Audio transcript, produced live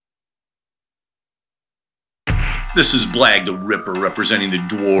This is Blag the Ripper representing the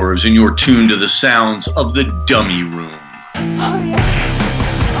dwarves, and you're tuned to the sounds of the Dummy Room. Oh, yes.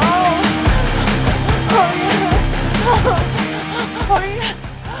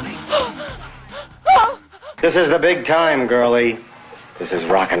 This is the big time, girlie. This is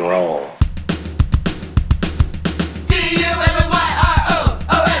rock and roll. D-U-M-M-Y-R-O-O-M.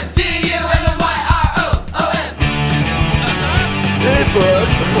 D-U-M-M-Y-R-O-O-M. Hey, bud.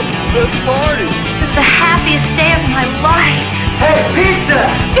 Let's party. This is the happiest day of my life. Hey, pizza!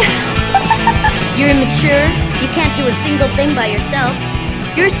 You're immature. You can't do a single thing by yourself.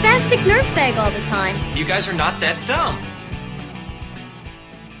 You're a spastic nerve bag all the time. You guys are not that dumb.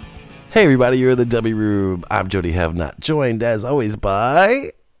 Hey everybody, you're in the Dummy Room. I'm Jody Have Not, joined as always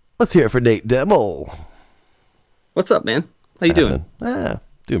by... Let's hear it for Nate Demmel. What's up, man? How you doing?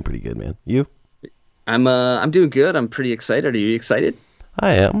 Doing pretty good, man. You? I'm doing good. I'm pretty excited. Are you excited?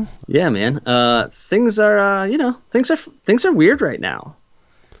 I am. Yeah, man. Things are things are weird right now.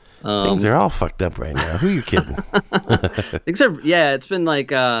 Things are all fucked up right now. Who are you kidding? It's been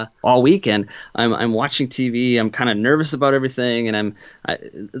like all weekend. I'm watching TV. I'm kind of nervous about everything, and I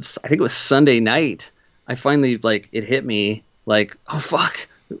think it was Sunday night. I finally it hit me like, oh fuck,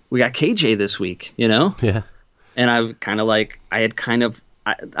 we got KJ this week, you know? Yeah. And I don't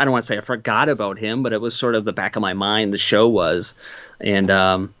want to say I forgot about him, but it was sort of the back of my mind. The show was, and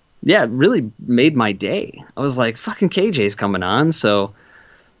it really made my day. I was like, fucking KJ's coming on, so.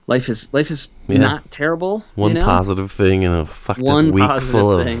 Life is not terrible. One positive thing in a fucked up week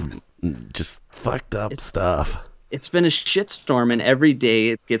full of just fucked up stuff. It's been a shitstorm, and every day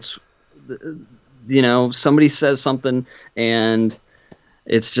it gets, somebody says something, and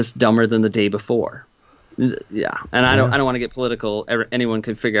it's just dumber than the day before. Yeah, and I don't want to get political. Anyone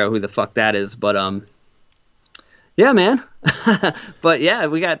can figure out who the fuck that is, but yeah, man. But yeah,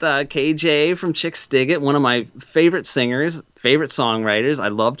 we got KJ from Chixdiggit, one of my favorite singers, favorite songwriters. I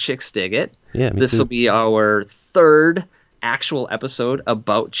love Chixdiggit. Yeah, this will be our third actual episode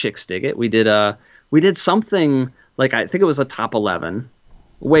about Chixdiggit. We did something like, I think it was a top 11,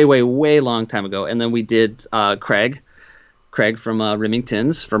 way long time ago, and then we did Craig from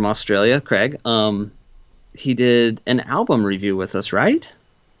Remingtons from Australia. Craig, he did an album review with us, right?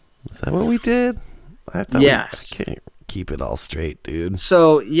 Is that what we did? Yes. I can't keep it all straight, dude.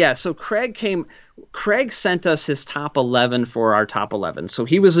 So Craig sent us his top 11 for our top 11. So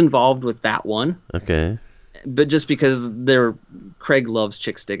he was involved with that one. Okay. But just because Craig loves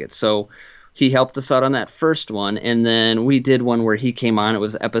Chixdiggit. So he helped us out on that first one. And then we did one where he came on. It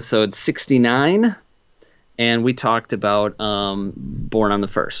was episode 69. And we talked about Born on the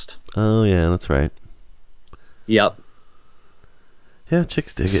First. Oh, yeah, that's right. Yep. Yeah,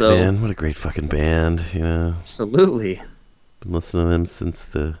 Chixdiggit, man. What a great fucking band, Absolutely. Been listening to them since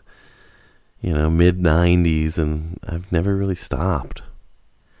the, mid-90s, and I've never really stopped.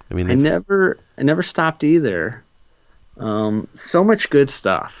 I mean, I never stopped either. So much good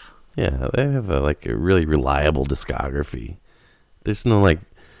stuff. Yeah, they have a really reliable discography. There's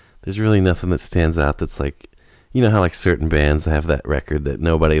really nothing that stands out that's like, how certain bands have that record that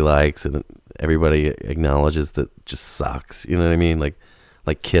nobody likes and everybody acknowledges that just sucks. You know what I mean? Like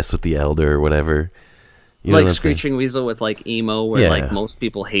Kiss with the Elder or whatever. Like Screeching Weasel with emo, where most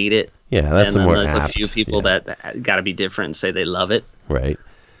people hate it. Yeah, that's and more then there's apt. a few people that got to be different and say they love it. Right.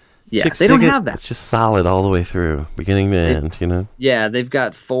 Yeah, they don't have that. It's just solid all the way through, beginning to end. Yeah, they've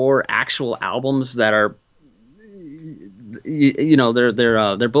got 4 actual albums that are,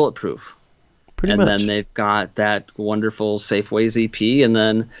 they're bulletproof. Pretty much. And then they've got that wonderful Safeways EP, and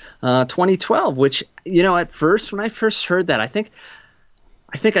then 2012, which at first, when I first heard that, I think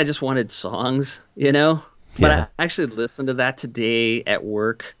I just wanted songs, But Yeah. I actually listened to that today at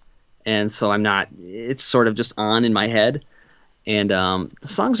work, and so it's sort of just on in my head, and the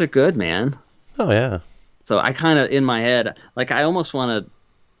songs are good, man. Oh yeah. So I kind of in my head, I almost want to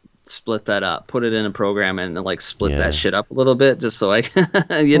split that up, put it in a program, and split that shit up a little bit, just so I, That's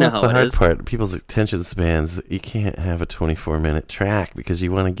how the it hard is. part. People's attention spans. You can't have a 24-minute track because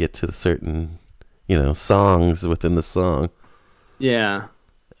you want to get to the certain, songs within the song. Yeah.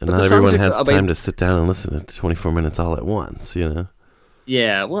 And not everyone has time to sit down and listen to 24 minutes all at once,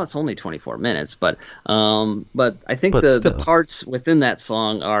 Yeah, well, it's only 24 minutes, but I think the parts within that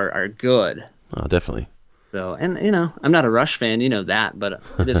song are good. Oh, definitely. So, and I'm not a Rush fan, that, but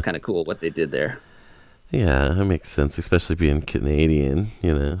it is kind of cool what they did there. Yeah, that makes sense, especially being Canadian,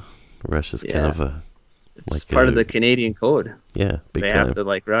 Rush is kind of it's part of the Canadian code. Yeah, big they time. have to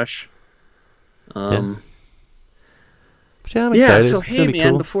like Rush. But yeah, I'm excited. So it's hey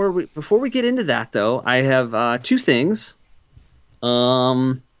man, cool. before we get into that though, I have 2 things.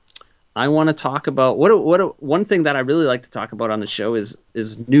 I want to talk about one thing that I really like to talk about on the show is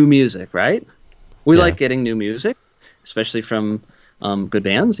new music, right? We like getting new music, especially from good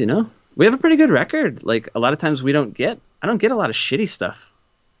bands, you know. We have a pretty good record. Like a lot of times I don't get a lot of shitty stuff.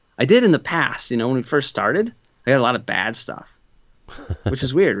 I did in the past, you know, when we first started, I got a lot of bad stuff, which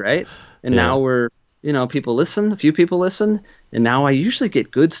is weird, right? And now we're, you know, a few people listen, and now I usually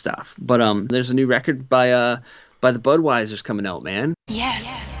get good stuff. But there's a new record by the Budweisers coming out, man.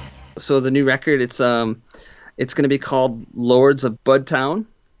 Yes. So the new record, it's going to be called Lords of Budtown.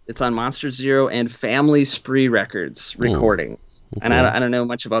 It's on Monster Zero and Family Spree Records recordings. Okay. And I don't know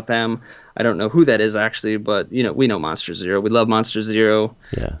much about them. I don't know who that is actually, but you know, we know Monster Zero. We love Monster Zero.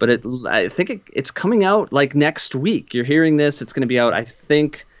 Yeah. But I think it's coming out like next week. You're hearing this, it's going to be out. I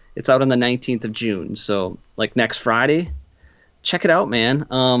think it's out on the 19th of June. So like next Friday. Check it out, man.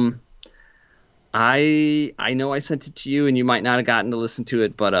 I know I sent it to you and you might not have gotten to listen to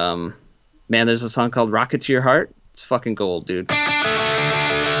it, but man, there's a song called Rocket to Your Heart. It's fucking gold, dude.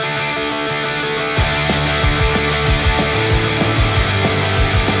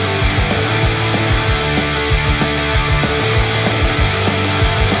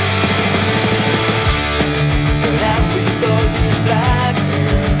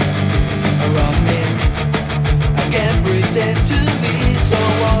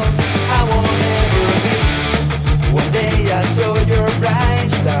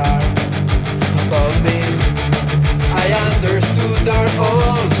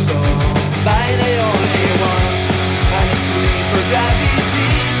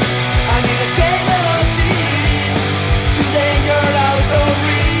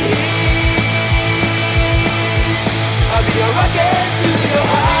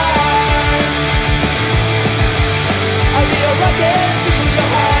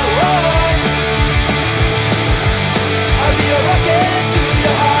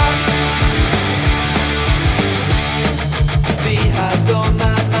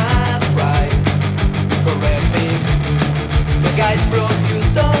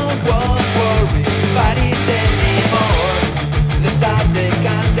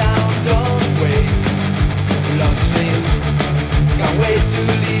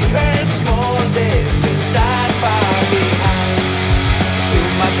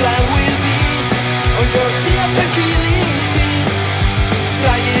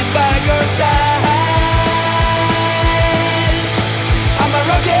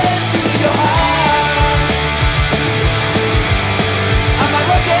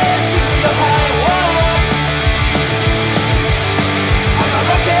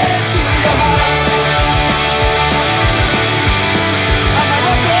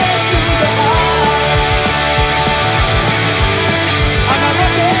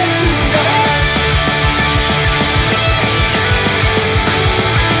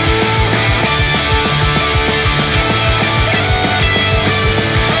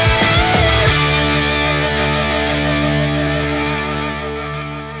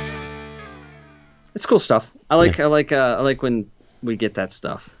 Cool stuff. I like when we get that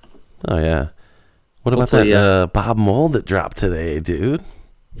stuff. Oh yeah. What hopefully, about that Bob Mould that dropped today, dude?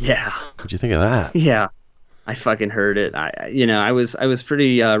 Yeah. What'd you think of that? Yeah. I fucking heard it. I was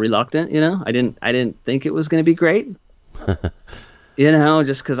pretty reluctant, you know. I didn't think it was going to be great. You know,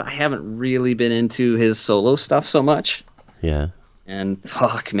 just cuz I haven't really been into his solo stuff so much. Yeah. And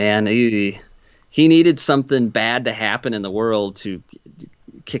fuck, man, he needed something bad to happen in the world to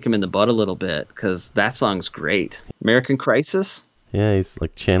kick him in the butt a little bit, because that song's great. American Crisis. Yeah, he's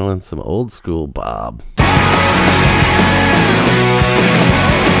like channeling some old school Bob.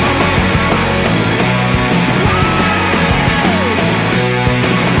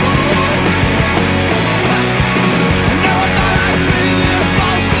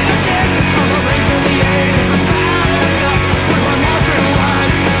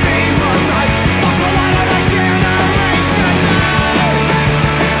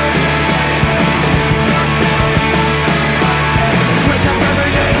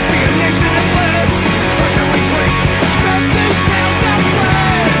 Every day to see a nation that lived, took every dream.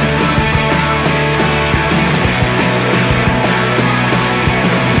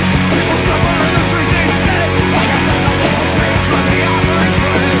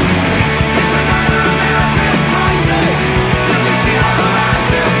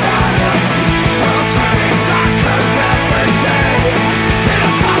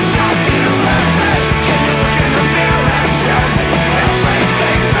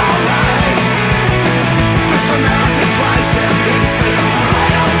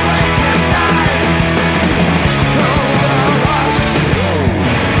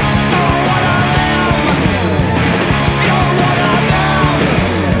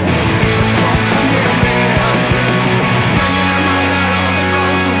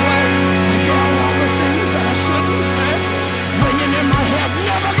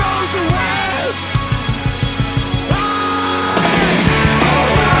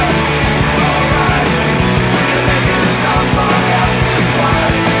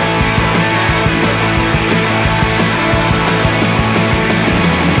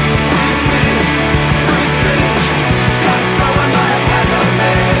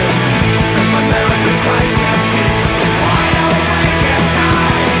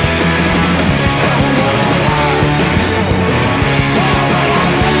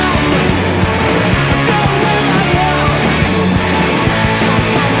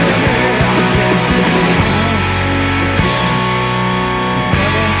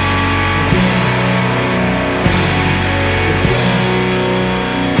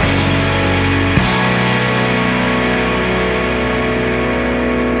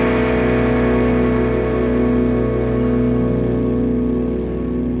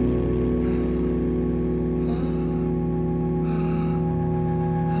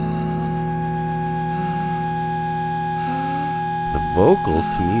 vocals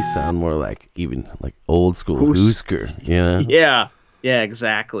to me sound more like even like old school Hoosker, you know? Yeah,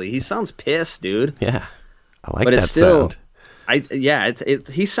 exactly. He sounds pissed, dude. Yeah, I like But that it's still, sound.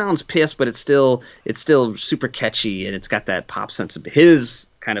 he sounds pissed, but it's still super catchy, and it's got that his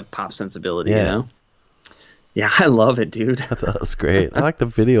kind of pop sensibility, you know? Yeah, I love it, dude. I thought it was great. I like the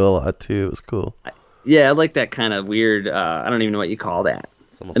video a lot too. It was cool. Yeah, I like that kind of weird. I don't even know what you call that.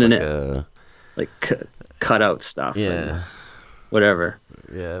 It's almost like cutout stuff. Yeah. And whatever.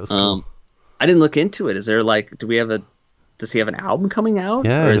 Yeah, it was cool. I didn't look into it. Is there like, does he have an album coming out?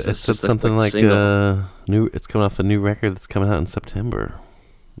 Yeah, or is it's this something like new. It's coming off the new record that's coming out in September,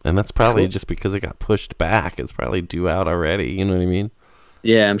 and that's probably just because it got pushed back. It's probably due out already. You know what I mean?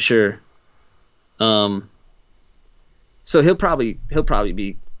 Yeah, I'm sure. So he'll probably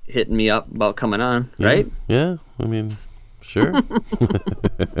be hitting me up about coming on, right? Yeah, I mean, sure.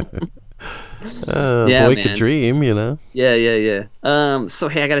 Yeah, boy man. could dream, you know. Yeah. So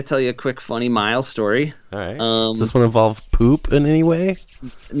hey, I got to tell you a quick funny Miles story. All right. Does this one involve poop in any way?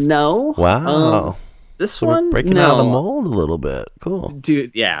 No. Wow. This So one, we're breaking no. out of the mold a little bit. Cool.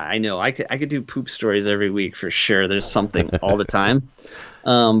 Dude, yeah, I know. I could do poop stories every week for sure. There's something all the time.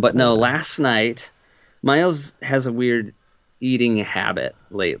 But no, last night, Miles has a weird eating habit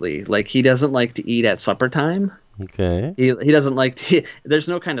lately. Like, he doesn't like to eat at supper time. Okay. He doesn't like to, there's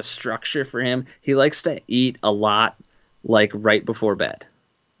no kind of structure for him. He likes to eat a lot, like, right before bed.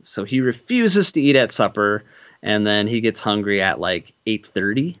 So he refuses to eat at supper, and then he gets hungry at, like,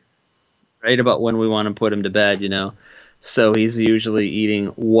 8:30, right about when we want to put him to bed, you know. So he's usually eating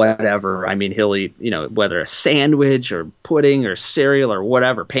whatever. I mean, he'll eat, you know, whether a sandwich or pudding or cereal or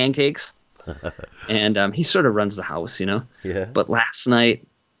whatever, pancakes. And he sort of runs the house, you know. Yeah. But last night,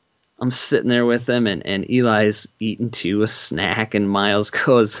 I'm sitting there with him, and Eli's eating too, a snack, and Miles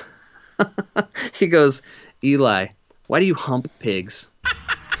goes, he goes, Eli, why do you hump pigs?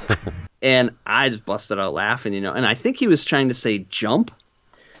 And I just busted out laughing, you know. And I think he was trying to say jump,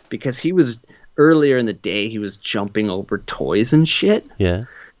 because he was, earlier in the day, he was jumping over toys and shit. Yeah.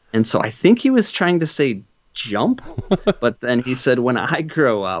 And so I think he was trying to say jump, but then he said, when I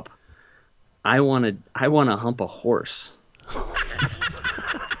grow up, I want to hump a horse.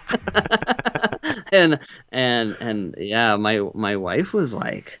 and yeah, my wife was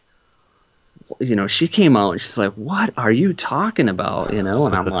like, you know, she came out and she's like, what are you talking about? You know,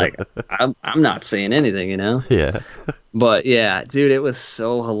 and I'm like, I'm not saying anything, you know? Yeah. But yeah, dude, it was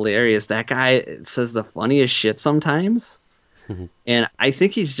so hilarious. That guy says the funniest shit sometimes. And I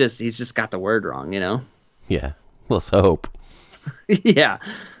think he's just got the word wrong, you know? Yeah. Let's hope. Yeah.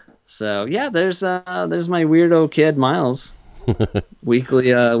 So yeah, there's my weirdo kid Miles.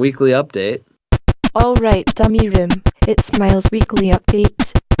 weekly update. All right, dummy room. It's Miles' weekly update.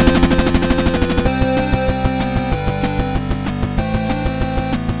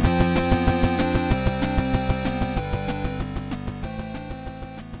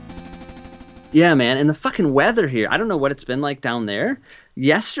 Yeah, man, and the fucking weather here. I don't know what it's been like down there.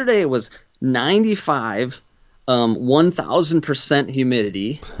 Yesterday it was 95, 1,000%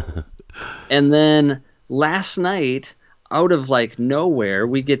 humidity. And then last night, out of like nowhere,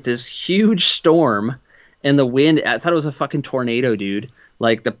 we get this huge storm, and the wind, I thought it was a fucking tornado, dude.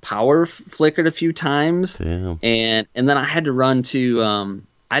 Like, the power flickered a few times. Damn. And then I had to run to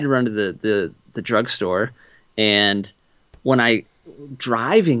the drugstore, and when I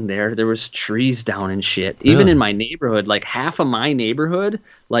driving there was trees down and shit. Even in my neighborhood, like half of my neighborhood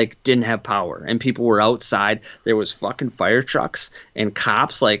like didn't have power, and people were outside. There was fucking fire trucks and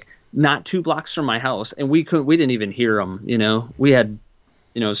cops like not 2 blocks from my house, and we didn't even hear them, you know. We had,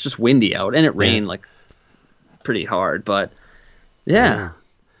 you know, it's just windy out, and it rained like pretty hard, but yeah.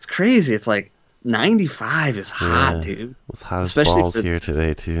 It's crazy. It's like 95 is hot, dude. It's hot as Especially balls here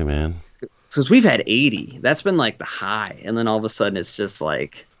today too, man. Because we've had 80. That's been like the high. And then all of a sudden it's just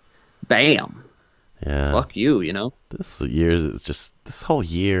like, bam. Yeah. Fuck you, you know? This whole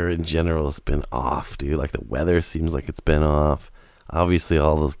year in general has been off, dude. Like, the weather seems like it's been off. Obviously,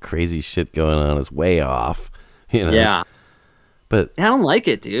 all the crazy shit going on is way off, you know? Yeah. But I don't like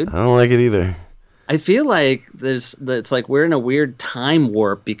it, dude. I don't like it either. I feel like it's like we're in a weird time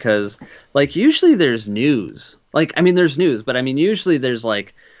warp, because like usually there's news. Like, I mean, there's news, but I mean, usually there's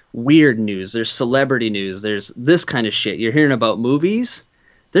like weird news, there's celebrity news, there's this kind of shit. You're hearing about movies,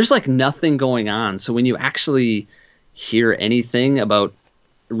 there's like nothing going on. So when you actually hear anything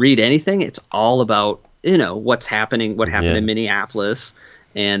read anything, it's all about, you know, what happened in Minneapolis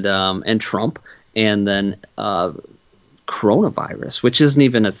and Trump, and then coronavirus, which isn't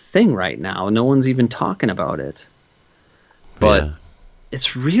even a thing right now. No one's even talking about it. But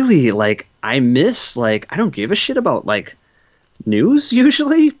it's really like, I don't give a shit about like news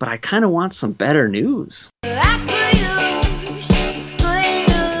usually, but I kind of want some better news.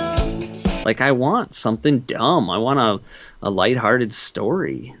 Like, I want something dumb. I want a lighthearted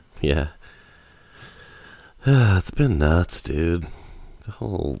story. Yeah. It's been nuts, dude. The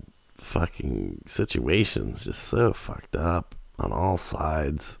whole fucking situation's just so fucked up on all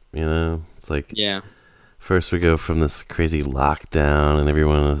sides, you know? It's like, Yeah. first we go from this crazy lockdown and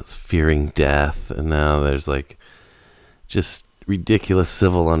everyone is fearing death, and now there's like just ridiculous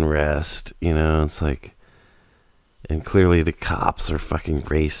civil unrest, you know? It's like, and clearly the cops are fucking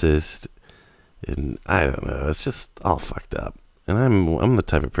racist, and I don't know, it's just all fucked up. And I'm the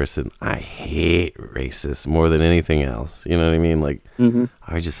type of person, I hate racists more than anything else. You know what I mean? Like,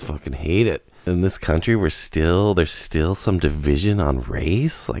 I just fucking hate it. In this country, there's still some division on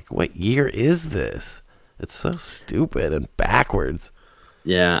race. Like, what year is this? It's so stupid and backwards.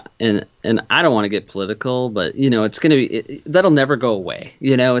 Yeah, and I don't want to get political, but you know, it's gonna be that'll never go away.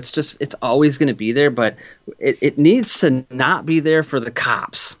 You know, it's always gonna be there, but it needs to not be there for the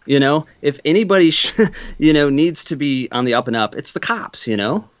cops. You know, if anybody needs to be on the up and up, it's the cops. You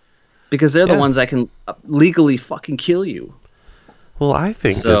know, because they're the ones that can legally fucking kill you. Well, I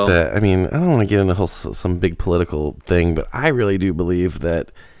think that I mean, I don't want to get into some big political thing, but I really do believe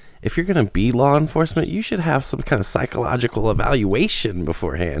that if you're going to be law enforcement, you should have some kind of psychological evaluation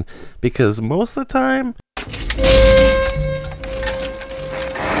beforehand, because most of the time,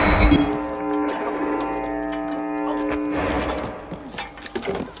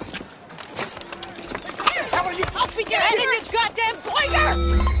 I'll beat your head in this goddamn pointer!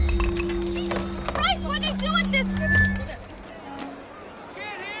 Jesus Christ, what are they doing this?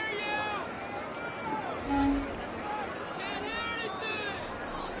 Can't hear you! Can't hear anything!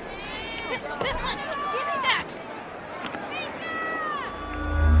 This one! Give me that!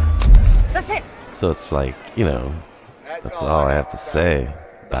 That's it! so it's like, you know, that's all I have to say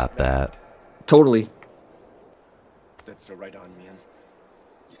about that. Totally. That's the right on, man.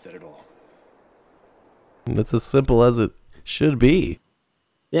 You said it all. And that's as simple as it should be.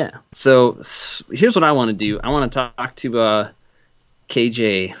 Yeah. So here's what I want to do. I want to talk to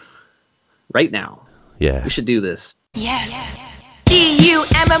KJ right now. Yeah. We should do this. Yes.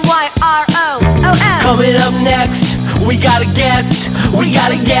 DUMMYROOM. Coming up next, we got a guest. We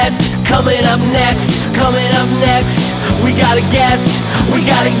got a guest. Coming up next. Coming up next, we got a guest. We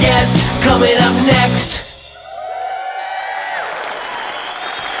got a guest. Coming up next.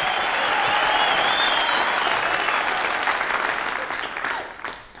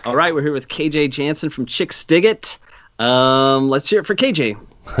 All right, we're here with KJ Jansen from Chixdiggit. Let's hear it for KJ.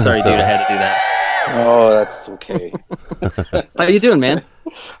 Sorry, dude, I had to do that. Oh, that's okay. How you doing, man?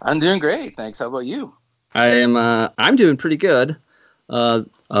 I'm doing great, thanks. How about you? I'm doing pretty good.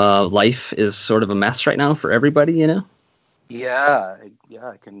 Life is sort of a mess right now for everybody, you know? Yeah,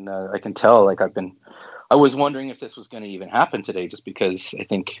 I can tell. Like I was wondering if this was going to even happen today, just because I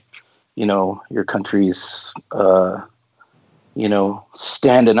think, you know, your country's, you know,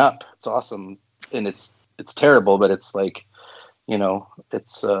 standing up. It's awesome, and it's terrible, but it's like, you know,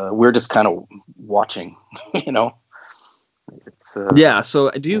 it's we're just kind of watching, you know. It's yeah.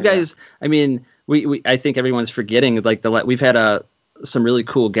 So do you guys? I mean, we I think everyone's forgetting like we've had some really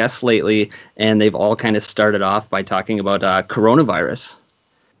cool guests lately, and they've all kind of started off by talking about coronavirus,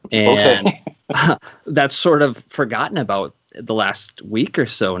 and that's sort of forgotten about the last week or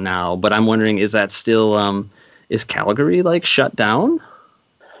so now. But I'm wondering, is that still is Calgary like shut down?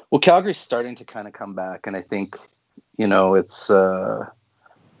 Well, Calgary's starting to kind of come back, and I think, you know, it's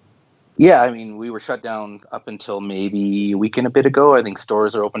yeah, I mean, we were shut down up until maybe a week and a bit ago. I think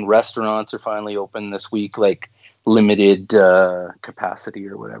stores are open, restaurants are finally open this week, like limited capacity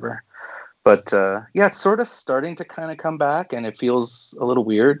or whatever. But yeah, it's sort of starting to kind of come back, and it feels a little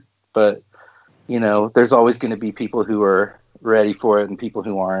weird, but you know, there's always going to be people who are ready for it and people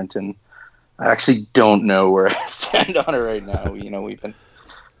who aren't, and I actually don't know where I stand on it right now. You know, we've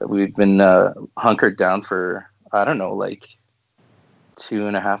been hunkered down for, I don't know, like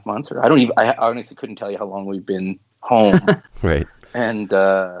 2.5 months, or I honestly couldn't tell you how long we've been home. Right. And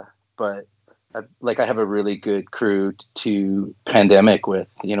but I have a really good crew to pandemic with,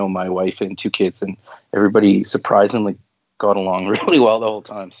 you know, my wife and 2 kids, and everybody surprisingly got along really well the whole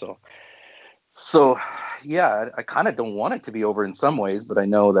time. So yeah, I kind of don't want it to be over in some ways, but I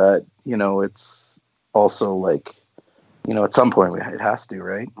know that, you know, it's also like, you know, at some point it has to,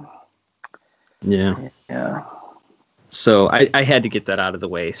 right? Yeah. Yeah. So I had to get that out of the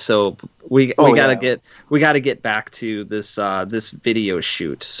way. So we gotta get back to this this video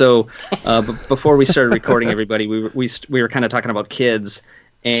shoot. So before we started recording, everybody, we were kind of talking about kids,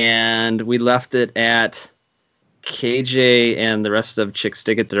 and we left it at KJ and the rest of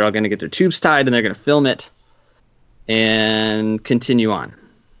Chixdiggit, they're all going to get their tubes tied and they're going to film it and continue on.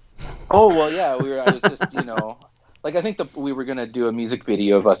 Oh, well, yeah, I was just, like, I think we were going to do a music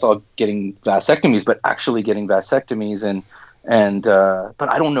video of us all getting vasectomies, but actually getting vasectomies. But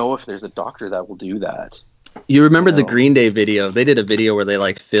I don't know if there's a doctor that will do that. You remember the Green Day video? They did a video where they,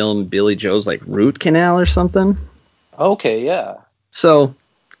 like, filmed Billy Joe's, like, root canal or something. Okay, yeah. So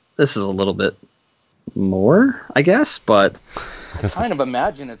this is a little bit more, I guess, but I kind of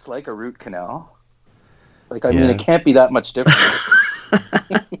imagine it's like a root canal. Like, I mean, it can't be that much different.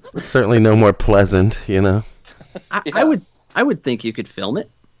 Certainly no more pleasant, I would think you could film it.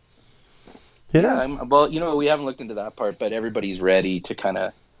 Yeah. Well, we haven't looked into that part, but everybody's ready to kind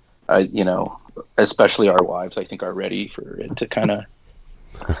of, especially our wives, I think, are ready for it to kind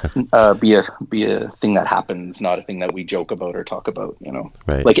of be a thing that happens, not a thing that we joke about or talk about,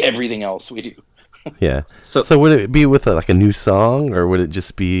 Right. Like everything else we do. Yeah. So would it be with like a new song, or would it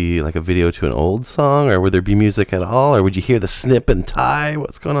just be like a video to an old song, or would there be music at all, or would you hear the snip and tie?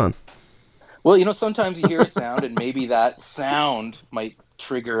 What's going on? Well, sometimes you hear a sound and maybe that sound might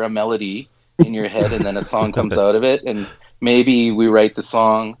trigger a melody in your head and then a song comes out of it, and maybe we write the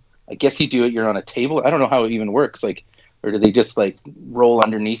song. I guess you do it, you're on a table. I don't know how it even works. Like, or do they just like roll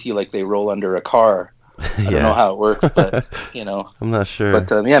underneath you like they roll under a car? I don't know how it works, but I'm not sure. But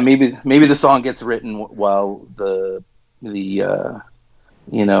maybe the song gets written while the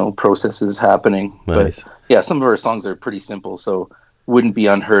process is happening. Nice. But yeah, some of our songs are pretty simple, so wouldn't be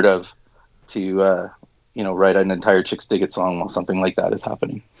unheard of to write an entire Chixdiggit song while something like that is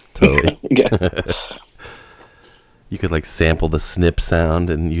happening. Totally. Yeah. You could like sample the snip sound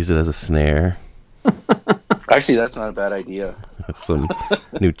and use it as a snare. Actually, that's not a bad idea. Some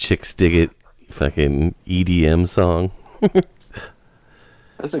new Chixdiggit fucking EDM song.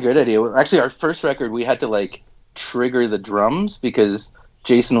 That's a good idea. Actually, our first record, we had to like trigger the drums because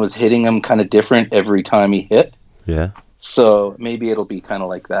Jason was hitting them kind of different every time he hit. Yeah. So maybe it'll be kind of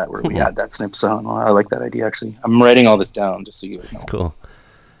like that where we add that snip sound. Oh, I like that idea, actually. I'm writing all this down just so you guys know. Cool.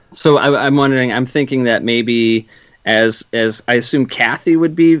 So I'm wondering, I'm thinking that maybe as I assume Kathy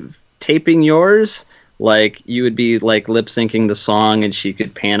would be taping yours, like you would be like lip syncing the song and she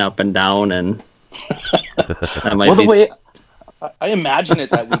could pan up and down and that might the way I imagine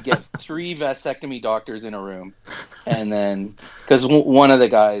it that we get 3 vasectomy doctors in a room, and then because one of the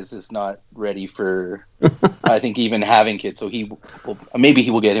guys is not ready for I think even having kids, so maybe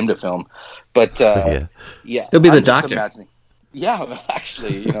he will get him to film, but yeah, he'll be the doctor. Yeah,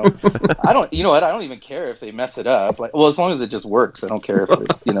 actually, I don't, what? I don't even care if they mess it up. Like, well, as long as it just works, I don't care if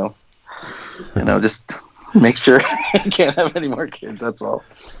it, just make sure I can't have any more kids. That's all.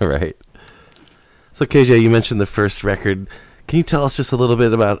 Right. So KJ, you mentioned the first record. Can you tell us just a little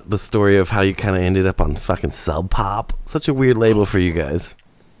bit about the story of how you kind of ended up on fucking Sub Pop? Such a weird label for you guys.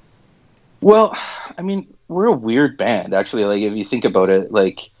 Well, I mean, we're a weird band, actually. Like, if you think about it,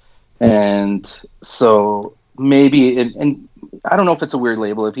 like, and so maybe, and I don't know if it's a weird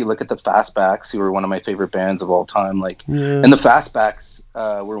label. If you look at the Fastbacks, who are one of my favorite bands of all time, like, and the Fastbacks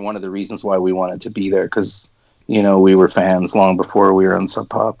were one of the reasons why we wanted to be there, because we were fans long before we were on Sub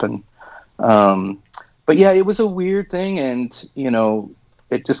Pop, and but yeah, it was a weird thing, and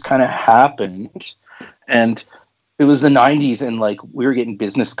it just kind of happened, and it was the 90s, and like we were getting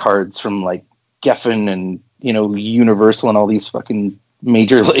business cards from like Geffen and Universal and all these fucking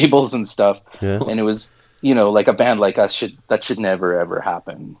major labels and stuff, and it was. Like a band like us should never ever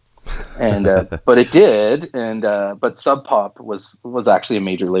happen, and but it did, and but Sub Pop was actually a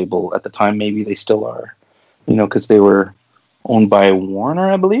major label at the time. Maybe they still are, because they were owned by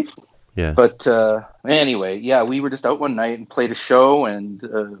Warner, I believe. Yeah. But anyway, yeah, we were just out one night and played a show, and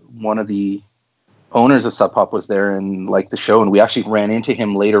one of the owners of Sub Pop was there and liked the show, and we actually ran into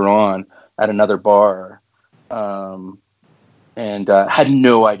him later on at another bar. And had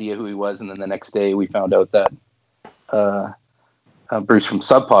no idea who he was, and then the next day we found out that Bruce from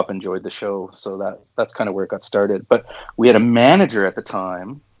Sub Pop enjoyed the show, so that's kind of where it got started. But we had a manager at the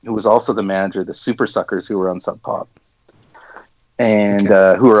time who was also the manager of the Super Suckers, who were on Sub Pop, and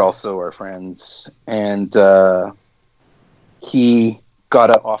who are also our friends. And he got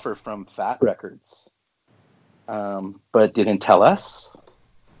an offer from Fat Records, but didn't tell us.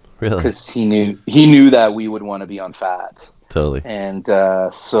 Really? Because he knew that we would want to be on Fat. Totally. And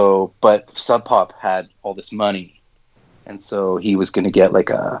but Sub Pop had all this money, and so he was going to get like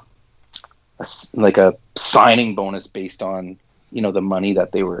a signing bonus based on the money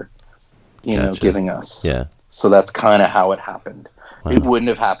that they were giving us. Yeah. So that's kind of how it happened. Wow. It wouldn't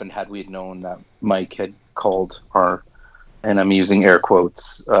have happened had we had known that Mike had called our, and I'm using air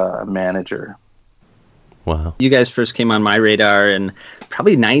quotes, manager. Wow. You guys first came on my radar in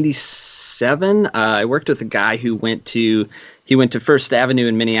probably 97. I worked with a guy who went to First Avenue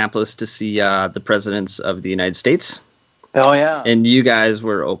in Minneapolis to see the presidents of the United States. Oh yeah. And you guys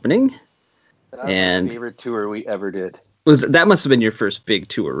were opening. That was my favorite tour we ever did. That must have been your first big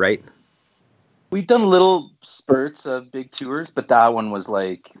tour, right? We've done little spurts of big tours, but that one was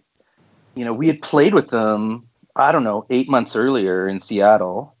like, we had played with them, I don't know, 8 months earlier in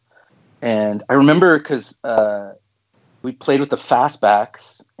Seattle. And I remember because we played with the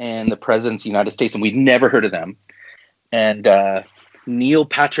Fastbacks and the Presidents of the United States, and we'd never heard of them. And Neil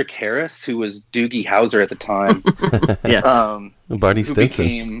Patrick Harris, who was Doogie Howser at the time. Barney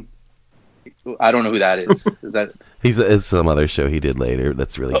Stinson. I don't know who that is. Is that? It's some other show he did later.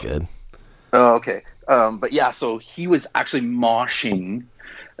 That's really good. Oh, okay. But yeah, so he was actually moshing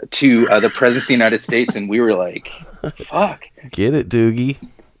to the Presidents of the United States, and we were like, fuck. Get it, Doogie.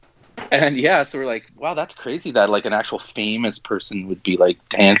 And yeah, so we're like, wow, that's crazy that like an actual famous person would be like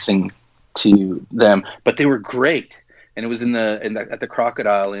dancing to them. But they were great. And it was at the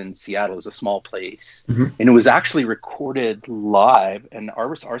Crocodile in Seattle. It was a small place. Mm-hmm. And it was actually recorded live. And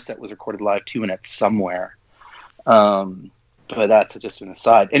our set was recorded live too, and it's somewhere. But that's just an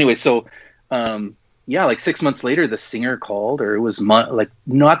aside. Anyway, so like 6 months later, the singer called, or it was like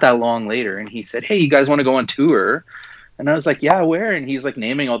not that long later, and he said, "Hey, you guys want to go on tour?" And I was like, "Yeah, where?" And he's like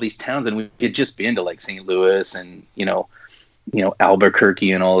naming all these towns, and we had just been to like St. Louis and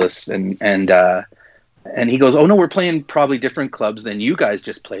Albuquerque and all this, and he goes, "Oh no, we're playing probably different clubs than you guys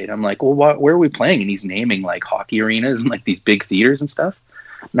just played." I'm like, "Well, where are we playing?" And he's naming like hockey arenas and like these big theaters and stuff.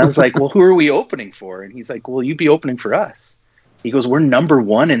 And I was like, "Well, who are we opening for?" And he's like, "Well, you'd be opening for us." He goes, "We're number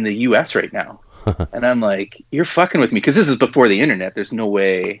 1 in the U.S. right now." And I'm like, "You're fucking with me," because this is before the internet. There's no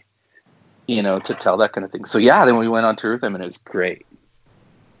way, to tell that kind of thing. So yeah, then we went on tour with them, and it was great.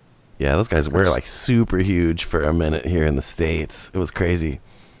 Yeah, those guys were like super huge for a minute here in the States. It was crazy.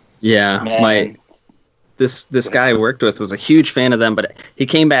 Yeah, Man. This guy I worked with was a huge fan of them, but he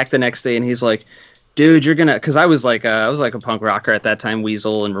came back the next day and he's like, "Dude, you're gonna," because I was like a punk rocker at that time,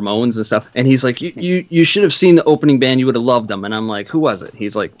 Weasel and Ramones and stuff, and he's like, you should have seen the opening band, you would have loved them. And I'm like, "Who was it?"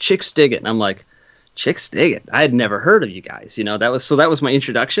 He's like, "Chixdiggit," and I'm like, "Chixdiggit? I had never heard of you guys." That was my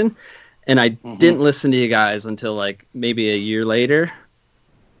introduction, and I didn't listen to you guys until like maybe a year later.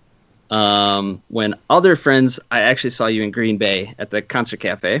 When other friends, I actually saw you in Green Bay at the Concert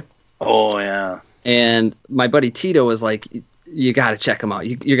Cafe. Oh yeah. And my buddy Tito was like, "You got to check them out.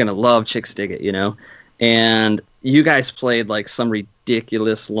 You're going to love Chixdiggit, And you guys played like some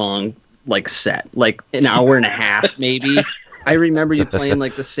ridiculous long like set, like an hour and a half maybe. I remember you playing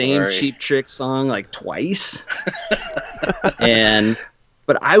like the same Cheap Trick song like twice. But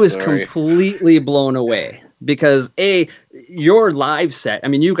I was completely blown away because your live set, I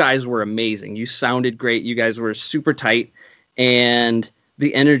mean, you guys were amazing. You sounded great. You guys were super tight, and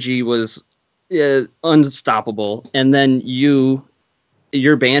the energy was unstoppable. And then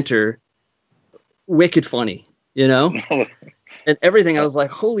your banter, wicked funny, and everything. I was like,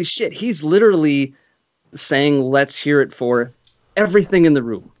 holy shit, he's literally saying, "Let's hear it" for everything in the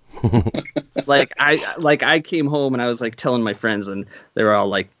room. I came home and I was like telling my friends, and they were all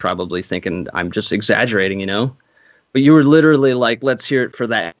like probably thinking I'm just exaggerating, but you were literally like, "Let's hear it for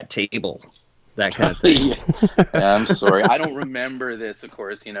that table." That kind of thing. Yeah, I'm sorry. I don't remember this, of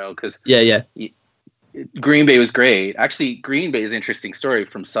course, because yeah. Green Bay was great. Actually, Green Bay is an interesting story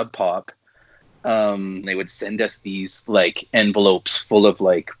from Sub Pop. They would send us these like envelopes full of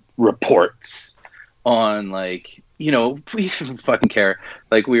like reports on like, we didn't fucking care.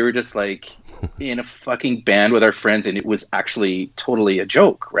 Like we were just like in a fucking band with our friends, and it was actually totally a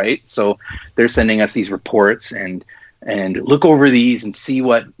joke, right? So they're sending us these reports and look over these and see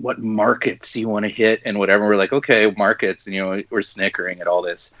what markets you want to hit and whatever. We're like, okay, markets, and we're snickering at all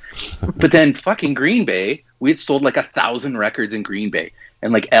this. But then fucking Green Bay, we had sold like 1,000 records in Green Bay,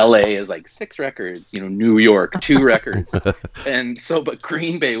 and like LA is like 6 records, New York 2 records, and so but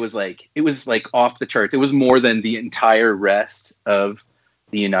Green Bay was like, it was like off the charts. It was more than the entire rest of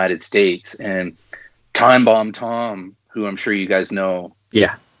the United States. And Time Bomb Tom, who I'm sure you guys know,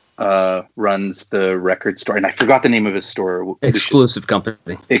 runs the record store, and I forgot the name of his store. Exclusive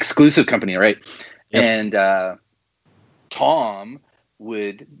Company, right? Yep. And Tom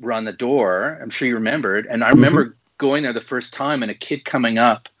would run the door. I'm sure you remembered. And I remember going there the first time, and a kid coming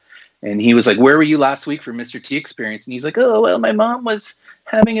up, and he was like, "Where were you last week for Mr. T Experience?" And he's like, "Oh, well, my mom was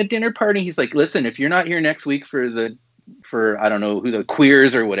having a dinner party." He's like, "Listen, if you're not here next week for I don't know who, the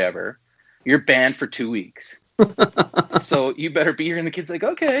Queers or whatever, you're banned for 2 weeks. So you better be here." And the kid's like,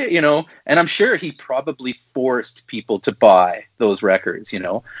 "Okay," and I'm sure he probably forced people to buy those records,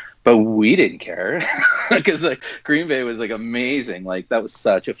 but we didn't care because like Green Bay was like amazing. Like that was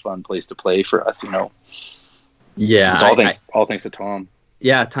such a fun place to play for us, you know. Yeah, It's all thanks to Tom.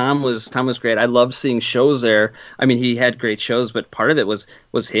 Yeah, Tom was great. I loved seeing shows there. I mean, he had great shows, but part of it was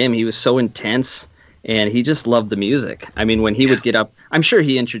him. He was so intense, and he just loved the music. I mean, when he would get up, I'm sure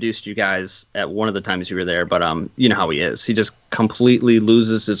he introduced you guys at one of the times you were there, but you know how he is. He just completely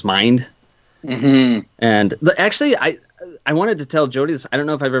loses his mind. Mm-hmm. And actually, I wanted to tell Jody this. I don't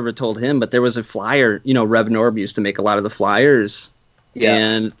know if I've ever told him, but there was a flyer. You know, Rev Norb used to make a lot of the flyers. Yeah.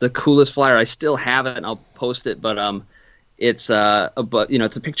 And the coolest flyer, I still have it, and I'll post it, but it's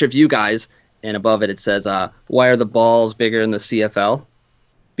it's a picture of you guys, and above it says, "Why are the balls bigger in the CFL?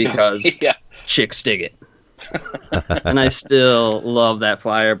 Because Chixdiggit." And I still love that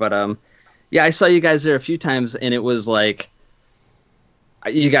flyer. But I saw you guys there a few times, and it was like,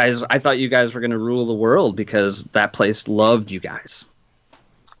 I thought you guys were going to rule the world because that place loved you guys.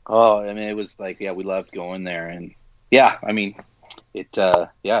 Oh, I mean, it was like, yeah, we loved going there, and yeah, I mean, it's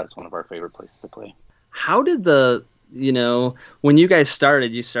one of our favorite places to play. How did when you guys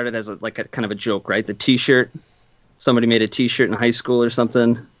started, you started as a kind of a joke, right? The T-shirt. Somebody made a T-shirt in high school or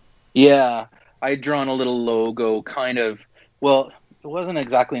something. Yeah, I had drawn a little logo, kind of. Well, it wasn't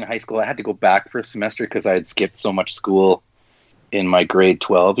exactly in high school. I had to go back for a semester because I had skipped so much school in my grade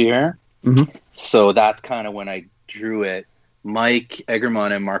 12 year. Mm-hmm. So that's kind of when I drew it. Mike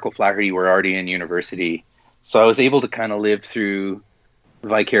Egerman and Marco Flaherty were already in university, so I was able to kind of live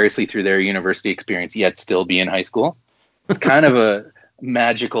vicariously through their university experience, yet still be in high school. It's kind of a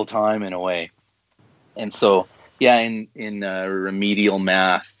magical time in a way. And so, yeah, in remedial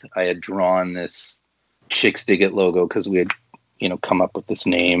math, I had drawn this Chixdiggit logo because we had, come up with this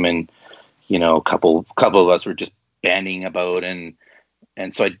name, and a couple of us were just banding about, and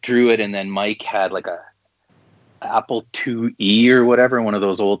so I drew it, and then Mike had like a Apple IIe or whatever, one of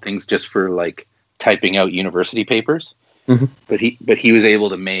those old things just for like typing out university papers. Mm-hmm. But he was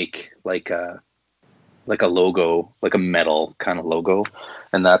able to make like a logo, like a metal kind of logo,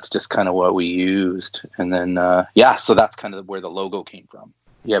 and that's just kind of what we used. And then so that's kind of where the logo came from.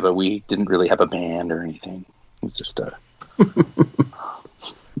 Yeah, but we didn't really have a band or anything. It was just a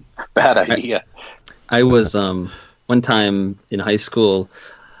bad idea. I was one time in high school.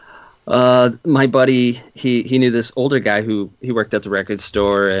 My buddy, he knew this older guy who he worked at the record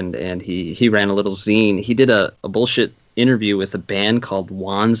store, and he ran a little zine. He did a bullshit interview with a band called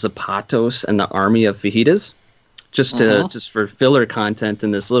Juan Zapatos and the Army of Fajitas, just for filler content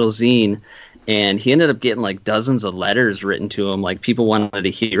in this little zine. And he ended up getting like dozens of letters written to him, like people wanted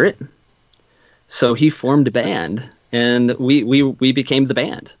to hear it. So he formed a band, and we became the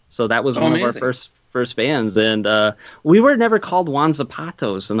band. So that was one of our first bands, and we were never called Juan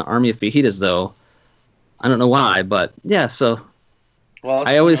Zapatos in the Army of Fajitas, though. I don't know why, but yeah. So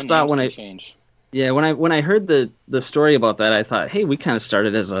I always thought when I heard the story about that, I thought, hey, we kind of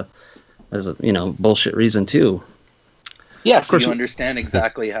started as a bullshit reason too. Yeah, so you understand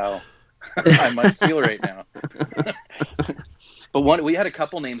exactly how I must feel right now. But we had a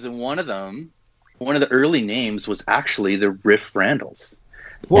couple names, and one of the early names was actually the Riff Randalls.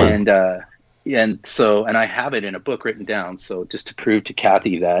 And I have it in a book written down. So just to prove to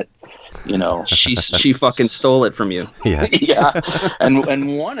Kathy that, she fucking stole it from you. Yeah. Yeah.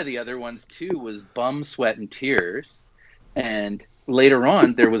 And one of the other ones too was Bum, Sweat, and Tears. And later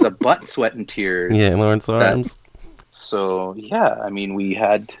on there was a Butt, Sweat, and Tears. Yeah, Lawrence Arms. So yeah, I mean we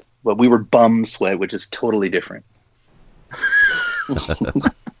were Bum Sweat, which is totally different.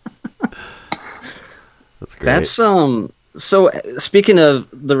 That's great. That's So speaking of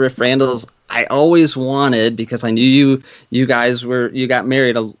the Riff Randalls, I always wanted, because I knew you guys got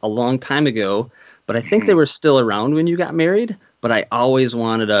married a long time ago, but I think they were still around when you got married. But I always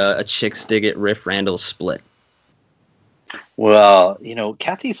wanted a Chixdiggit Riff Randalls split. Well,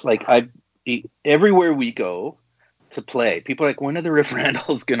 Kathy's like, everywhere we go to play, people are like, when are the Riff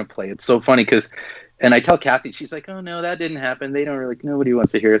Randalls gonna play? It's so funny and I tell Kathy, she's like, oh no, that didn't happen. They don't really, nobody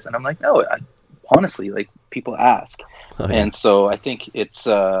wants to hear us. And I'm like, no, honestly, like people ask. Oh, yeah. And so I think it's,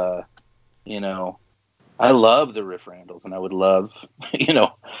 I love the Riff Randalls, and I would love,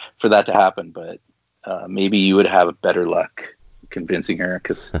 for that to happen. But maybe you would have better luck convincing her,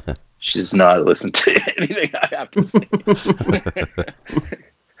 because she's not listened to anything I have to say.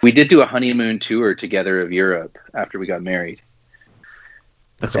 We did do a honeymoon tour together of Europe after we got married.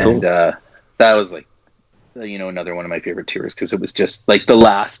 That's cool. And that was like, another one of my favorite tours, because it was just like the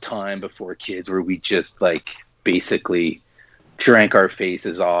last time before kids where we just like basically drank our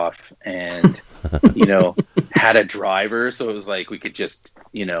faces off and had a driver, so it was like we could just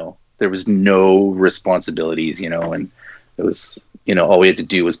there was no responsibilities, and it was all we had to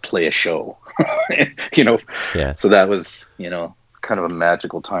do was play a show. Yeah. So that was, kind of a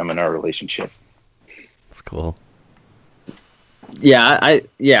magical time in our relationship. It's cool. Yeah, I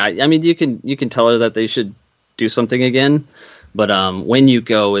mean, you can tell her that they should do something again, but When You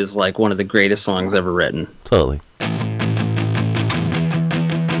Go is like one of the greatest songs ever written. Totally.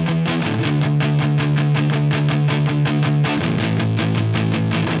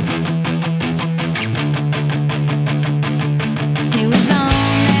 It was on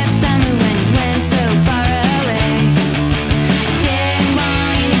that summer when you went so far away. Didn't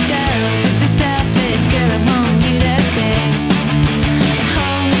want you to go, just a selfish girl. I want you to stay.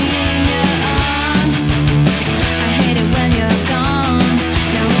 Hold me in your arms. I hate it when you're gone.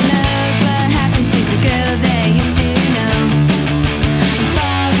 No one knows what happened to the girl they used to know. I'm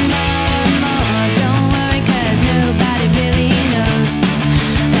falling more and more. Don't worry, 'cause nobody really knows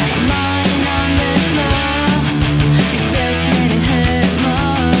that I'm lying on the floor. It just made it hurt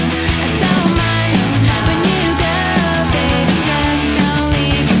more. I don't mind when you go, baby. Just don't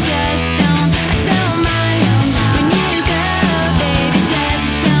leave me, just don't. I don't mind when you go, baby. Just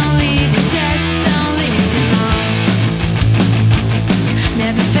don't leave me, just don't leave me too long.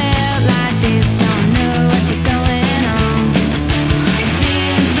 Never felt like this, don't know what's going on. I'm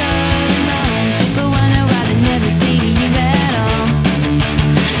feeling so alone. People wonder why they never see you at all.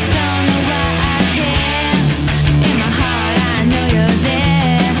 Don't know why I care. In my heart, I know you're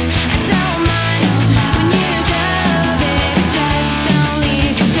there. I don't mind when you go, baby. Just don't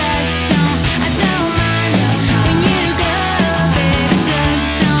leave me, just don't. I don't mind when you go, baby. Just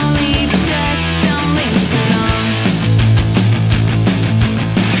don't leave me, just don't leave me too long.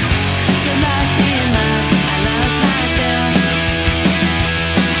 So lost in love, I lost myself.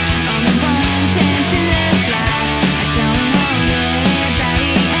 Only one chance in this life. I don't want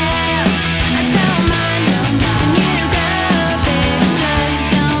anybody else. I don't mind when you go, baby. Just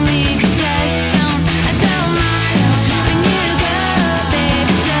don't leave me, just don't. I don't mind when you go, baby.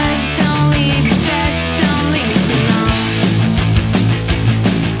 Just don't leave me, just don't leave me too long.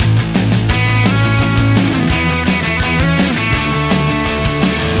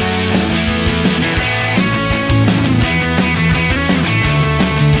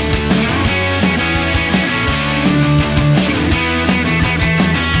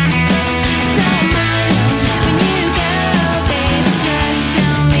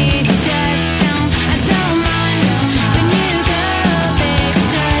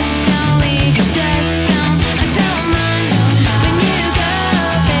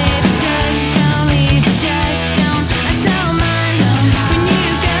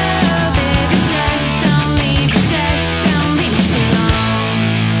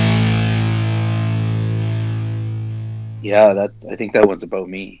 Yeah, I think that one's about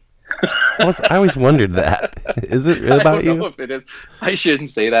me. I always wondered that. Is it I about don't know you? if it is. I shouldn't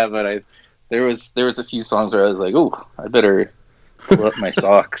say that, but there was a few songs where I was like, "Oh, I better pull up my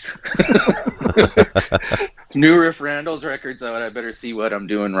socks." New Riff Randall's records out. I better see what I'm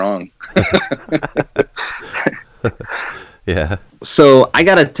doing wrong. Yeah. So I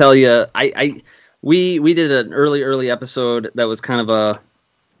gotta tell you, we did an early episode that was kind of a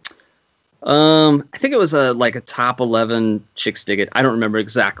I think it was like a top 11 Chixdiggit. I don't remember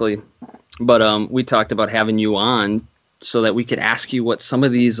exactly, but we talked about having you on so that we could ask you what some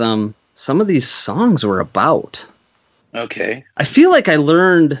of these songs were about. Okay. I feel like I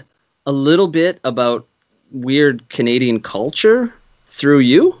learned a little bit about weird Canadian culture through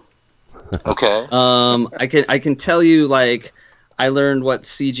you. Okay. I can tell you, like, I learned what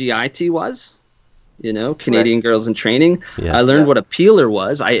CGIT was. Canadian Right. Girls in Training. Yeah. I learned what a peeler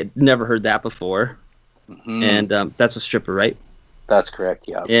was. I had never heard that before. Mhm. And that's a stripper, right? That's correct.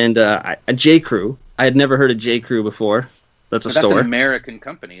 Yeah. And a J. Crew. I had never heard of J. Crew before. That's a But that's store. an American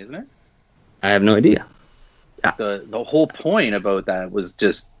company, isn't it? I have no idea. The whole point about that was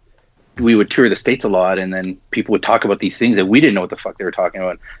just we would tour the States a lot, and then people would talk about these things that we didn't know what the fuck they were talking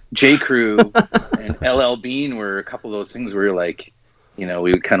about. J. Crew and LL Bean were a couple of those things where you're like,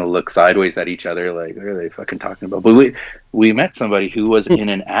 we would kind of look sideways at each other, like, what are they fucking talking about? But we met somebody who was in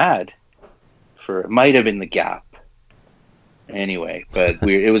an ad for, it might have been the Gap. Anyway, but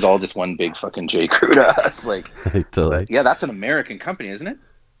it was all just one big fucking J. Crew to us. Like, Totally. yeah, that's an American company, isn't it?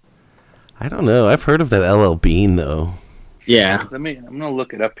 I don't know. I've heard of that LL Bean though. Yeah. I'm gonna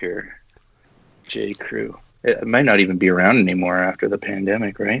look it up here. J. Crew. It might not even be around anymore after the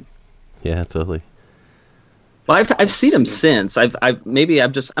pandemic, right? Yeah, totally. Well, I've seen him since. I'm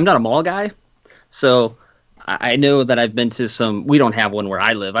not a mall guy, so I know that I've been to some. We don't have one where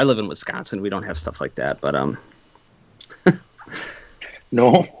I live. I live in Wisconsin. We don't have stuff like that. But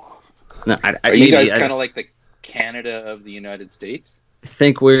No. no. Are you guys kind of like the Canada of the United States? I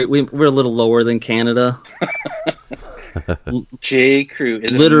think we're a little lower than Canada. J. Crew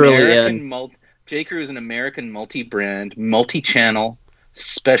is literally J. Crew is an American multi-brand, multi-channel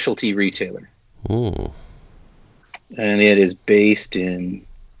specialty retailer. Ooh. And it is based in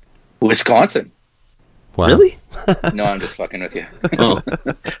Wisconsin. Wow. Really? No, I'm just fucking with you. Oh.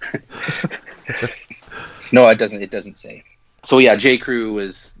 No, it doesn't. It doesn't say. So yeah, J. Crew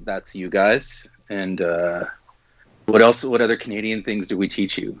that's you guys. And what else? What other Canadian things do we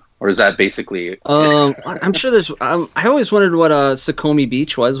teach you? Or is that basically? I'm sure there's. I always wondered what Sukhumi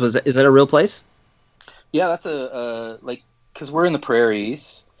Beach was. Is that a real place? Yeah, that's because we're in the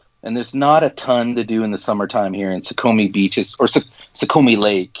prairies, and there's not a ton to do in the summertime here. And Sukhumi Beach or Sukhumi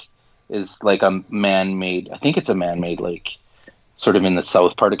Lake is like a man-made. I think it's a man-made lake, sort of in the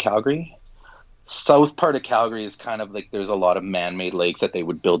south part of Calgary. South part of Calgary is kind of like there's a lot of man-made lakes that they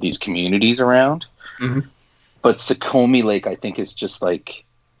would build these communities around. Mm-hmm. But Sukhumi Lake, I think, is just like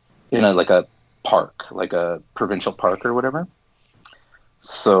like a park, like a provincial park or whatever.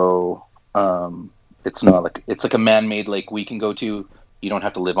 So it's not like it's like a man-made lake we can go to. You don't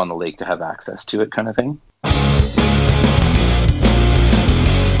have to live on the lake to have access to it, kind of thing.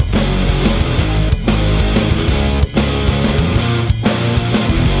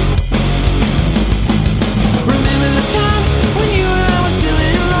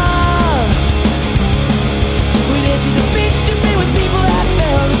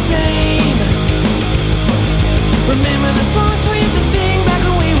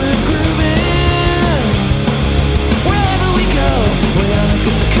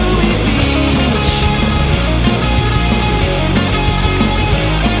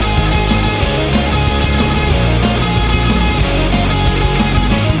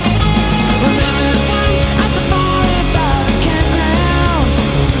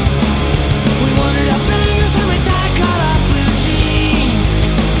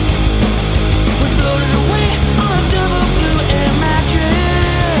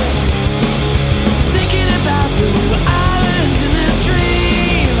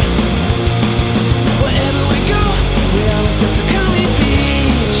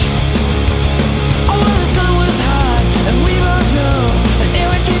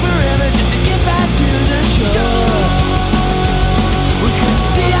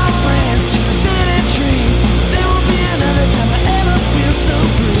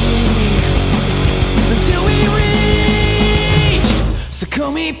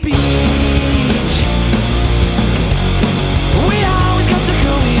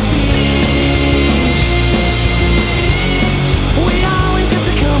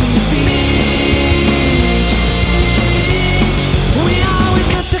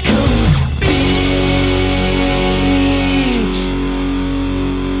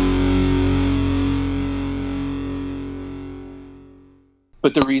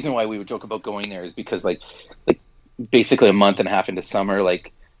 But the reason why we would joke about going there is because like basically a month and a half into summer,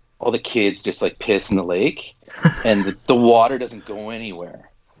 like all the kids just like piss in the lake and the water doesn't go anywhere.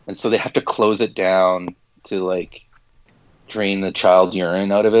 And so they have to close it down to like drain the child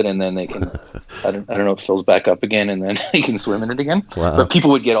urine out of it. And then they can, I don't know, it fills back up again and then they can swim in it again. Wow. But people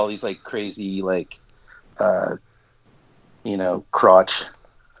would get all these like crazy, like, crotch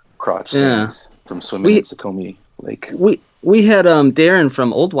things from swimming in Sukhumi Lake. We had Darren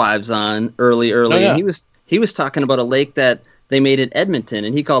from Old Wives on early, Oh, yeah. and he was talking about a lake that they made in Edmonton,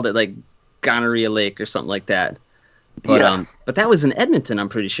 and he called it like Gonorrhea Lake or something like that. But but that was in Edmonton, I'm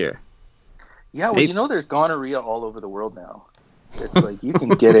pretty sure. Yeah, well, there's gonorrhea all over the world now. It's like you can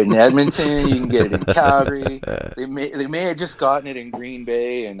get it in Edmonton, you can get it in Calgary. They may have just gotten it in Green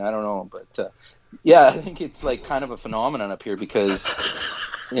Bay, and I don't know, but yeah, I think it's like kind of a phenomenon up here because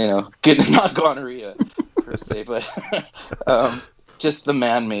not gonorrhea per se, but just the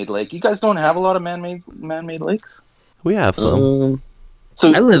man-made lake. You guys don't have a lot of man-made lakes? We have some.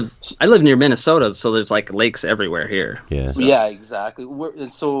 So I live near Minnesota, so there's like lakes everywhere here. Yeah. So. Yeah, exactly.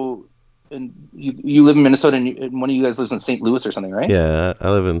 And you live in Minnesota, and one of you guys lives in St. Louis or something, right? Yeah, I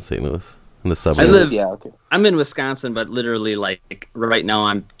live in St. Louis, in the suburbs. I'm in Wisconsin, but literally, like right now,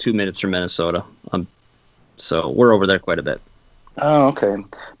 I'm 2 minutes from Minnesota. So we're over there quite a bit. Oh, okay.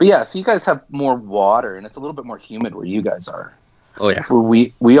 But yeah, so you guys have more water, and it's a little bit more humid where you guys are. Oh yeah.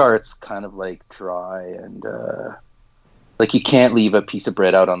 Where we are, it's kind of like dry and like you can't leave a piece of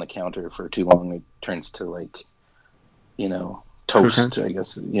bread out on the counter for too long. It turns to like, toast, crouton? I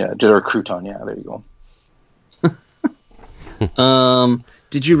guess. Yeah, or crouton. Yeah, there you go.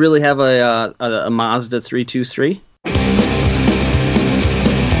 Did you really have a Mazda 323? Well,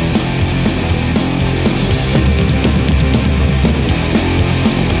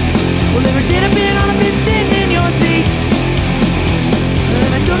 never did a bit on a bit sitting in your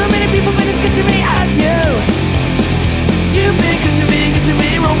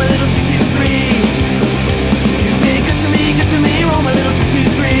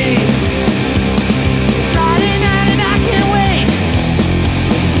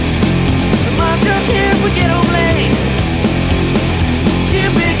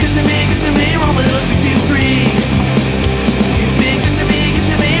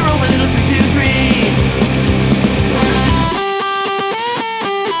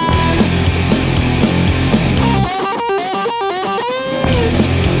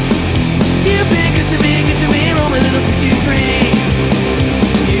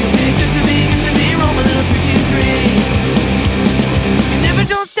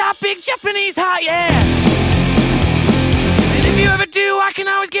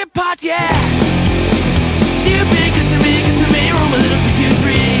get parts, yeah. You've been good to me, roam a little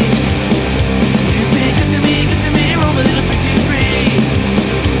 323. You've been good to me, roam a little 323.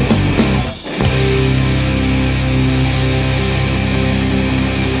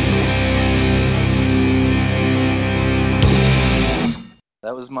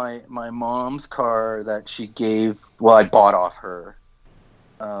 That was my mom's car that she gave. Well, I bought off her,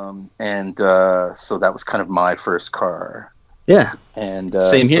 and so that was kind of my first car. Yeah. And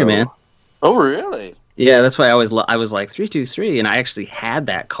same here, man. Oh, really? Yeah, that's why I was like 323, and I actually had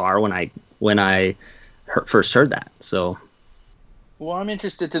that car when I first heard that. So. Well, I'm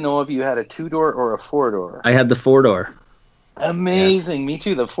interested to know if you had a 2-door or a 4-door. I had the 4-door. Amazing. Yeah. Me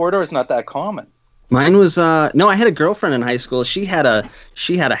too. The 4-door is not that common. Mine was no. I had a girlfriend in high school. She had a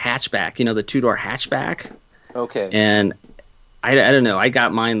hatchback. You know, the 2-door hatchback. Okay. And I don't know. I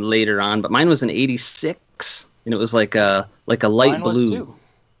got mine later on, but mine was an '86, and it was like a light Mine blue. Was too.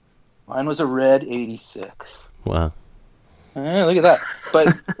 Mine was a red '86. Wow. Look at that.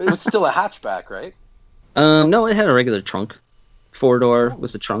 But it was still a hatchback, right? No, it had a regular trunk. 4-door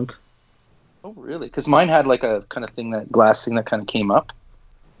was a trunk. Oh, really? Because mine had like a kind of thing, that glass thing that kind of came up.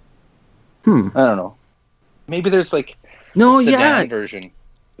 I don't know. Maybe there's like a sedan version.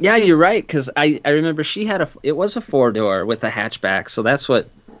 Yeah, you're right. Because I remember she had it was a 4-door with a hatchback. So that's what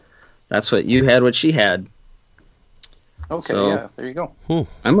you had. What she had. Okay, so, yeah, there you go.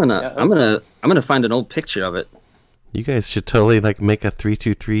 I'm gonna find an old picture of it. You guys should totally like make a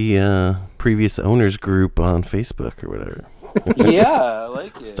 323 previous owners group on Facebook or whatever. Yeah, I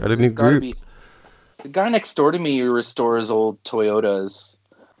like it. Start a new group. The guy next door to me restores old Toyotas.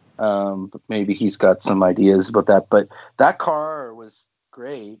 Maybe he's got some ideas about that. But that car was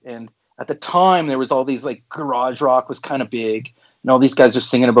great. And at the time, there was all these, like, garage rock was kind of big. And all these guys are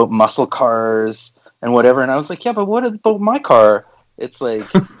singing about muscle cars and whatever. And I was like, yeah, but what about my car? It's, like,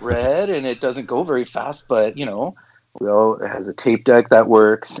 red and it doesn't go very fast. But, you know, it has a tape deck that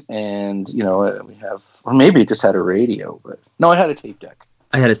works. And, you know, we have, or maybe it just had a radio. But no, I had a tape deck.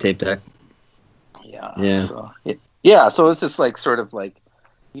 I had a tape deck. Yeah. So it's just, like, sort of like,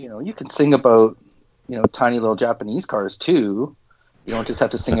 you know, you can sing about, you know, tiny little Japanese cars too. You don't just have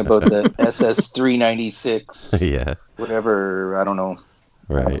to sing about the SS 396. Yeah. Whatever, I don't know.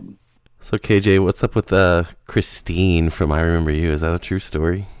 Right. So KJ, what's up with Christine from I Remember You? Is that a true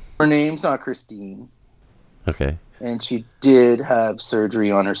story? Her name's not Christine. Okay. And she did have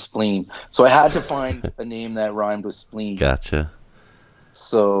surgery on her spleen. So I had to find a name that rhymed with spleen. Gotcha.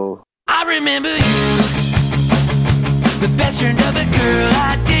 So I remember you, the best friend of a girl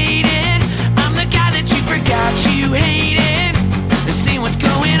I dated. I'm the guy that you forgot you hated. To see what's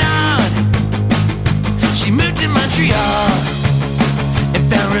going on. She moved to Montreal and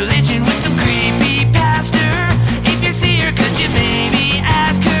found religion with some creepy pastor. If you see her, could you maybe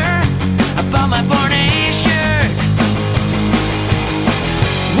ask her about my Borneo shirt?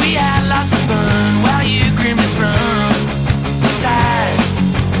 We had lots of fun while you grimaced from the sides.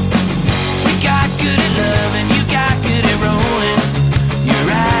 We got good at love and you got good at rolling your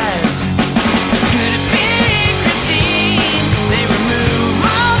eyes. Could it be Christine? They removed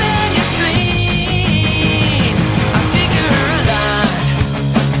more than your spleen. I think of her a lot.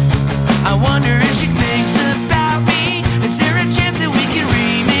 I wonder if she thinks about me. Is there a chance that we can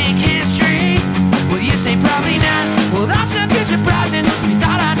remake history? Well, you say probably not. Well, that's not too surprising. You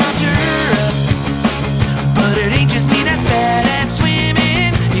thought I knocked her up, but it ain't just me that's bad at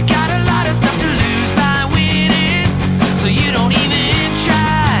swimming. You got a lot of stuff to lose by winning, so you don't even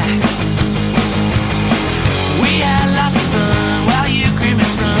try. We had lots of fun while you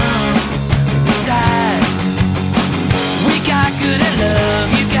grimaced from the sides. We got good at love,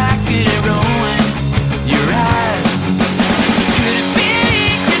 you got good at rolling your eyes. Could it be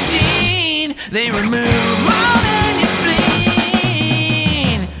Christine? They removed more than your spleen.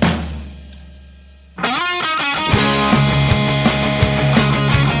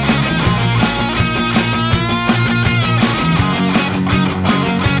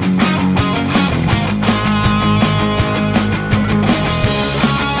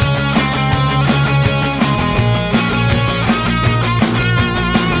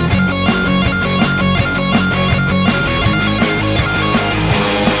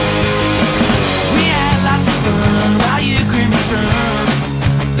 We had lots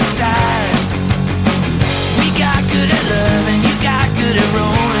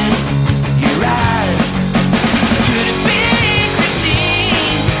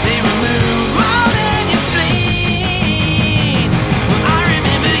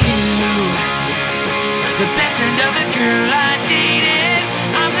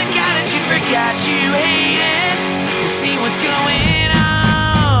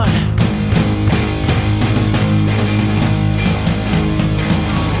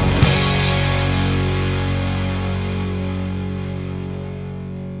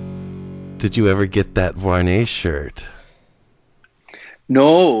Did you ever get that Varney shirt?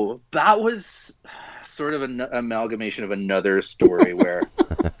 No, that was sort of an amalgamation of another story where,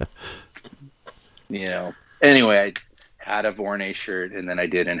 anyway, I had a Vornay shirt and then I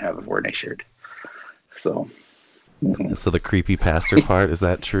didn't have a Vornay shirt. So the creepy pastor part, is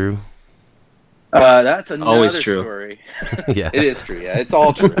that true? That's another always true. Story. Yeah. It is true. Yeah, it's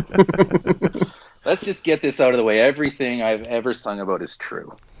all true. Let's just get this out of the way. Everything I've ever sung about is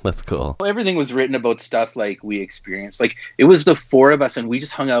true. That's cool. Everything was written about stuff like we experienced. Like it was the four of us and we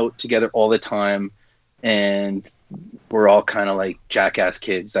just hung out together all the time, and we're all kind of like jackass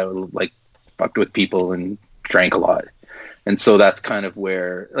kids that would like fucked with people and drank a lot. And so that's kind of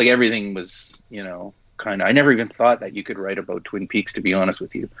where like everything was, kind of, I never even thought that you could write about Twin Peaks, to be honest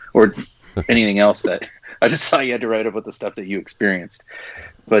with you, or anything else. That I just thought you had to write about the stuff that you experienced.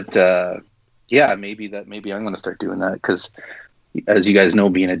 But yeah, maybe I'm going to start doing that because, as you guys know,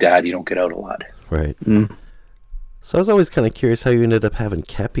 being a dad, you don't get out a lot. Right. So I was always kind of curious how you ended up having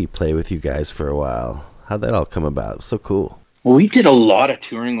Kepi play with you guys for a while. How'd that all come about? So cool. Well, we did a lot of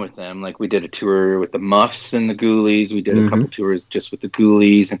touring with them. Like we did a tour with the Muffs and the Ghoulies. We did a couple tours just with the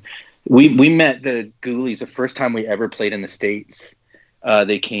Ghoulies, and we met the Ghoulies the first time we ever played in the States.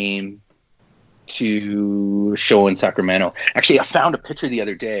 They came to a show in Sacramento. Actually, I found a picture the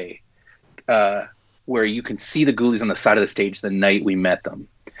other day where you can see the Ghoulies on the side of the stage the night we met them.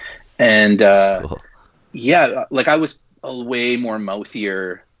 And cool. Yeah, like I was way more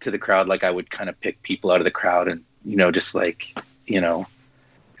mouthier to the crowd. Like I would kind of pick people out of the crowd and, just like,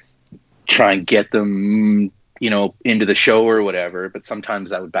 try and get them, into the show or whatever. But sometimes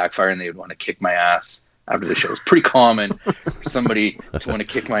that would backfire and they would want to kick my ass after the show. It's pretty common for somebody to want to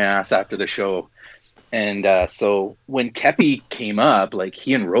kick my ass after the show. And so when Kepi came up, like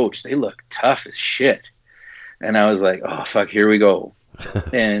he and Roach, they looked tough as shit. And I was like, oh, fuck, here we go.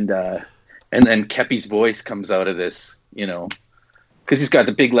 And then Kepi's voice comes out of this, because he's got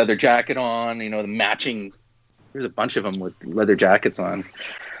the big leather jacket on, the matching. There's a bunch of them with leather jackets on.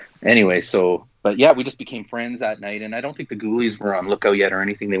 Anyway, but yeah, we just became friends that night. And I don't think the Ghoulies were on lookout yet or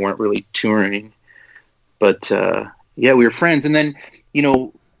anything. They weren't really touring. But yeah, we were friends. And then,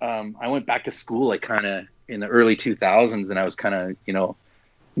 I went back to school like kind of in the early 2000s, and I was kind of,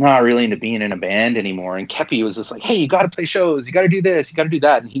 not really into being in a band anymore. And Kepi was just like, hey, you got to play shows. You got to do this. You got to do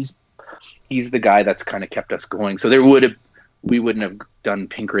that. And he's the guy that's kind of kept us going. So we wouldn't have done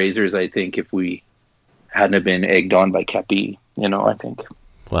Pink Razors, I think, if we hadn't have been egged on by Kepi, I think.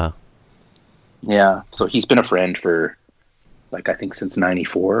 Wow. Yeah. So he's been a friend for like, I think since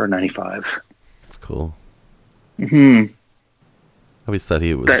 94 or 95. That's cool. I always thought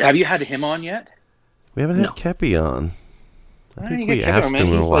he was. Have you had him on yet? We haven't had Kepi on. I think we asked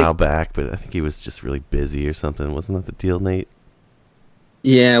him a while back, but I think he was just really busy or something. Wasn't that the deal, Nate?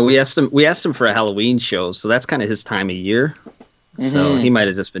 Yeah, we asked him for a Halloween show, so that's kind of his time of year. So he might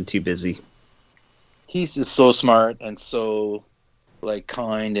have just been too busy. He's just so smart and so like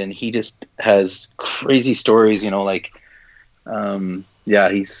kind, and he just has crazy stories, like yeah,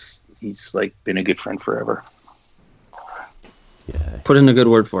 he's like been a good friend forever. Yeah. Put in a good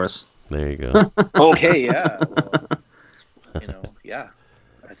word for us. There you go. Okay, yeah. Well, yeah.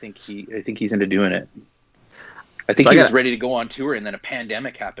 I think he's into doing it. I think he was ready to go on tour, and then a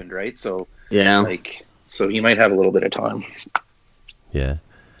pandemic happened, right? So yeah, so he might have a little bit of time. Yeah.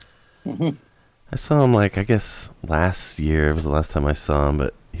 I saw him I guess last year was the last time I saw him,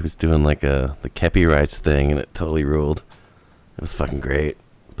 but he was doing the Kepi Rights thing, and it totally ruled. It was fucking great.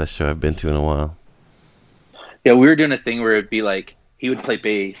 It's the best show I've been to in a while. Yeah, we were doing a thing where it'd be like he would play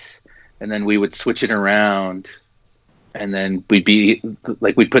bass, and then we would switch it around. And then we'd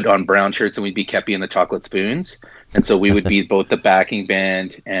put on brown shirts and we'd be Kepi and the Chocolate Spoons. And so we would be both the backing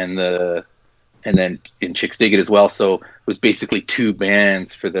band and then in Chixdiggit as well. So it was basically two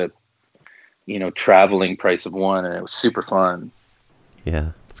bands for the, traveling price of one. And it was super fun.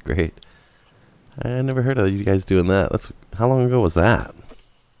 Yeah, that's great. I never heard of you guys doing that. How long ago was that?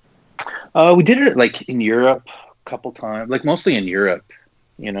 We did it in Europe a couple times, mostly in Europe,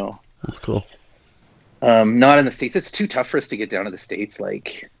 That's cool. Not in the States. It's too tough for us to get down to the States,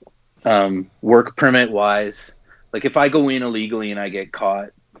 work permit wise. If I go in illegally and I get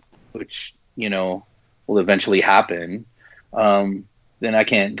caught, which, will eventually happen, then I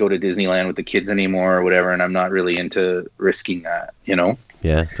can't go to Disneyland with the kids anymore or whatever. And I'm not really into risking that,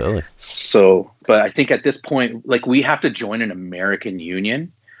 Yeah, totally. So, but I think at this point, we have to join an American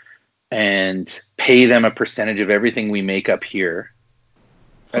union and pay them a percentage of everything we make up here.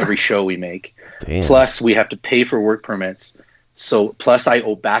 Every show we make. Damn. Plus we have to pay for work permits. So plus I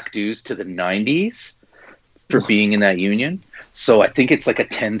owe back dues to the 90s for being in that union. So I think it's like a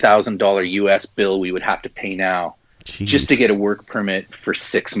 $10,000 US bill we would have to pay now just to get a work permit for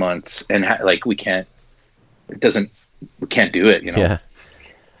 6 months. And like, we can't do it, you know? Yeah.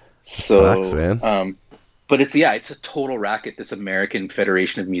 So, sucks, man. But it's a total racket. This American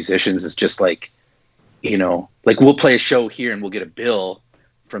Federation of Musicians is just like, you know, like we'll play a show here and we'll get a bill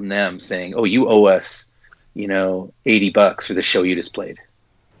from them saying, oh, you owe us, you know, $80 for the show you just played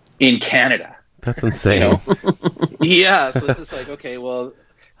in Canada. That's insane. You know? Yeah. So it's just like, okay, well,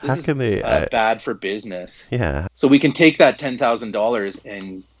 how can they bad for business? Yeah. So we can take that $10,000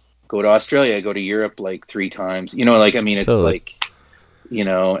 and go to Australia, go to Europe like 3 times. You know, like, I mean, it's totally. like, you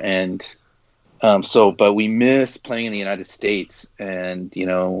know, and but we miss playing in the United States, and you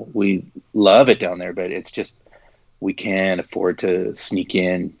know, we love it down there, but it's just we can't afford to sneak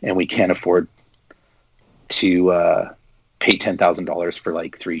in, and we can't afford to pay $10,000 for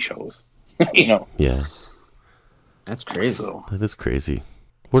like 3 shows. You know. Yeah. That's crazy. So, That is crazy.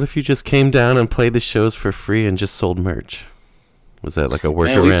 What if you just came down and played the shows for free and just sold merch? Was that like a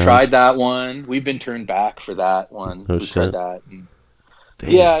workaround? we've tried that one. We've been turned back for that one. Oh, we tried shit. that. And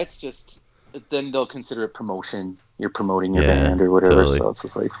Damn. yeah, it's just then they'll consider it promotion. You're promoting your Yeah, band or whatever. totally. So it's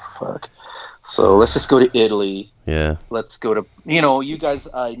just like fuck. So let's just go to Italy. Yeah. Let's go to, you know, you guys.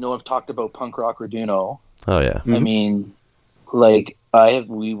 I know I've talked about Punk Rock Raduno. Oh yeah. I mean, like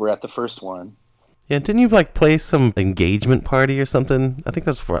we were at the first one. Yeah, didn't you like play some engagement party or something? I think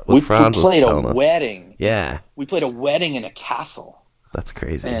that's what We Franz was played telling a us. wedding. Yeah. We played a wedding in a castle. That's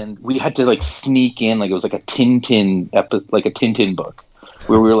crazy. And we had to like sneak in, like it was like a Tintin like a Tintin book,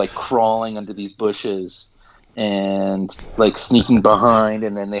 where we were like crawling under these bushes and like sneaking behind,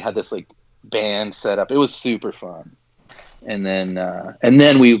 and then they had this like band set up. It was super fun. And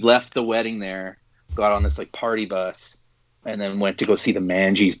then we left the wedding there, got on this like party bus, and then went to go see the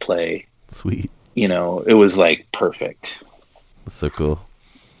Mangies play. Sweet. You know, it was like perfect. That's so cool.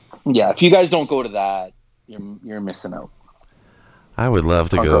 Yeah, if you guys don't go to that, you're missing out. I would love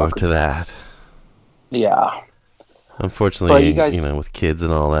to Punk go rock. to that. Yeah. Unfortunately, But you guys- know, with kids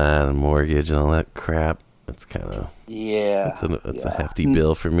and all that and mortgage and all that crap, it's kind of it's a hefty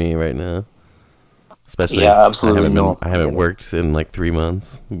bill for me right now. Especially, Yeah, absolutely. I haven't worked in like 3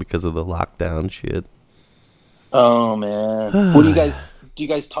 months because of the lockdown shit. Oh man, what do you guys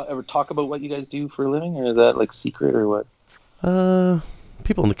ever talk about what you guys do for a living, or is that like secret or what?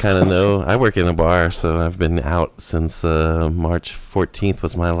 People kind of know. I work in a bar, so I've been out since March 14th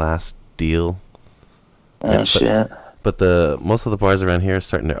was my last deal. Oh shit. But most of the bars around here are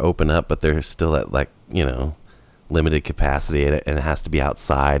starting to open up, but they're still at like, you know, limited capacity, and it has to be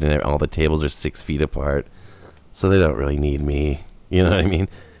outside, and all the tables are 6 feet apart, so they don't really need me. You know what I mean?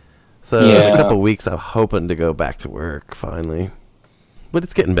 So in a couple of weeks, I'm hoping to go back to work finally. But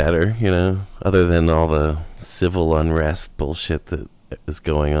it's getting better, you know, other than all the civil unrest bullshit that is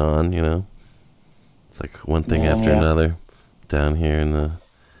going on, you know. It's like one thing after another down here in the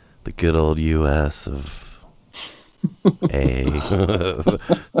good old U.S. of A.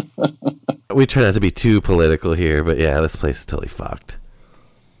 We try not to be too political here, but yeah, this place is totally fucked.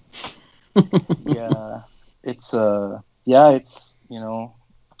 Yeah, it's you know,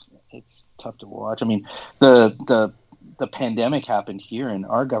 it's tough to watch. I mean, the pandemic happened here in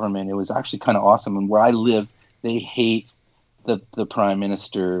our government. It was actually kind of awesome. And where I live, they hate the Prime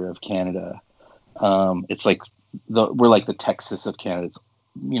Minister of Canada. It's like we're like the Texas of Canada. It's,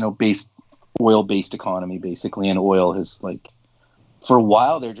 you know, oil-based economy basically, and oil has like, for a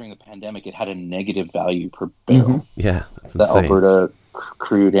while there during the pandemic, it had a negative value per barrel. Mm-hmm. Yeah, that's the insane. Alberta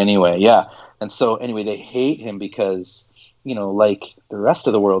crude anyway. Yeah, and so anyway, they hate him because, you know, like the rest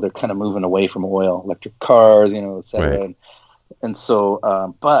of the world, they're kind of moving away from oil, electric cars, you know, et cetera. Right. And so,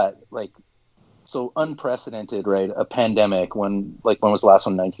 but like, so unprecedented, right? A pandemic. When was the last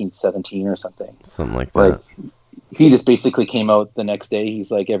one? 1917 or something. Something like Like, that. he just basically came out the next day.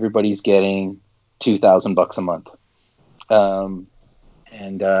 He's like, everybody's getting $2,000 a month.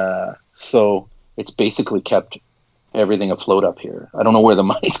 So it's basically kept everything afloat up here. I don't know where the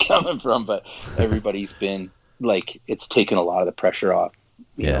money's coming from, but everybody's been like, it's taken a lot of the pressure off.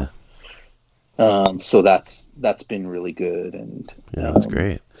 You know? So that's been really good. And that's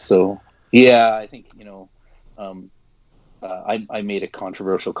great. So yeah, I think, you know, I made a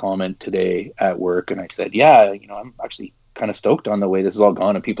controversial comment today at work, and I said, yeah, you know, I'm actually kind of stoked on the way this has all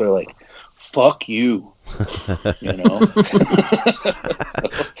gone. And people are like, fuck you, you know? So,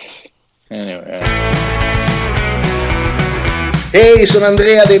 anyway. Ehi, sono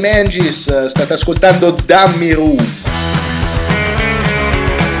Andrea dei Mangis, state ascoltando Dammi Room.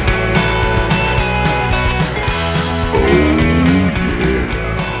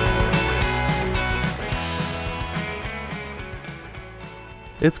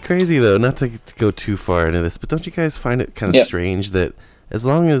 It's crazy, though, not to go too far into this, but don't you guys find it kind of strange that as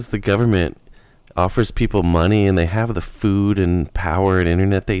long as the government offers people money and they have the food and power and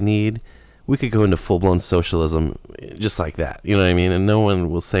internet they need, we could go into full-blown socialism just like that, you know what I mean? And no one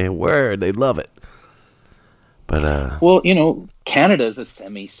will say a word. They love it. But well, Canada is a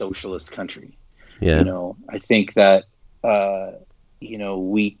semi-socialist country. Yeah. I think that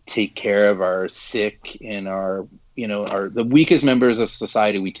we take care of our sick and our the weakest members of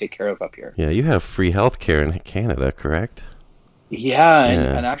society we take care of up here. Yeah, you have free health care in Canada, correct? Yeah,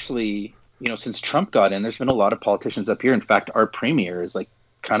 and actually, since Trump got in, there's been a lot of politicians up here. In fact, our premier is like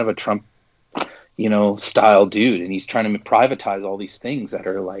kind of a Trump, style dude, and he's trying to privatize all these things that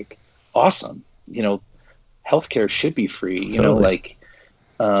are like awesome. Healthcare should be free, Totally.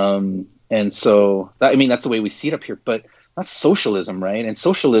 and so that's the way we see it up here. But that's socialism, right? And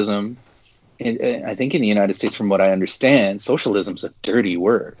socialism, I think in the United States, from what I understand, socialism's a dirty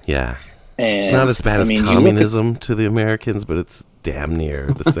word. Yeah. And it's not as bad as communism to the Americans, but it's damn near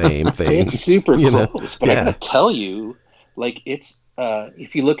the same thing. It's super close. But I gotta tell you, it's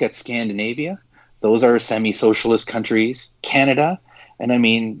if you look at Scandinavia, those are semi-socialist countries. Canada, and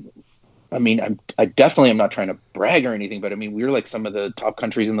I definitely am not trying to brag or anything, but we're like some of the top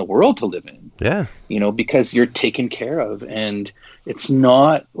countries in the world to live in. Yeah. Because you're taken care of, and it's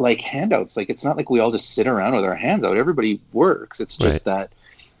not like handouts. Like, it's not like we all just sit around with our hands out. Everybody works. It's just that,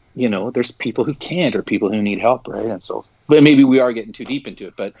 there's people who can't or people who need help, right? And so, but maybe we are getting too deep into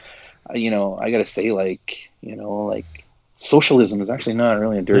it. But, I got to say, socialism is actually not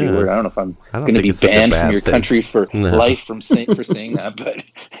really a dirty word. I don't know if I'm going to be banned from your country for life for saying that, but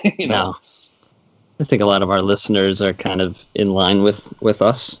No. I think a lot of our listeners are kind of in line with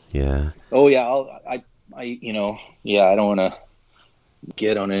us. Yeah. Oh yeah, I don't want to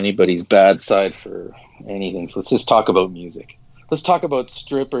get on anybody's bad side for anything. So let's just talk about music. Let's talk about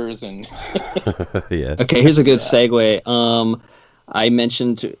strippers and. Yeah. Okay, here's a good segue. I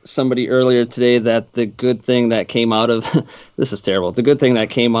mentioned to somebody earlier today that the good thing that came out of this is terrible. The good thing that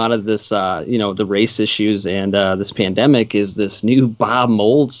came out of this, the race issues and this pandemic is this new Bob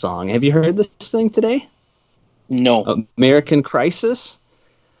Mould song. Have you heard this thing today? No. American Crisis.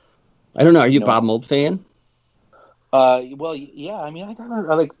 I don't know. Are you a Bob Mould fan? Well, yeah.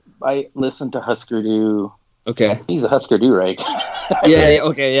 I listened to Husker Du. Okay. He's a Husker Du, right? Yeah.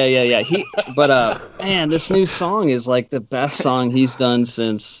 Okay. Yeah. Man, this new song is like the best song he's done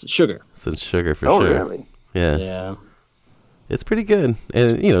since Sugar. Since Sugar, for sure. Really? Yeah. Yeah. It's pretty good,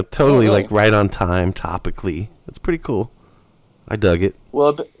 and totally like right on time, topically. It's pretty cool. I dug it.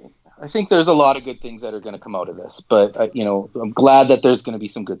 Well, I think there's a lot of good things that are going to come out of this, but I'm glad that there's going to be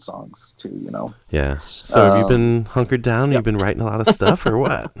some good songs too. Yeah. So have you been hunkered down? Yep. You've been writing a lot of stuff, or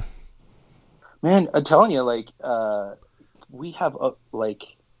what? Man, I'm telling you, we have I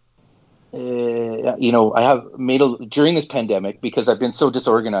have made during this pandemic, because I've been so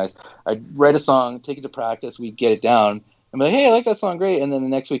disorganized. I'd write a song, take it to practice, we'd get it down, and be like, hey, I like that song, great. And then the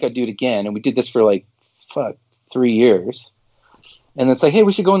next week I'd do it again, and we did this for 3 years. And it's like, hey,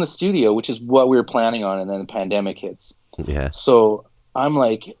 we should go in the studio, which is what we were planning on, and then the pandemic hits. Yeah. So I'm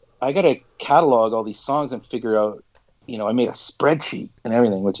like, I got to catalog all these songs and figure out, I made a spreadsheet and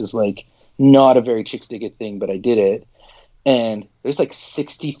everything, which is not a very Chixdiggit thing, but I did it. And there's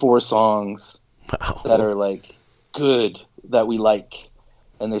 64 songs that are good that we like.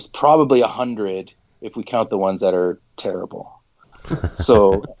 And there's probably 100 if we count the ones that are terrible.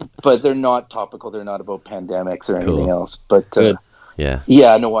 So, but they're not topical. They're not about pandemics or anything else. But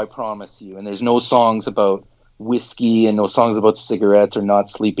yeah, no, I promise you. And there's no songs about whiskey and no songs about cigarettes or not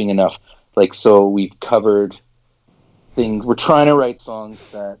sleeping enough. So we've covered things. We're trying to write songs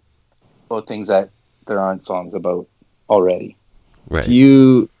about things that there aren't songs about already. Right. Do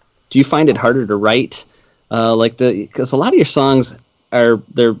you find it harder to write because a lot of your songs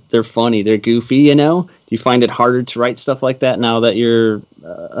they're funny, they're goofy, do you find it harder to write stuff like that now that you're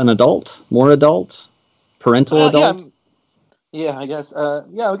an adult, more adult, parental adult? Yeah, I guess I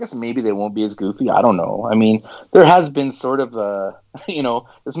guess maybe they won't be as goofy. I don't know. There has been sort of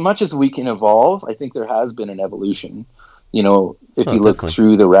as much as we can evolve, I think there has been an evolution. If you look definitely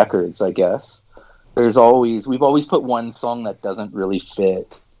through the records, I guess we've always put one song that doesn't really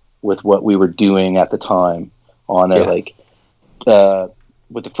fit with what we were doing at the time on there.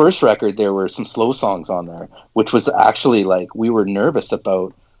 With the first record, there were some slow songs on there, which was actually we were nervous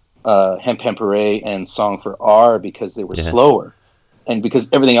about Hemp Hooray and Song for R because they were slower, and because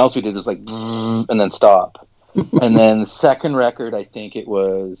everything else we did was and then stop. And then the second record, I think it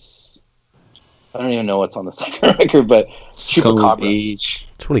was, I don't even know what's on the second record, but Chupacabra. Beach.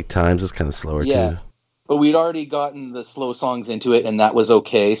 20 times is kind of slower too. but we'd already gotten the slow songs into it, and that was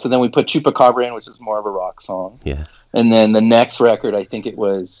okay. So then we put Chupacabra in, which is more of a rock song. Yeah. And then the next record, I think it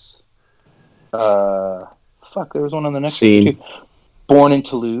was, there was one on the next Scene. record too. Born in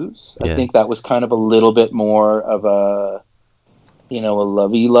Toulouse. Yeah. I think that was kind of a little bit more of a, a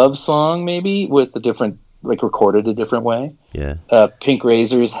lovey love song, maybe, with a different, like recorded a different way. Yeah. Pink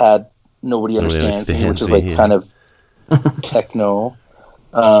Razors had Nobody Understands Me, which is like kind of techno.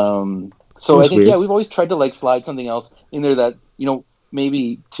 So I think, weird. we've always tried to like slide something else in there that,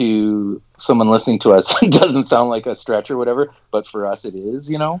 maybe to someone listening to us, it doesn't sound like a stretch or whatever, but for us it is,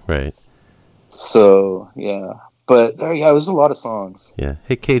 Right. So, yeah. But there, it was a lot of songs. Yeah.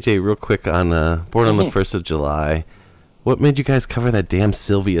 Hey, KJ, real quick on Born on the 1st of July. What made you guys cover that damn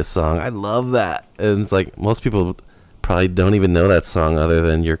Sylvia song? I love that. And it's like most people probably don't even know that song other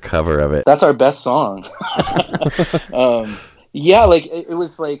than your cover of it. That's our best song. Yeah, like it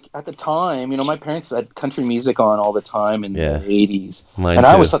was like at the time, my parents had country music on all the time in the 80s. Mine and too.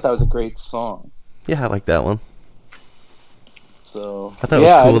 I always thought that was a great song. Yeah, I like that one. So I thought it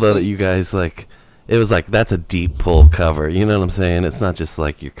was cool though that you guys like it was like that's a deep pull cover. You know what I'm saying? It's not just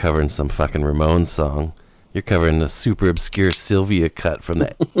like you're covering some fucking Ramones song. You're covering a super obscure Sylvia cut from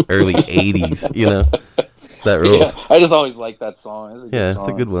the early 80s, That rules. Yeah, I just always liked that song. It's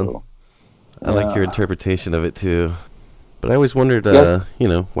a good one. So, I like your interpretation of it too. But I always wondered,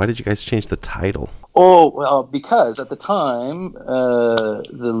 why did you guys change the title? Oh, well, because at the time, the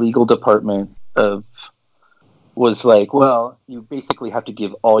legal department was like, well, you basically have to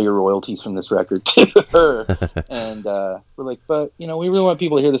give all your royalties from this record to her. And we're like, but, we really want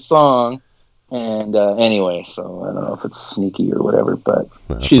people to hear the song. And anyway, so I don't know if it's sneaky or whatever, but...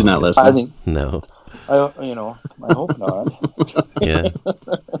 No, she's not listening. I think... No. I hope not. Yeah.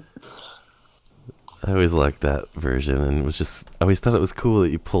 I always liked that version, and I always thought it was cool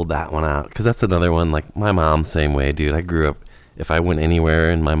that you pulled that one out, because that's another one, like, my mom, same way, dude. I grew up, if I went anywhere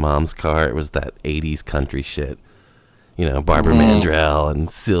in my mom's car, it was that 80s country shit. Barbara Mandrell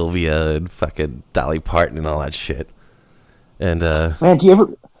and Sylvia and fucking Dolly Parton and all that shit. And, man, do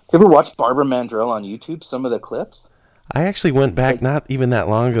you ever watch Barbara Mandrell on YouTube, some of the clips? I actually went back not even that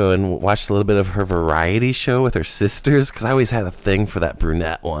long ago and watched a little bit of her variety show with her sisters, because I always had a thing for that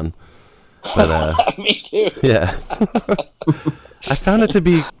brunette one. But, me too. Yeah. I found it to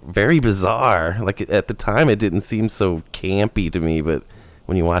be very bizarre. Like, at the time, it didn't seem so campy to me, but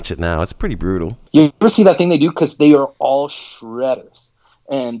when you watch it now, it's pretty brutal. You ever see that thing they do? Because they are all shredders.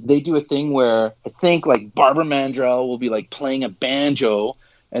 And they do a thing where I think, like, Barbara Mandrell will be, like, playing a banjo,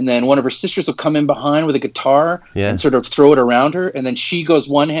 and then one of her sisters will come in behind with a guitar and sort of throw it around her, and then she goes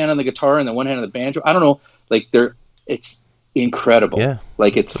one hand on the guitar and then one hand on the banjo. I don't know. Like, it's incredible. Yeah.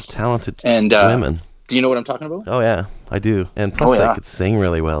 Like, it's so talented and women. Do you know what I'm talking about? Oh yeah, I do. And plus they could sing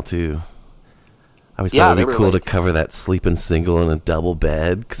really well too. I always thought it'd be cool to cover that sleeping single in a double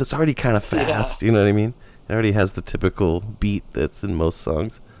bed, because it's already kind of fast. You know what I mean? It already has the typical beat that's in most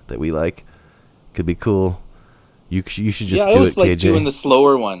songs that we like. Could be cool. You should just do it, like KJ. Doing the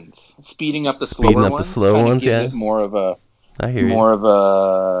slower ones, speeding up the slower ones. The slow ones, yeah. More of a, I hear you. More of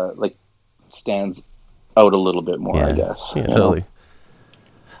a, like, stands out a little bit more, I guess. Yeah, totally.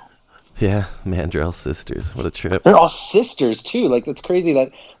 Yeah, Mandrell sisters. What a trip. They're all sisters too. Like, it's crazy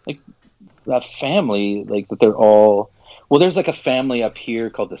that, like, that family, like, that they're all. Well, there's like a family up here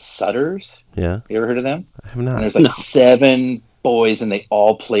called the Sutters. Yeah. You ever heard of them? I have not. And there's like 7 boys, and they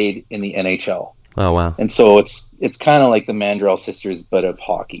all played in the NHL. Oh wow. And so it's kind of like the Mandrell sisters, but of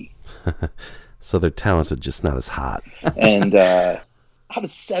hockey. So they're talented, just not as hot. And how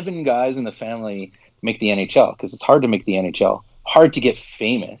does 7 guys in the family make the NHL? Because it's hard to make the NHL. Hard to get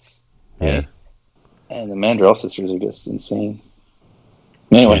famous. Right? Yeah. And the Mandrell sisters are just insane.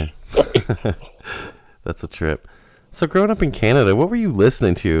 Anyway. Yeah. That's a trip. So growing up in Canada, what were you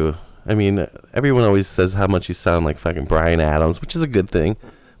listening to? I mean, everyone always says how much you sound like fucking Bryan Adams, which is a good thing.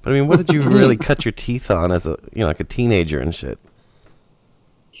 But I mean, what did you really cut your teeth on as like a teenager and shit?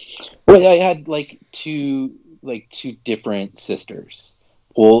 Well, I had like two different sisters.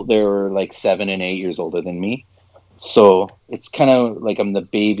 Well, they were like 7 and 8 years older than me. So it's kind of like I'm the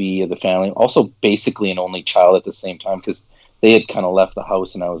baby of the family. Also, basically an only child at the same time, because they had kind of left the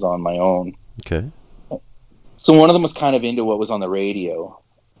house and I was on my own. Okay. So one of them was kind of into what was on the radio.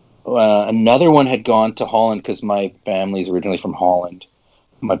 Another one had gone to Holland, because my family's originally from Holland.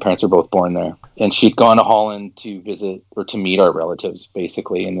 My parents were both born there. And she'd gone to Holland to visit or to meet our relatives,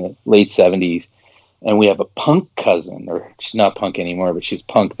 basically, in the late 70s. And we have a punk cousin, or she's not punk anymore, but she was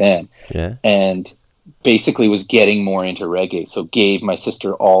punk then. Yeah. And basically was getting more into reggae. So gave my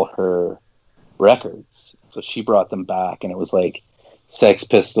sister all her records. So she brought them back, and it was like Sex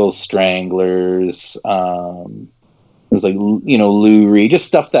Pistols, Stranglers. It was like, Lou Reed, just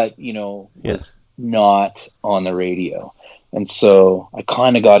stuff that, was not on the radio. And so I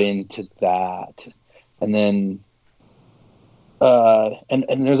kind of got into that. And then,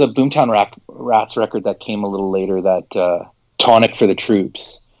 and there's a Boomtown Rats record that came a little later, that Tonic for the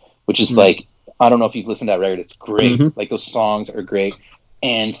Troops, which is like, I don't know if you've listened to that record. It's great. Mm-hmm. Like, those songs are great.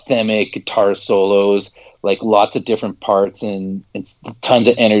 Anthemic guitar solos, like lots of different parts, and it's tons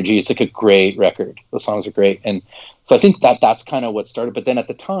of energy. It's like a great record. The songs are great. And so I think that's kind of what started. But then at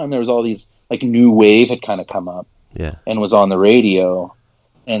the time, there was all these, like, new wave had kind of come up, and was on the radio.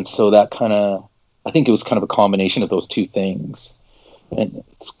 And so that kind of, I think it was kind of a combination of those two things. And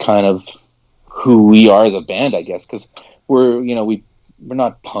it's kind of who we are as a band, I guess, because we're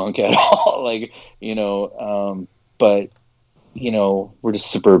not punk at all, like, but we're just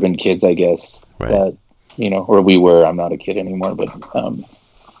suburban kids, I guess. Right. That, or we were. I'm not a kid anymore, but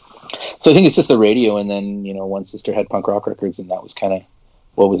so I think it's just the radio, and then one sister had punk rock records, and that was kind of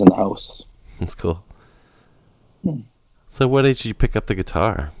what was in the house. That's cool. So what age did you pick up the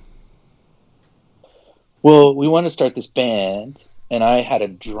guitar? Well, we wanted to start this band, and I had a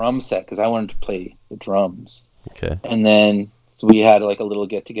drum set because I wanted to play the drums. Okay. And then we had like a little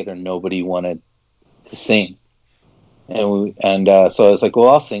get together, and nobody wanted to sing. So I was like, well,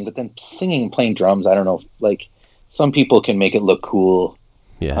 I'll sing, but then singing and playing drums, I don't know, like, some people can make it look cool.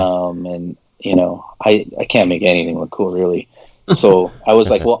 Yeah. And I can't make anything look cool, really. So I was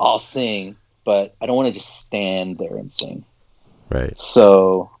like, well, I'll sing, but I don't want to just stand there and sing. Right.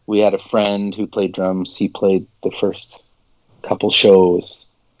 So we had a friend who played drums. He played the first couple shows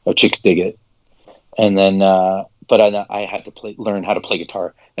of Chixdiggit. And then, but I had to learn how to play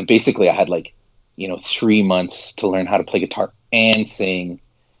guitar. And basically I had 3 months to learn how to play guitar and sing.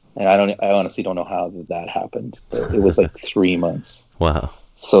 And I honestly don't know how that happened, but it was like 3 months. Wow.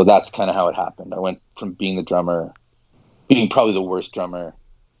 So that's kind of how it happened. I went from being probably the worst drummer,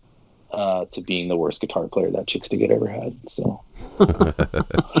 to being the worst guitar player that Chixdiggit ever had. So,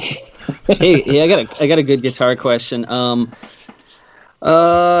 hey, I got a good guitar question. You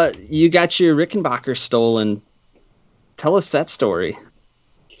got your Rickenbacker stolen. Tell us that story.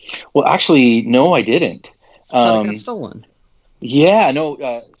 Well, actually, no, I didn't. I thought it got stolen. Yeah,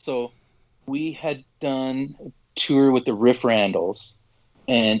 no. So we had done a tour with the Riff Randalls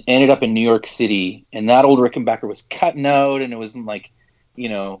and ended up in New York City, and that old Rickenbacker was cutting out, and it wasn't like,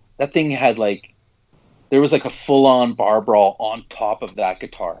 that thing had there was like a full-on bar brawl on top of that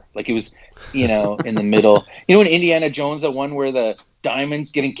guitar. Like, it was, in the middle. In Indiana Jones, that one where the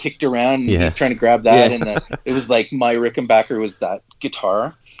diamond's getting kicked around and he's trying to grab that, and it was like my Rickenbacker was that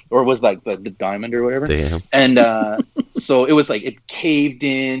guitar, or was like the diamond or whatever. Damn. And so it was like it caved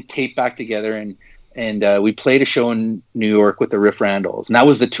in, taped back together, and we played a show in New York with the Riff Randalls, and that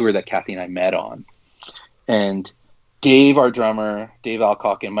was the tour that Kathy and I met on. And Dave, our drummer, Dave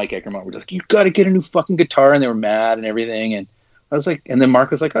Alcock, and Mike Eckermont were like, "You got to get a new fucking guitar," and they were mad and everything. And I was like, and then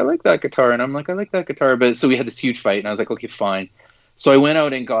Mark was like, "I like that guitar," and I'm like, "I like that guitar," but so we had this huge fight, and I was like, "Okay, fine." So I went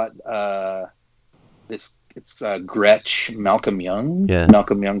out and got it's Gretsch Malcolm Young. Yeah.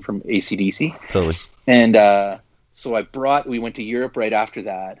 Malcolm Young from AC/DC. Totally. And so we went to Europe right after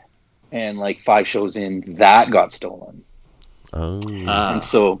that, and 5 shows in, that got stolen. Oh. And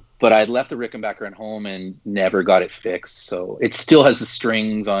so, but I left the Rickenbacker at home and never got it fixed. So it still has the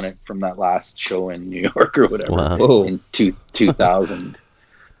strings on it from that last show in New York or whatever in 2000.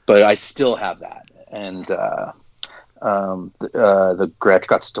 But I still have that. And the Gretsch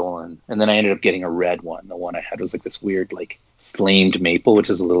got stolen, and then I ended up getting a red one. The one I had was like this weird flamed maple, which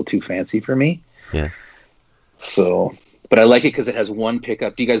is a little too fancy for me. Yeah. So, but I like it because it has one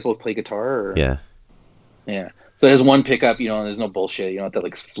pickup. Do you guys both play guitar? Or? Yeah. Yeah. So it has one pickup, and there's no bullshit. You don't have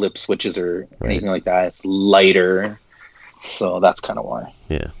to flip switches or anything like that. It's lighter. So that's kind of why.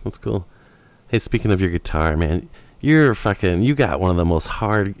 Yeah, that's cool. Hey, speaking of your guitar, man, you got one of the most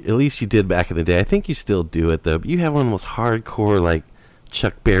hard, at least you did back in the day. I think you still do it, though. But you have one of the most hardcore,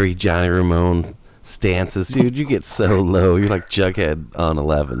 Chuck Berry, Johnny Ramone stances. Dude, you get so low. You're like Jughead on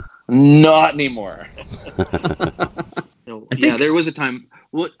 11. Not anymore. There was a time.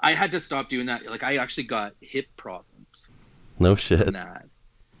 Well, I had to stop doing that. I actually got hip problems. No shit.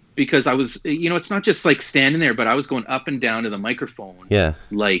 Because I was, it's not just standing there, but I was going up and down to the microphone. Yeah.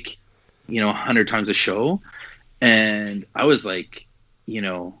 100 times a show. And I was I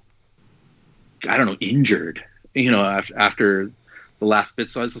don't know, injured, after the last bit.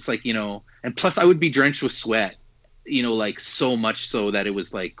 So I was just and plus I would be drenched with sweat, so much so that it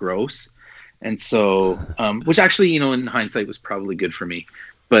was gross. And so, which actually, in hindsight was probably good for me,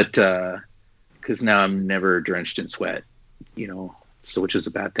 but, cause now I'm never drenched in sweat, so which is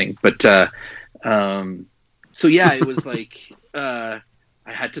a bad thing. But so yeah, it was like I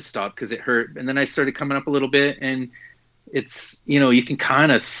had to stop because it hurt, and then I started coming up a little bit, and it's, you know, you can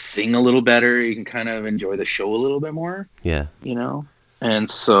kind of sing a little better, you can kind of enjoy the show a little bit more. Yeah. You know? And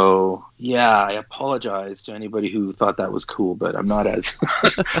so, yeah, I apologize to anybody who thought that was cool, but I'm not as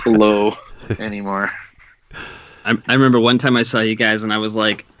low anymore. I remember one time I saw you guys and I was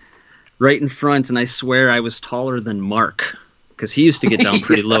like right in front, and I swear I was taller than Mark, because he used to get down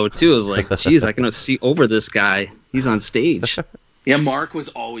pretty low too. I was like, geez, I can see over this guy. He's on stage. Yeah, Mark was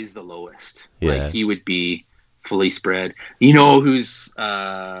always the lowest. Yeah. Like, he would be fully spread. You know who's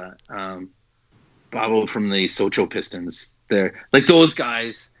Babo from the Socho Pistons? They're like, those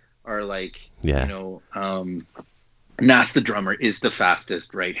guys are like, you know, Nas the drummer is the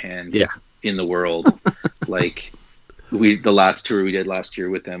fastest right hand in the world. Like, the last tour we did last year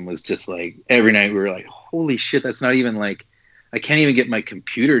with them was just like, every night we were like, holy shit, that's not even like, I can't even get my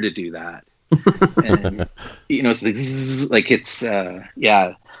computer to do that. And you know, it's like, zzz, like it's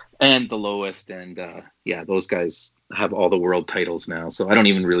yeah, and the lowest, and yeah, those guys have all the world titles now, so I don't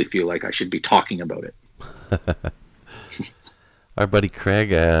even really feel like I should be talking about it. Our buddy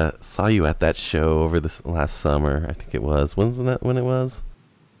Craig saw you at that show over this last summer. I think it was. Wasn't that when it was?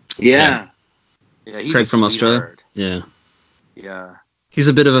 Yeah. Yeah, he's Craig from Australia. sweetheart. Yeah. Yeah. He's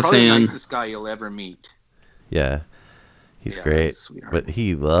a bit of a Probably fan. the nicest guy you'll ever meet. Yeah. He's Yeah, great. he's a sweetheart. But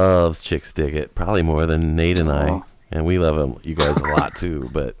he loves Chixdiggit probably more than Nate and I. Oh. And we love him, you guys, a lot too.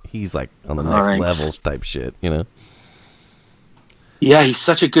 But he's like on the next Thanks. level type shit, you know? Yeah, he's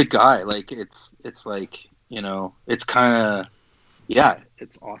such a good guy. Like, it's like, you know, it's kind of, yeah,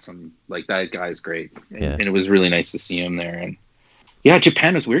 it's awesome. Like, that guy's great. And, Yeah. and it was really nice to see him there. And yeah,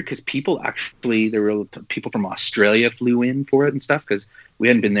 Japan was weird because people actually, there were people from Australia flew in for it and stuff because we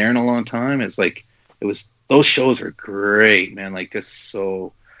hadn't been there in a long time. It's like, those shows are great, man. Like, just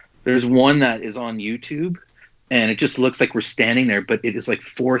so, there's one that is on YouTube and it just looks like we're standing there, but it is like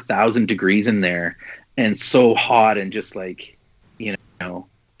 4,000 degrees in there and so hot and just like, you know,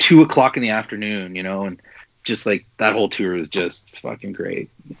 2:00 in the afternoon, you know, and just like that whole tour is just fucking great.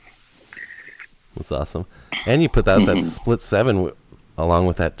 That's awesome. And you put out that Split 7 along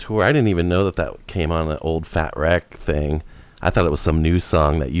with that tour. I didn't even know that came on an old Fat Wreck thing. I thought it was some new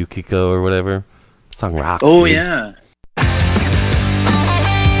song, that Yukiko or whatever. The song rocks. Oh, dude. yeah.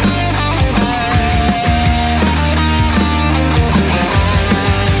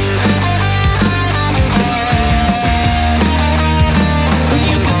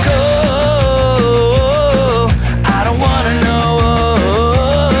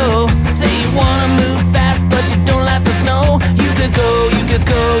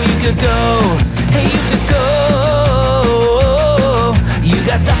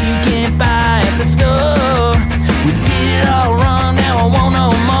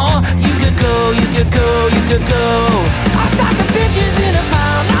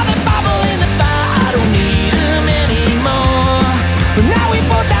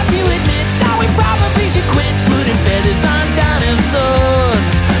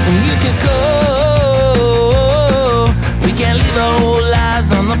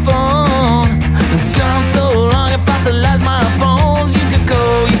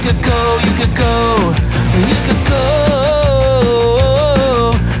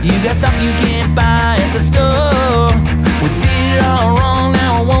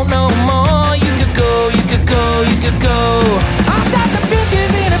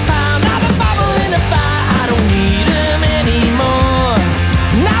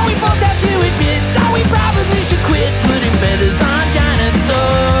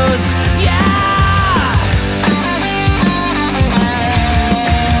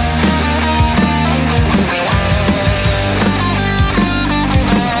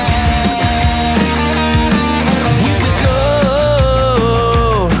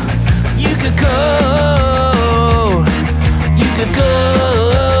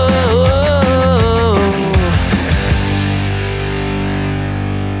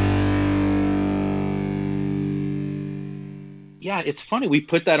 Yeah, it's funny. We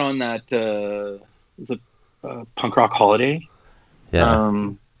put that on that was a Punk Rock Holiday. Yeah.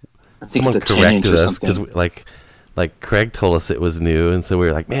 I think Someone it's a 10 inch corrected or us because something. like Craig told us it was new, and so we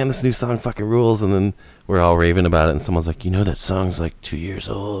were like, man, this new song fucking rules, and then we're all raving about it, and someone's like, you know, that song's like 2 years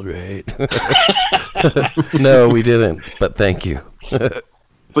old, right? No, we didn't, but thank you.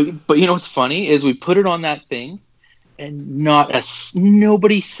 But you know what's funny is we put it on that thing, and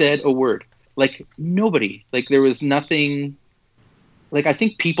nobody said a word. Like, nobody. Like, there was nothing. Like, I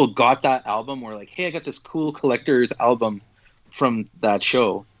think people got that album, were like, hey, I got this cool collector's album from that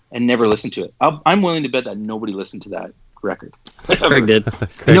show, and never listened to it. I'm willing to bet that nobody listened to that record. Craig did.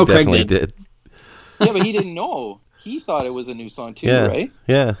 Craig No, Craig definitely did. Yeah, but he didn't know. He thought it was a new song too, Yeah. right?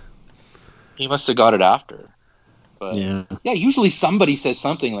 Yeah. He must have got it after. But Yeah. yeah, usually somebody says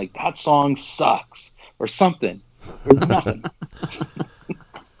something like that song sucks or something or nothing.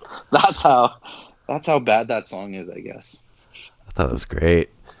 That's how bad that song is, I guess. I thought it was great.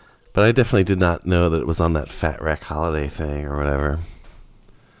 But I definitely did not know that it was on that Fat Wreck holiday thing or whatever.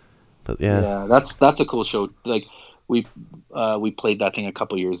 But yeah. that's a cool show. Like we played that thing a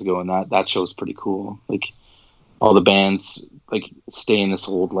couple years ago, and that show's pretty cool. Like all the bands like stay in this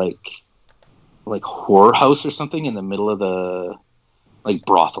old like horror house or something in the middle of the like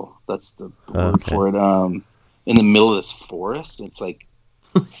brothel. That's the word for it. In the middle of this forest. It's like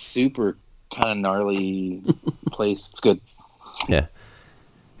super kind of gnarly place. It's good. Yeah.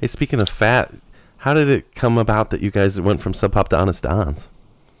 Hey, speaking of fat, how did it come about that you guys went from Sub Pop to Honest Don's?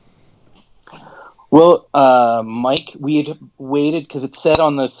 Well, Mike, we had waited because it said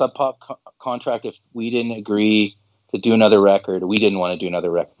on the Sub Pop contract if we didn't agree to do another record, we didn't want to do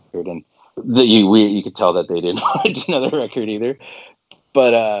another record, and you could tell that they didn't want to do another record either.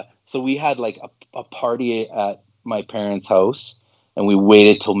 But so we had like a party at my parents' house, and we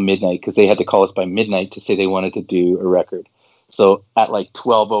waited till midnight because they had to call us by midnight to say they wanted to do a record. So at like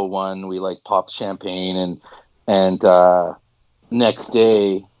 12:01, we like popped champagne, and next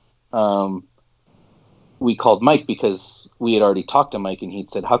day, we called Mike because we had already talked to Mike, and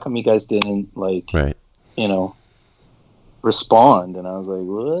he'd said, "How come you guys didn't respond?" And I was like,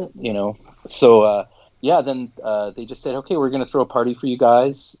 "What?" So then they just said, "Okay, we're going to throw a party for you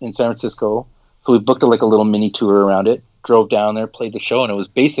guys in San Francisco." So we booked a little mini tour around it, drove down there, played the show, and it was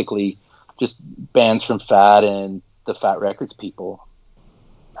basically just bands from Fat and the Fat Records people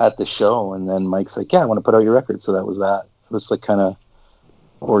at the show. And then Mike's like, "Yeah, I want to put out your record." So that was that. It was like kind of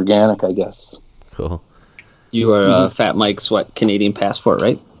organic, I guess. Cool. You were Fat Mike's Canadian passport,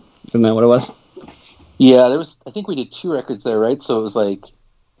 right? Isn't that what it was? Yeah, I think we did 2 records there, right? So it was like it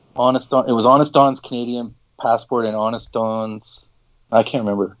was Honest Don's Canadian passport and Honest Don's, I can't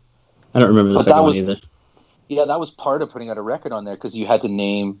remember. I don't remember the second one either. Yeah, that was part of putting out a record on there because you had to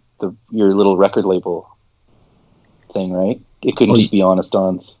name your little record label thing, right? It couldn't just be Honest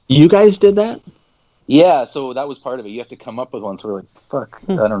Don's. You guys did that? Yeah, so that was part of it. You have to come up with one. So we're like, fuck,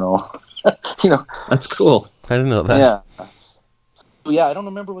 I don't know. That's cool. I didn't know that. Yeah. So, yeah, I don't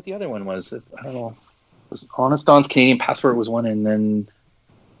remember what the other one was. I don't know. It was Honest Don's Canadian passport was one, and then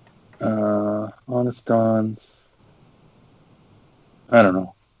Honest Don's, I don't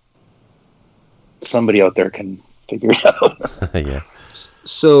know. Somebody out there can figure it out. Yeah.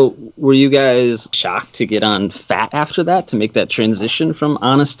 So were you guys shocked to get on Fat after that, to make that transition from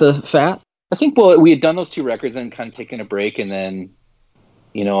Honest to Fat? I think, well, we had done those 2 records and kind of taken a break, and then,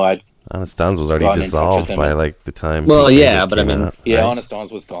 I'd Honest Don's was already dissolved by like the time. Well, yeah, but I mean, out, yeah, right? Honest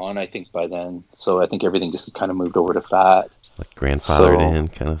Don's was gone, I think, by then. So I think everything just kind of moved over to Fat. Just like grandfathered in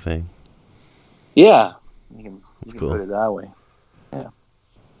kind of thing. Yeah, you can cool. put it that way. Yeah.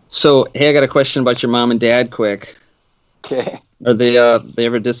 So, hey, I got a question about your mom and dad. Quick. Okay. Are they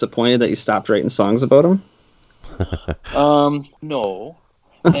ever disappointed that you stopped writing songs about them? No.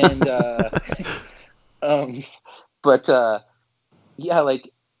 And but yeah,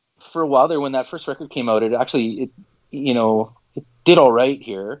 like for a while there, when that first record came out, it did all right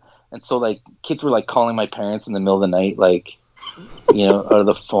here, and so like kids were like calling my parents in the middle of the night, like out of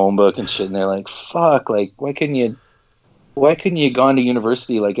the phone book and shit, and they're like, "Fuck, like why couldn't you gone to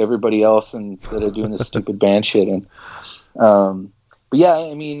university like everybody else instead of doing this stupid band shit?" And but yeah,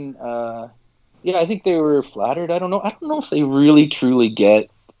 I mean, yeah, I think they were flattered. I don't know if they really truly get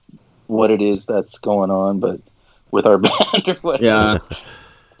what it is that's going on, but with our band or whatever. Yeah.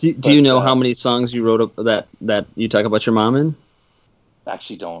 Do you know how many songs you wrote that you talk about your mom in?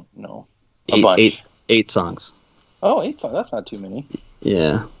 Actually, don't know. A bunch. 8 songs. Oh, 8 songs. That's not too many.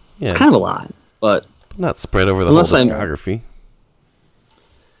 Yeah. It's kind of a lot, but not spread over the whole discography.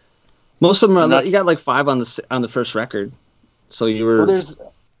 Most of them are. You got like 5 on the first record, so you were. Well, there's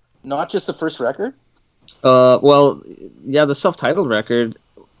not just the first record. Well, yeah, the self-titled record.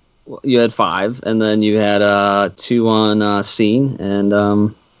 You had 5, and then you had 2 on Scene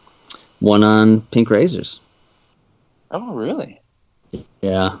and 1 on Pink Razors. Oh, really?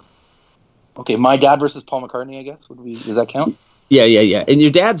 Yeah. Okay, My Dad versus Paul McCartney, I guess. Does that count? Yeah. And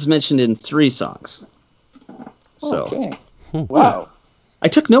your dad's mentioned in 3 songs. So. Okay. Wow. I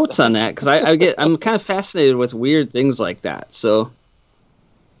took notes on that because I'm kind of fascinated with weird things like that. So.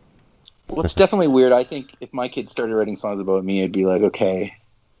 Well, it's definitely weird. I think if my kids started writing songs about me, I'd be like, okay,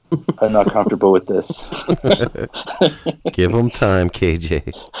 I'm not comfortable with this. Give them time,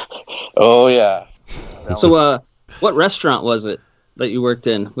 KJ. Oh yeah. So What restaurant was it that you worked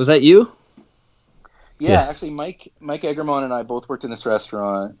in? Was that you? Yeah, actually, Mike Egermont and I both worked in this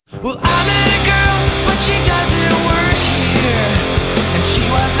restaurant. Well, I met a girl, but she doesn't work here, and she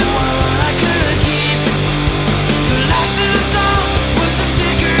wasn't one I could keep. The last of the song was a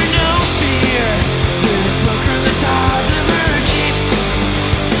sticker, no fear, through the smoke from the tires of her Jeep.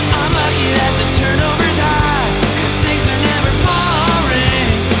 I'm lucky that the turnover's high, 'cause things are never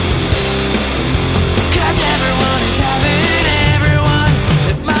boring, 'cause everyone is having everyone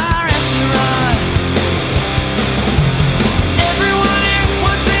at my restaurant. Everyone here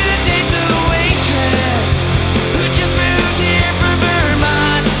wants me to date the waitress who just moved here from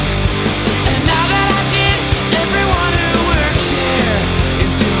Vermont. And now that I did, everyone who works here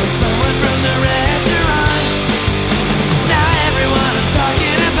is doing someone from the restaurant. Now everyone I'm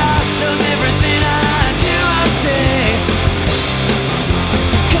talking about knows everything I do or say,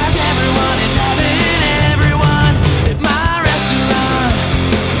 'cause everyone is having everyone at my restaurant.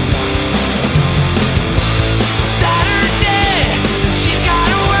 Saturday, she's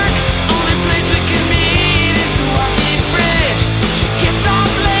gotta work. Only place we can meet is the walking bridge. She gets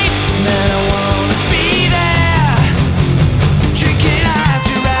off late, man, I wanna be there, drinking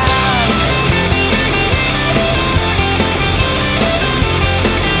after hours.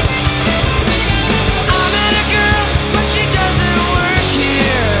 I met a girl, but she doesn't work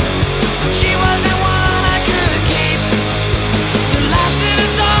here. She wasn't one I could keep. The last of the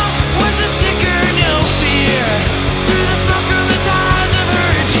song was a sticker, no fear, through the smoke from the tires of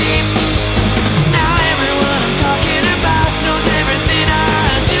her Jeep. Now everyone I'm talking about knows everything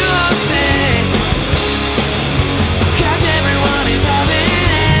I do or say, 'cause everyone is having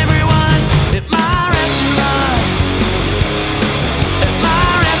everyone at my restaurant. At my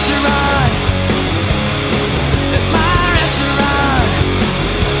restaurant. At my restaurant.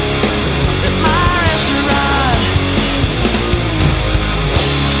 At my restaurant.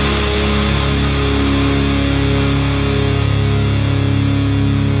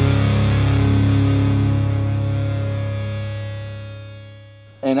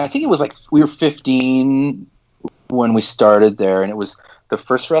 And I think it was like we were 15 when we started there, and it was the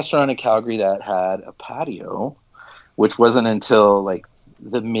first restaurant in Calgary that had a patio, which wasn't until like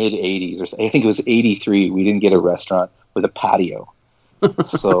the mid 80s, or I think it was 83. We didn't get a restaurant with a patio.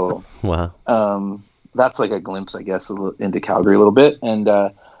 So Wow. that's like a glimpse, I guess, into Calgary a little bit. And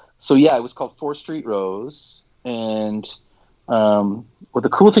so yeah, it was called 4th Street Rose. And what the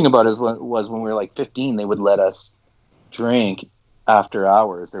cool thing about it was when we were like 15, they would let us drink after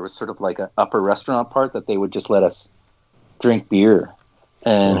hours. There was sort of like an upper restaurant part that they would just let us drink beer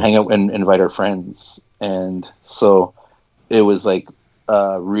and hang out and invite our friends. And so it was like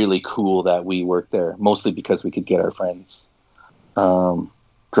really cool that we worked there, mostly because we could get our friends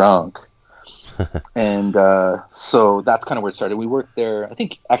drunk. And so that's kind of where it started. We worked there. I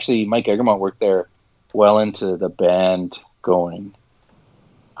think actually Mike Egermont worked there well into the band going.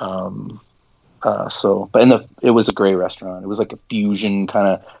 It was a great restaurant. It was like a fusion kind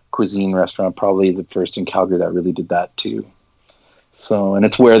of cuisine restaurant, probably the first in Calgary that really did that too. So, and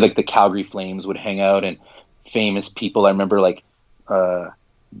it's where like the Calgary Flames would hang out, and famous people. I remember like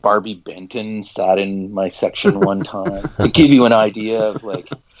Barbie Benton sat in my section one time to give you an idea of like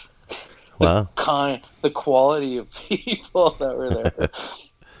wow, the quality of people that were there.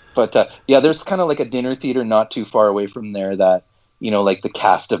 But yeah, there's kind of like a dinner theater not too far away from there that, you know, like the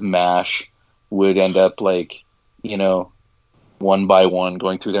cast of MASH would end up like, you know, one by one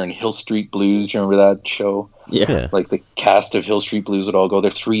going through there. In Hill Street Blues, do you remember that show? Yeah. Like the cast of Hill Street Blues would all go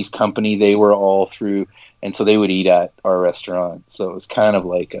there. Three's Company, they were all through, and so they would eat at our restaurant. So it was kind of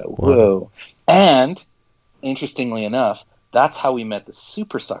like a whoa. And interestingly enough, that's how we met the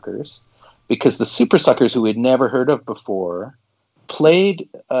Super Suckers, because the Super Suckers, who we'd never heard of before, played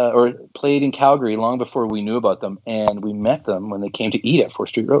in Calgary long before we knew about them, and we met them when they came to eat at 4th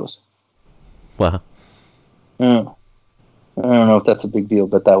Street Rose. Wow. Yeah. I don't know if that's a big deal,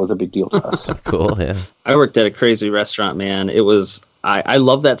 but that was a big deal to us. Cool, yeah. I worked at a crazy restaurant, man. It was I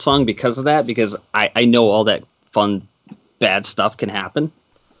love that song because of that, because I know all that fun bad stuff can happen.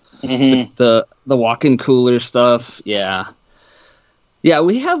 Mm-hmm. The walk-in cooler stuff, yeah. Yeah,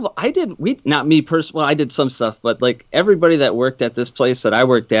 not me personally, well, I did some stuff, but like everybody that worked at this place that I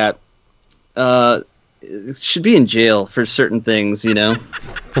worked at should be in jail for certain things, you know?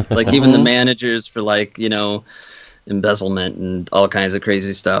 Like even the managers for like, you know, embezzlement and all kinds of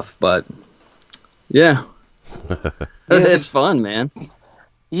crazy stuff. But yeah, it's fun, man.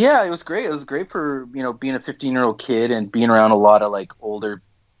 Yeah, it was great. It was great for, you know, being a 15-year-old kid and being around a lot of like older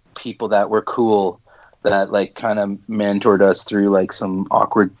people that were cool, that like kind of mentored us through like some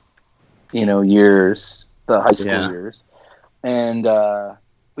awkward, you know, years the high school years. And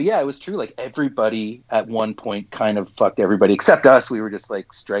but yeah, it was true. Like everybody at one point kind of fucked everybody except us. We were just like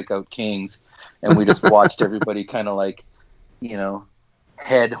strikeout kings, and we just watched everybody kind of like, you know,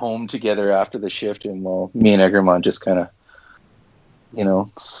 head home together after the shift. And well, me and Egremont just kind of, you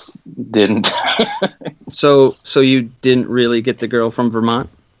know, didn't. So you didn't really get the girl from Vermont?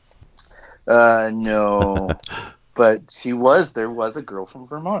 No, but there was a girl from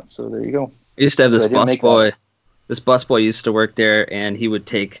Vermont. So there you go. I used to have this busboy. This busboy used to work there, and he would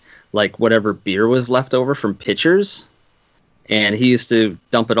take like whatever beer was left over from pitchers, and he used to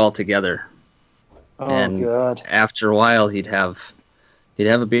dump it all together. Oh and God! After a while, he'd have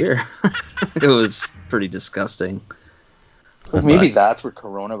a beer. It was pretty disgusting. Well, maybe that's where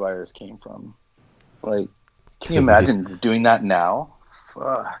coronavirus came from. Like, can you imagine doing that now?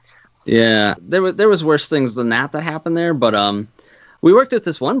 Fuck. Yeah, there was worse things than that happened there, but we worked with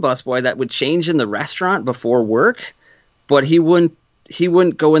this one busboy that would change in the restaurant before work, but he wouldn't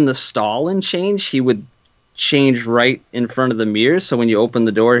go in the stall and change. He would change right in front of the mirror. So when you open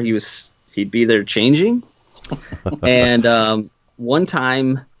the door, he'd be there changing. And one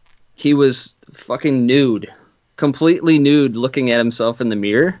time he was fucking nude, completely nude, looking at himself in the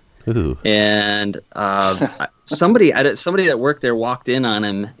mirror. Ooh. And somebody that worked there walked in on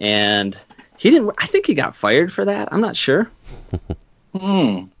him, and he didn't. I think he got fired for that. I'm not sure.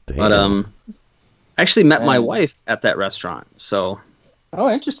 But I actually met my wife at that restaurant. So. Oh,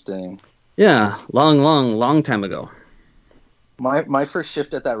 interesting. Yeah, long time ago. My first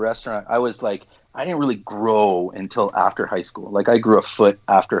shift at that restaurant, I was like, I didn't really grow until after high school. Like I grew a foot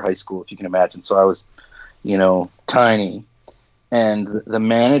after high school, if you can imagine. So I was, you know, tiny. And the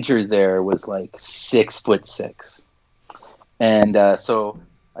manager there was like 6'6". And so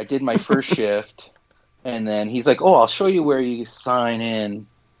I did my first shift, and then he's like, "Oh, I'll show you where you sign in."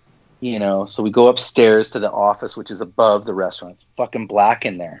 You know, so we go upstairs to the office, which is above the restaurant. It's fucking black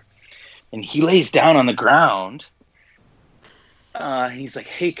in there. And he lays down on the ground. And he's like,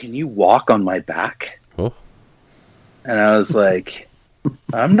 "Hey, can you walk on my back?" Oh. And I was like,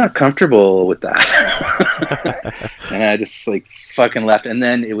 I'm not comfortable with that. And I just like fucking left. And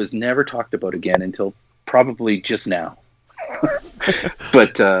then it was never talked about again until probably just now.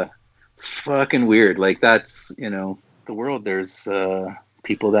 But it's fucking weird. Like that's, you know, the world. There's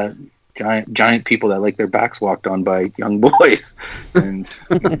people that giant people that like their backs walked on by young boys. And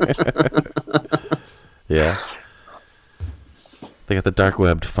yeah. They got the dark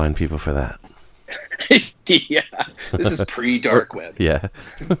web to find people for that. Yeah, this is pre-dark web. Yeah.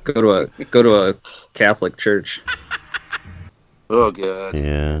 Go to a Catholic church. Oh god.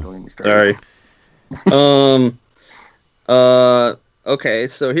 Yeah. Sorry. Okay,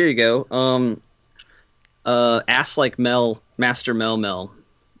 so here you go. Ass like Mel, Master Mel.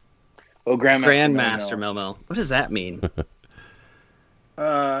 Oh, Grandmaster Mel. What does that mean?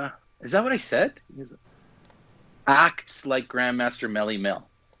 Is that what I said? Acts like Grandmaster Melly Mel.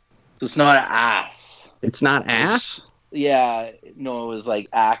 So it's not an ass. It's not ass? Yeah, no, it was like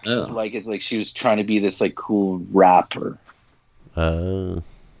acts like it, like she was trying to be this like cool rapper. So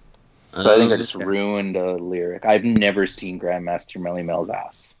I think I just ruined a lyric. I've never seen Grandmaster Melly Mel's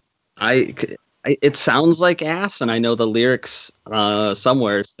ass. It sounds like ass, and I know the lyrics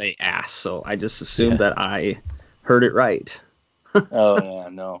somewhere say ass, so I just assumed that I heard it right. Oh yeah,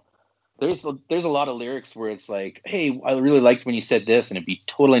 no. There's a lot of lyrics where it's like, hey, I really liked when you said this, and it'd be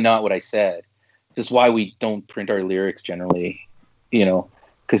totally not what I said. This is why we don't print our lyrics generally, you know,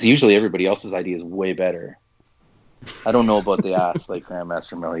 because usually everybody else's idea is way better. I don't know about the ass like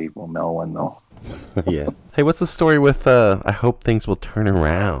Grandmaster Melly Mel one though. Yeah. Hey, what's the story with I hope things will turn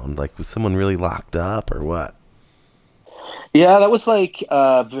around? Like was someone really locked up or what? Yeah, that was like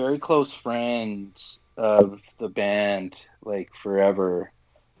a very close friend of the band, like forever.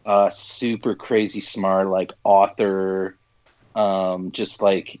 Super crazy smart, like author, just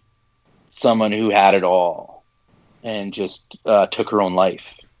like someone who had it all and just took her own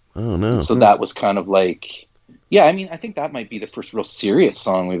life. Oh no. So that was kind of like, yeah, I mean, I think that might be the first real serious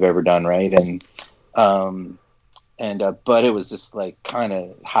song we've ever done, right? And but it was just like kind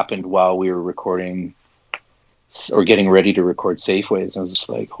of happened while we were recording or getting ready to record Safeways. I was just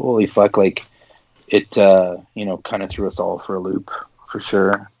like, holy fuck, like it you know, kind of threw us all for a loop for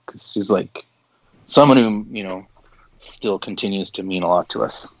sure, because she's like someone who, you know, still continues to mean a lot to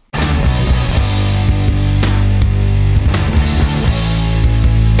us.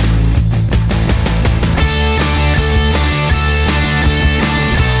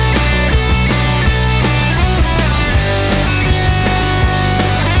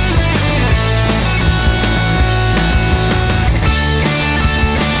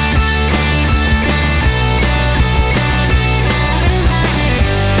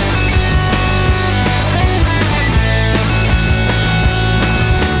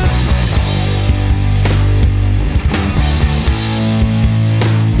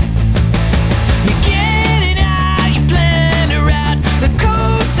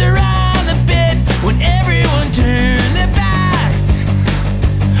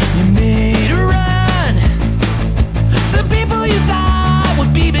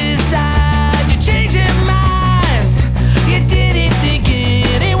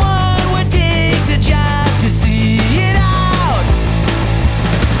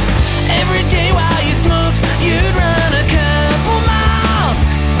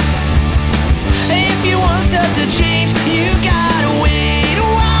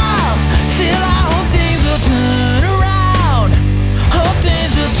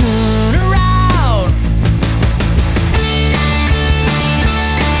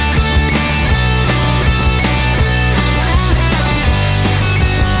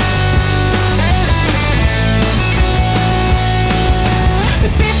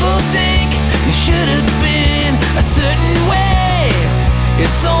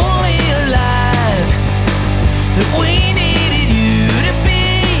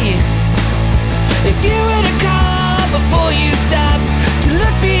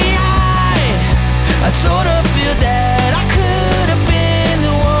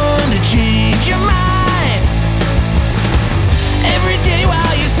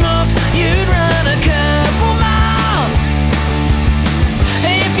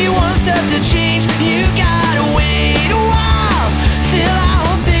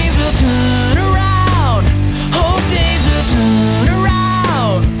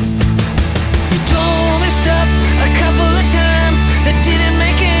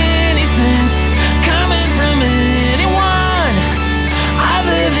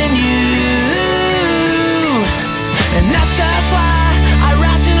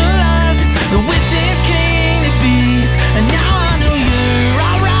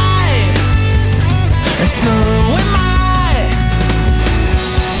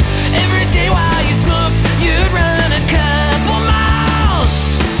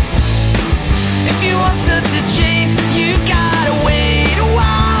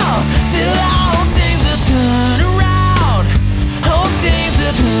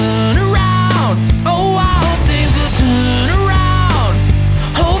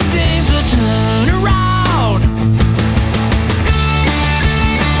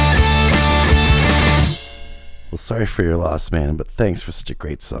 sorry for your loss, man, but thanks for such a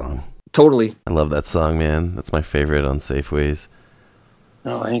great song. Totally. I love that song, man. That's my favorite on Safeways.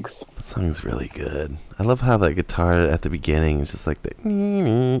 Oh, thanks. That song's really good. I love how that guitar at the beginning is just like the,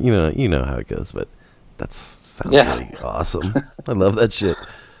 you know how it goes, but that sounds really awesome. I love that shit.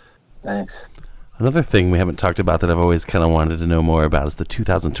 Thanks. Another thing we haven't talked about that I've always kind of wanted to know more about is the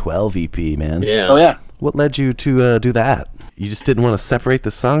 2012 EP, man. Yeah. Oh, yeah. What led you to do that? You just didn't want to separate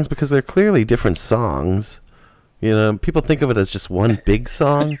the songs because they're clearly different songs. You know, people think of it as just one big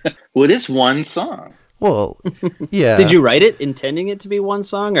song. Well, it is one song. Well, yeah. Did you write it intending it to be one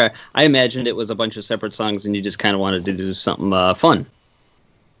song? Or I imagined it was a bunch of separate songs and you just kind of wanted to do something fun.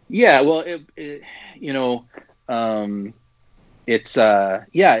 Yeah, well, it's,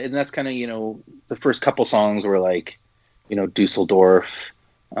 and that's kind of, the first couple songs were like, Dusseldorf,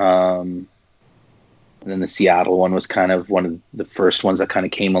 and then the Seattle one was kind of one of the first ones that kind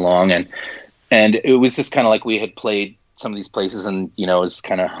of came along, and it was just kind of like we had played some of these places, and it's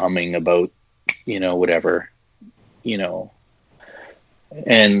kind of humming about, whatever,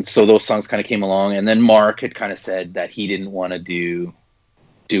 and so those songs kind of came along, and then Mark had kind of said that he didn't want to do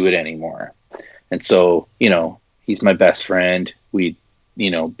it anymore, and so he's my best friend. We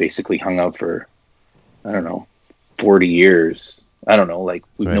basically hung out for, I don't know, 40 years. I don't know, like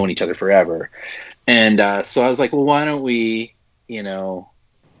we've known each other forever. And so I was like, well, why don't we, and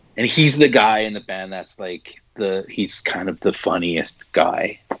he's the guy in the band that's like he's kind of the funniest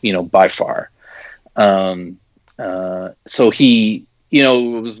guy, by far. So he,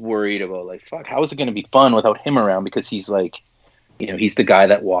 was worried about like, fuck, how is it going to be fun without him around? Because he's like, he's the guy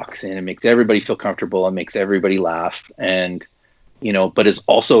that walks in and makes everybody feel comfortable and makes everybody laugh. And, but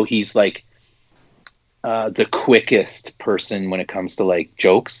he's like, the quickest person when it comes to like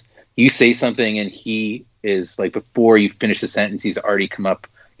jokes. You say something and he is like, before you finish the sentence, he's already come up.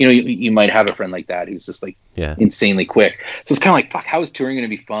 You might have a friend like that who's just like insanely quick. So it's kind of like, fuck, how is touring going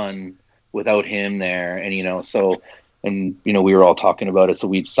to be fun without him there? And we were all talking about it, so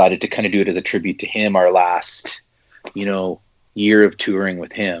we decided to kind of do it as a tribute to him, our last year of touring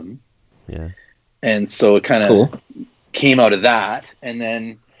with him. Yeah. And so it kind of came out of that, and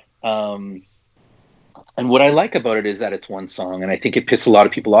then and what I like about it is that it's one song, and I think it pissed a lot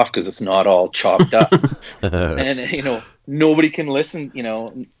of people off because it's not all chopped up. And nobody can listen,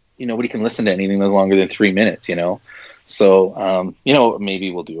 nobody can listen to anything that's longer than 3 minutes, So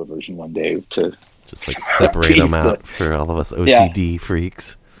maybe we'll do a version one day to just like separate them out for all of us OCD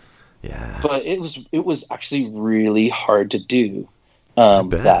freaks. Yeah. But it was actually really hard to do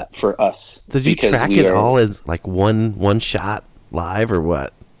that for us. Did you track it all as like one shot live or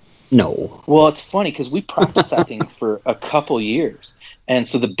what? No. Well, it's funny because we practiced that thing for a couple years. And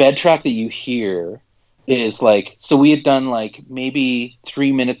so the bed track that you hear is like, so we had done like maybe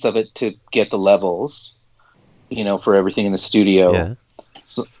 3 minutes of it to get the levels, for everything in the studio. Yeah.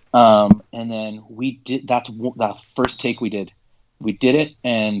 So, and then we did, that first take we did it.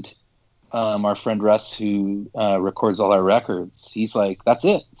 And our friend Russ, who records all our records, he's like, that's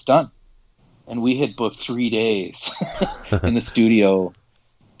it, it's done. And we had booked 3 days in the studio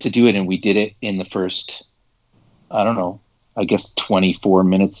to do it, and we did it in the first, I don't know, I guess 24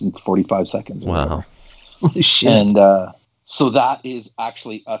 minutes and 45 seconds. Wow. Holy shit. And so that is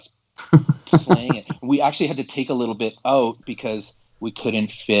actually us playing it. We actually had to take a little bit out because we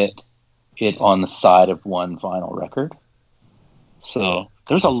couldn't fit it on the side of one vinyl record. So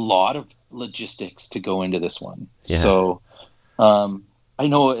there's a lot of logistics to go into this one. Yeah. So I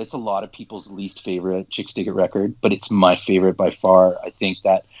know it's a lot of people's least favorite Chixdiggit record, but it's my favorite by far. I think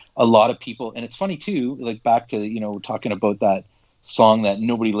that a lot of people, and it's funny too, like back to, talking about that song that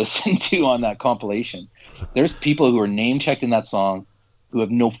nobody listened to on that compilation. There's people who are name checked in that song who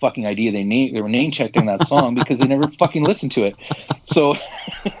have no fucking idea they were name checked in that song because they never fucking listened to it. So,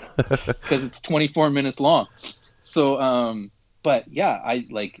 because it's 24 minutes long. So, but yeah, I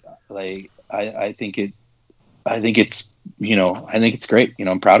think it's, I think it's great.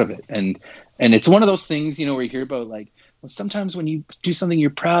 I'm proud of it. And it's one of those things, where you hear about like, well, sometimes when you do something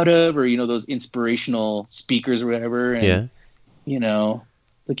you're proud of, or, those inspirational speakers or whatever, and,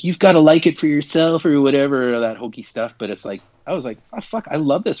 like you've got to like it for yourself or whatever, or that hokey stuff. But it's like, I was like, oh, fuck, I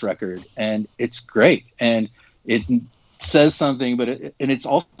love this record and it's great. And it says something, but it's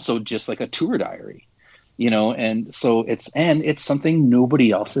also just like a tour diary, and so it's something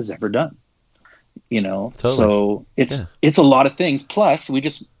nobody else has ever done. Totally. So it's a lot of things. Plus,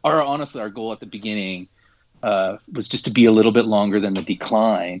 our goal at the beginning was just to be a little bit longer than the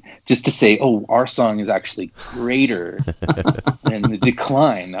Decline, just to say, oh, our song is actually greater than the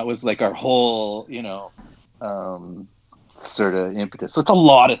Decline. That was like our whole, sort of impetus. So it's a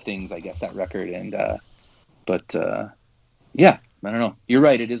lot of things, I guess, that record, and But yeah, I don't know. You're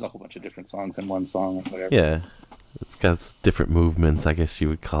right. It is a whole bunch of different songs in one song or whatever. Yeah, it's got its different movements, I guess you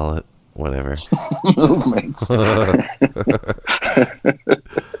would call it. Whatever. Movements. I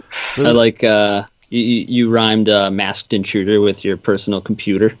like you rhymed masked intruder with your personal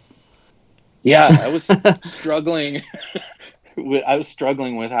computer. Yeah, I was struggling. I was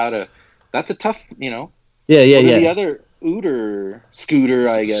struggling with how to. That's a tough, Yeah. What are the other Scooter,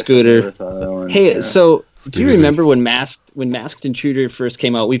 I guess. Scooter. Hey, so Scooter do you remember Beats. when Masked Intruder first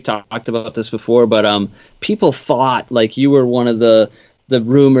came out? We've talked about this before, but people thought like you were one of the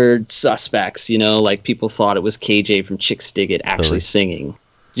rumored suspects. Like people thought it was KJ from Chixdiggit actually singing.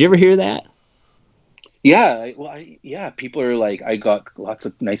 Did you ever hear that? Yeah, people are like, I got lots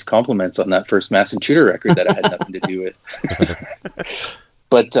of nice compliments on that first Masked Intruder record that I had nothing to do with.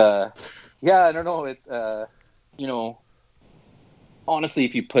 But yeah, I don't know. It honestly,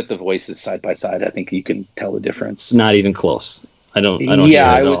 if you put the voices side by side, I think you can tell the difference. It's not even close. I don't. Yeah, hear it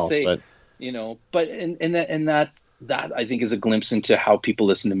I at would all, say, but but that I think is a glimpse into how people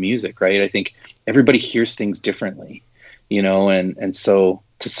listen to music, right? I think everybody hears things differently, and so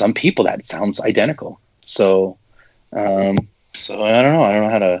to some people that sounds identical. So, so I don't know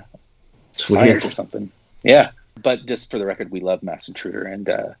how to science or something. Yeah, but just for the record, we love Masked Intruder and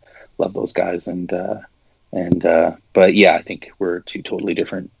love those guys, but yeah, I think we're two totally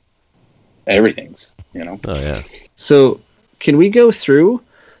different everythings, Oh yeah. So can we go through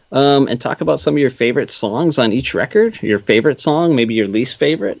and talk about some of your favorite songs on each record? Your favorite song, maybe your least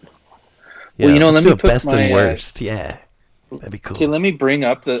favorite? Yeah, well, let's let me do put best my, and worst. Yeah, that'd be cool. Okay, let me bring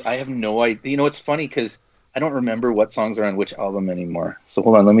up I have no idea. It's funny because I don't remember what songs are on which album anymore. So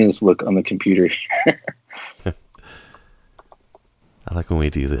hold on, let me just look on the computer here. I like when we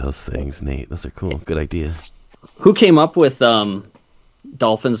do those things, Nate. Those are cool. Good idea. Who came up with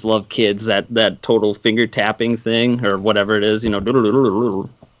Dolphins Love Kids, that total finger tapping thing or whatever it is, That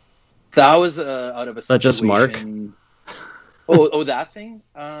was out of a situation. That just Mark? Oh, that thing?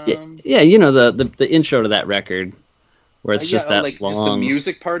 Yeah, the intro to that record where it's just that long. Just the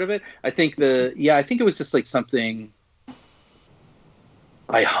music part of it. I think it was just like something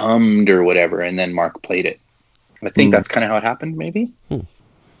I hummed or whatever, and then Mark played it. I think that's kind of how it happened, maybe. I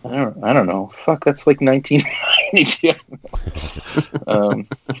don't know. Fuck, that's like 1992.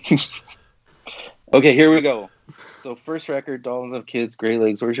 Okay, here we go. So first record, Dolphins of Kids, Great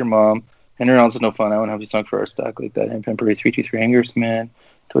Legs, Where's Your Mom? Henry Rollins is No Fun. I want to have a song for our stock like that. And Temporary 323 Hangers, Man.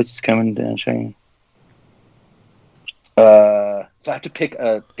 Toys is coming down, shining. So I have to pick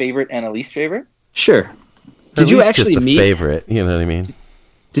a favorite and a least favorite? Sure. Did you actually just meet? Favorite, you know what I mean?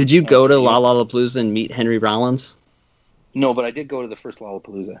 Did you go to Lollapalooza and meet Henry Rollins? No, but I did go to the first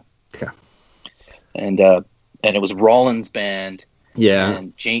Lollapalooza. Okay. And it was Rollins Band. Yeah.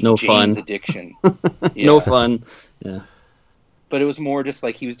 And No Jane's fun. Addiction. No fun. Yeah. But it was more just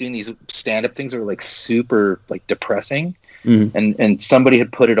like he was doing these stand-up things that were like super like depressing. Mm. And somebody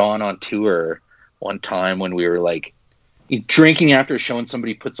had put it on tour one time when we were like drinking after a show, and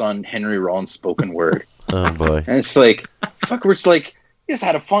somebody puts on Henry Rollins spoken word. Oh boy. And it's like, fuck, we're just like, we just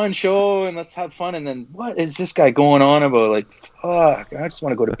had a fun show and let's have fun. And then what is this guy going on about? Like, fuck, I just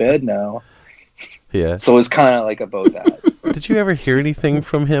want to go to bed now. Yeah. So it's kind of like about that. Did you ever hear anything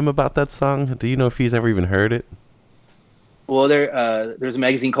from him about that song? Do you know if he's ever even heard it? Well, there's a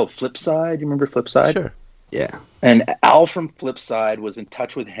magazine called Flipside. You remember Flipside? Sure. Yeah. And Al from Flipside was in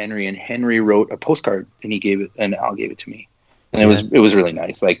touch with Henry, and Henry wrote a postcard, and Al gave it to me, and it was really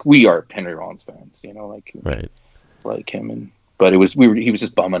nice. Like, we are Henry Rollins fans, right, like him, but he was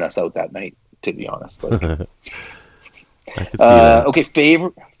just bumming us out that night, to be honest. Like, I could see that. Okay,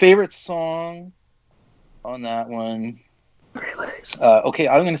 favorite song on that one. Okay,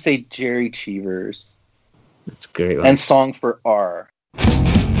 I'm gonna say Jerry Cheevers. That's a great one. And Song for R.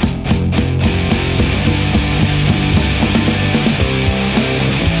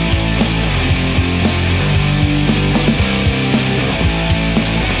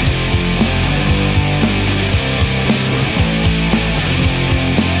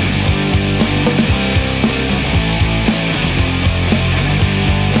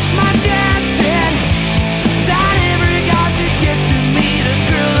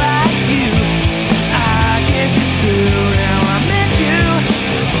 Mention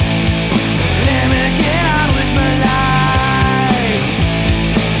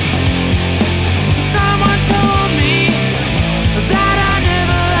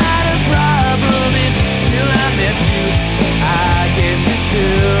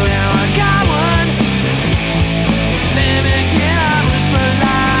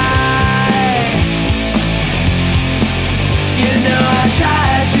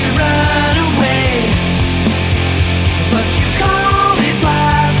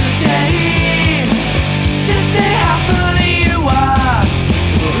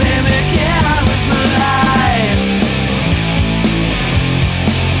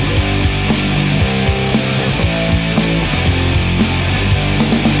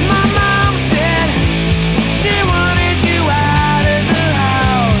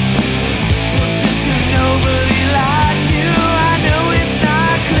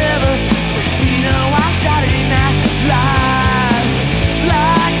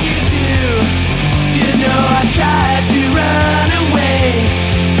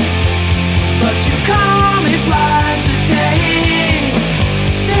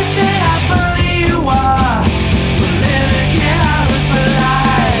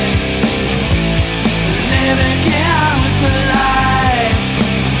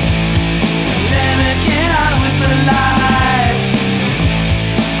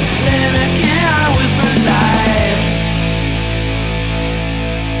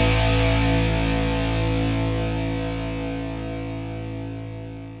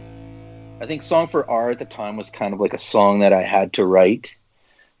think Song for R at the time was kind of like a song that I had to write.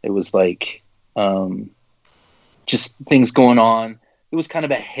 It was like just things going on. It was kind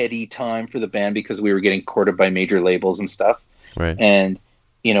of a heady time for the band because we were getting courted by major labels and stuff. Right. And,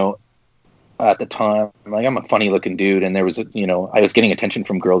 you know, at the time, like, I'm a funny looking dude, and there was, you know, I was getting attention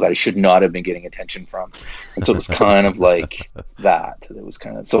from girls that I should not have been getting attention from. And so it was kind of like that. It was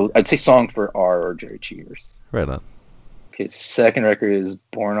kind of, so I'd say Song for R or Jerry Cheers. Right on. Okay, second record is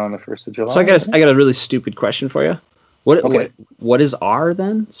Born on the 1st of July. So I got a really stupid question for you. What is R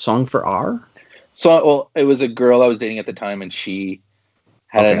then? Song for R? So, well, it was a girl I was dating at the time, and she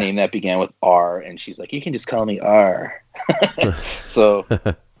had a name that began with R, and she's like, "You can just call me R." So,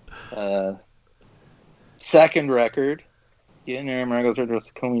 second record, Getting There, Margot's Red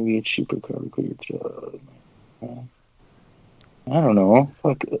Rose, Call Me Beach, Supercar, Quit Your Job. I don't know.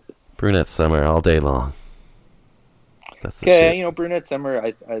 Fuck. Brunette Summer all day long. That's the Okay, shit. you know, Brunette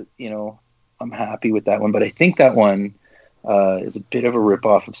Summer, I you know, I'm happy with that one, but I think that one is a bit of a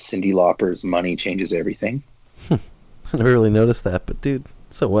ripoff of Cyndi Lauper's Money Changes Everything. I never really noticed that, but dude,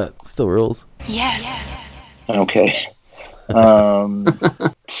 so what? Still rules. Yes. Okay. At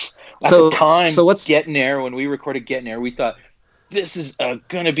the time, what's Getting There, when we recorded Getting There, we thought, this is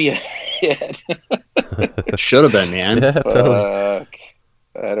gonna be a hit. Should have been, man. Yeah, totally.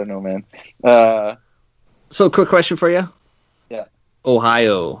 I don't know, man. So, quick question for you. Yeah.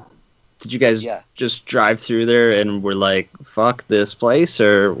 Ohio. Did you guys just drive through there and were like, fuck this place,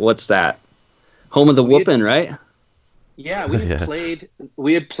 or what's that? Home of the whoopin', right? Yeah,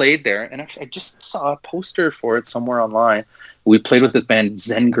 we had played there, and actually I just saw a poster for it somewhere online. We played with this band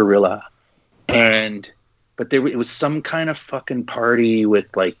Zen Gorilla, but it was some kind of fucking party with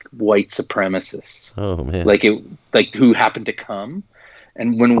like white supremacists. Oh man. Like who happened to come.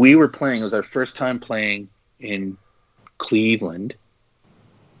 And when we were playing, it was our first time playing in Cleveland.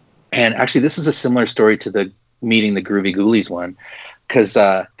 And actually, this is a similar story to the meeting the Groovy Ghoulies one, because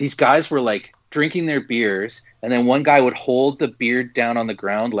these guys were like drinking their beers, and then one guy would hold the beer down on the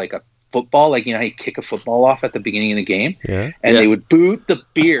ground like a football, like, you know how you kick a football off at the beginning of the game, and they would boot the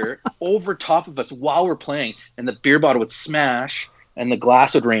beer over top of us while we're playing, and the beer bottle would smash, and the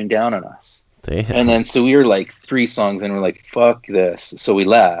glass would rain down on us. Damn. And then so we were like 3 songs and we're like, fuck this. So we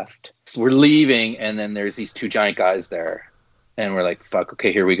left. So we're leaving, and then there's these 2 giant guys there. And we're like, fuck,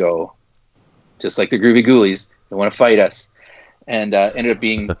 okay, here we go. Just like the Groovy Ghoulies, they want to fight us. And ended up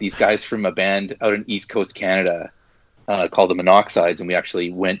being these guys from a band out in East Coast Canada called the Monoxides. And we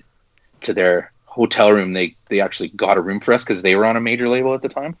actually went to their hotel room. They actually got a room for us because they were on a major label at the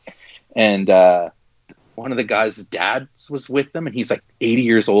time. And one of the guys' dad was with them, and he's like 80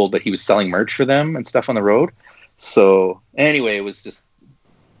 years old, but he was selling merch for them and stuff on the road. So anyway, it was just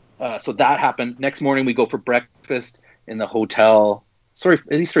so that happened. Next morning, we go for breakfast in the hotel. Sorry,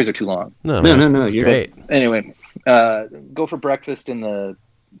 these stories are too long. No, you're great. Anyway, go for breakfast in the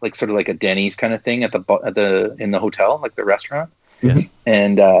like sort of like a Denny's kind of thing at the in the hotel, like the restaurant. Yeah.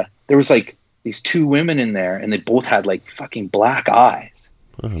 And there was like these 2 women in there, and they both had like fucking black eyes.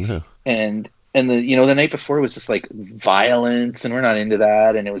 Oh no. And the, you know, the night before it was just like violence, and we're not into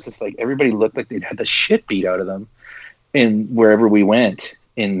that. And it was just like everybody looked like they'd had the shit beat out of them in wherever we went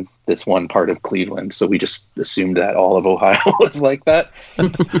in this one part of Cleveland. So we just assumed that all of Ohio was like that.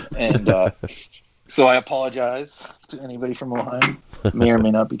 And so I apologize to anybody from Ohio. May or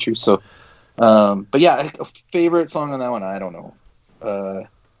may not be true. So, but yeah, a favorite song on that one, I don't know.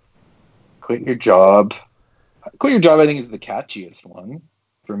 Quit Your Job. Quit Your Job, I think, is the catchiest one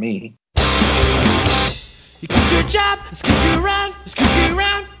for me. You quit your job, screw you around, screw you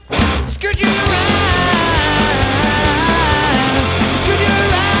around, screw you around, screw you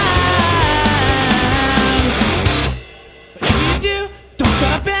around. But if you do, don't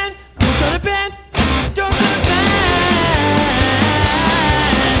start a band, don't start a band, don't start a band,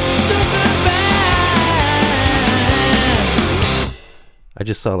 don't start a band. I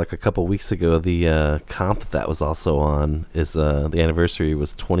just saw like a couple weeks ago the comp that was also on is the anniversary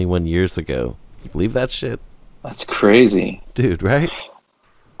was 21 years ago. You believe that shit? That's crazy. Dude, right?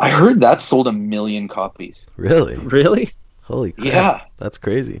 I heard that sold 1 million copies. Really? Really? Holy crap. Yeah. That's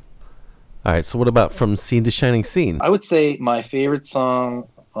crazy. All right, so what about From Scene to Shining Scene? I would say my favorite song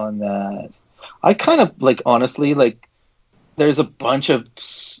on that, I kind of, like, honestly, like, there's a bunch of,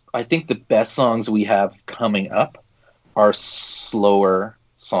 I think the best songs we have coming up are slower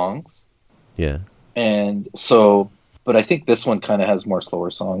songs. Yeah. And so, but I think this one kind of has more slower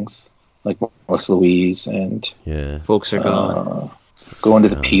songs, like Melissa Louise and Folks Are Gone. Going to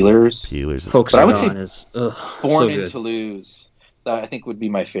the Peelers. Folks But Are I would Gone say is Born so in good. Toulouse, that I think would be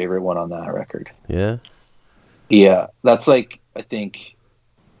my favorite one on that record. Yeah. Yeah, that's like, I think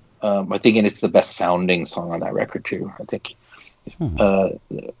I think it's the best sounding song on that record too. I think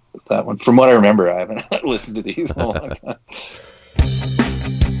that one. From what I remember, I haven't listened to these in a long time.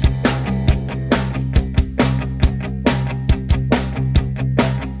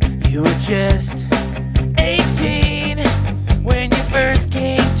 You were just 18 when you first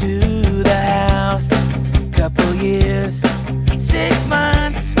came to the house. Couple years, 6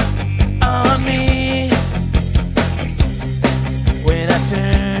 months on me. When I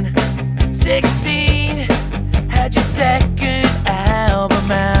turned 16, had your second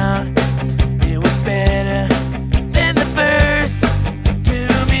album out. It was better than the first to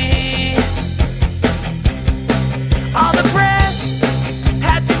me. All the press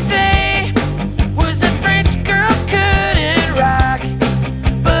had to say was that French girls couldn't rock,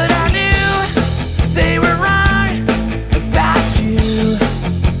 but I knew they were wrong about you.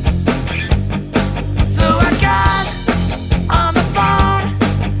 So I got on the phone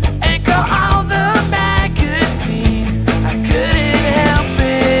and called all the magazines. I couldn't help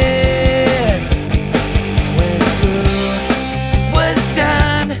it. When school was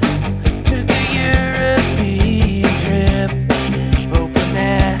done, took a European trip, hoping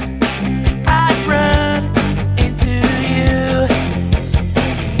that I'd run into you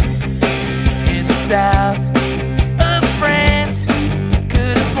in the south of France.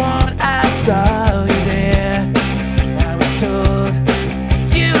 Could have sworn I saw you there. I was told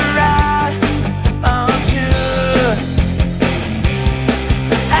you were out on tour.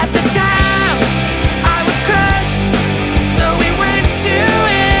 At the time, I was crushed, so we went to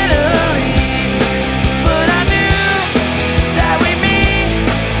Italy. But I knew that we'd meet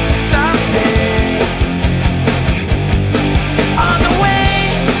someday. On the way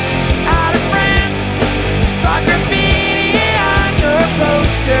out of France, saw graffiti on your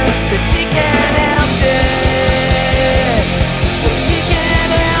poster. Said she can't help it. She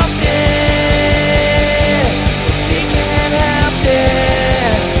can't help it. She can't help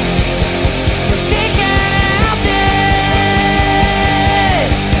it. She can't help it.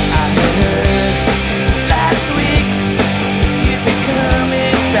 I heard last week you'd be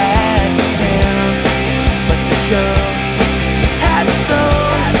coming back to town, but the show hadn't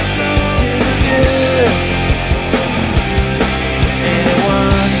sold too good.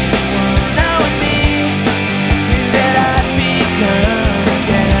 Anyone knowing me knew that I'd be coming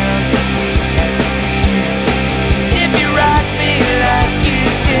down. Had to see if you rock me like you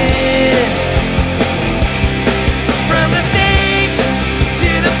did. From the stage to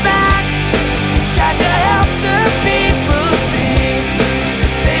the back, tried to help the people see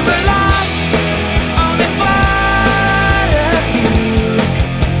they were lost, only part of you.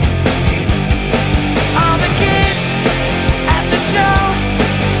 All the kids at the show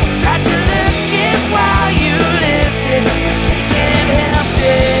tried to look it while you lived it, but she can't help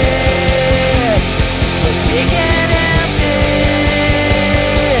it. But she can't help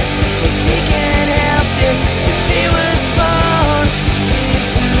it. But she can't help it. 'Cause she was born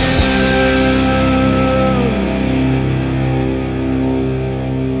into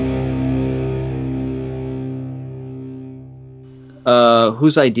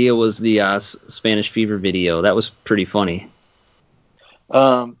Whose idea was the Spanish Fever video? That was pretty funny.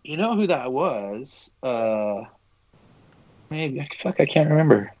 You know who that was? Maybe I can't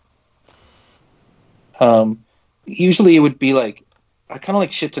remember. Usually it would be like, I kind of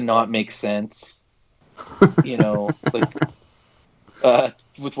like shit to not make sense. You know, like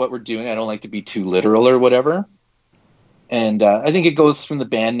with what we're doing, I don't like to be too literal or whatever. And I think it goes from the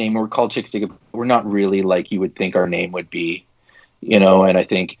band name. We're called Chixdiggit. We're not really like you would think our name would be, you know. And I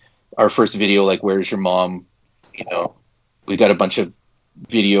think our first video, like "Where's Your Mom?" You know, we got a bunch of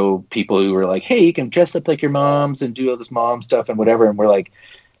video people who were like, "Hey, you can dress up like your moms and do all this mom stuff and whatever." And we're like,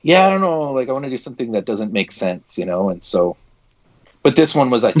 "Yeah, I don't know. Like, I want to do something that doesn't make sense, you know." And so, but this one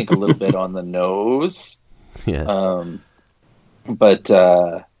was, I think, a little bit on the nose. Yeah.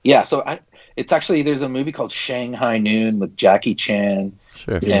 Yeah. So it's actually, there's a movie called Shanghai Noon with Jackie Chan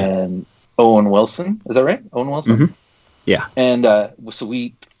and Owen Wilson. Is that right? Owen Wilson? Mm-hmm. Yeah. And so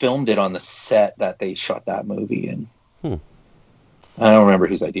we filmed it on the set that they shot that movie in. I don't remember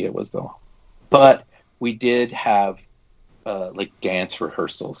whose idea it was, though. But we did have like dance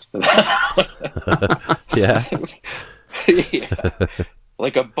rehearsals for that. Yeah. Yeah.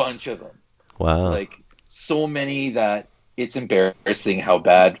 Like a bunch of them. Wow. Like so many that it's embarrassing how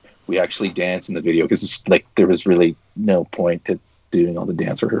bad we actually dance in the video, because it's like there was really no point to doing all the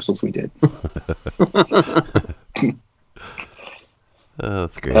dance rehearsals we did. Oh,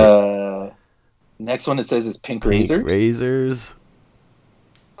 that's great. Next one it says is Pink Pink Razors. Razors.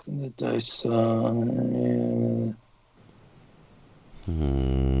 The dice.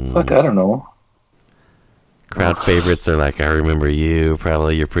 Fuck, I don't know. Crowd favorites are like I Remember You.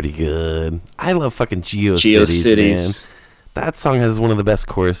 Probably You're Pretty Good. I love fucking GeoCities, man. That song has one of the best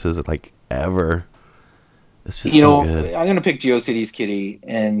choruses like ever. It's just so good. I'm gonna pick GeoCities, Kitty,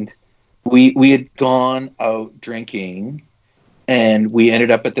 and we had gone out drinking, and we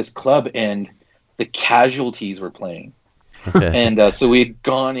ended up at this club, and the Casualties were playing. Okay. And so we'd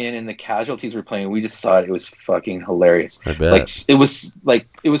gone in and the Casualties were playing. We just thought it was fucking hilarious. I bet. It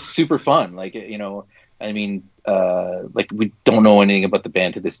was super fun. Like, I mean, like we don't know anything about the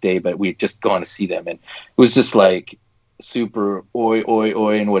band to this day, but we'd just gone to see them, and it was just like super oi oi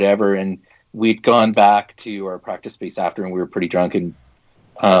oi and whatever. And we'd gone back to our practice space after, and we were pretty drunk. And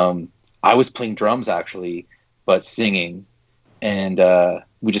I was playing drums actually, but singing, and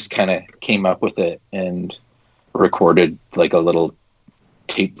we just kind of came up with it and recorded like a little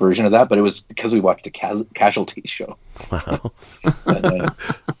tape version of that. But it was because we watched a Casualty show. Wow.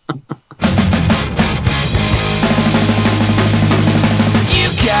 You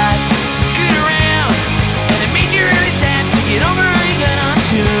got screwed around, and it made you really sad to get over you got on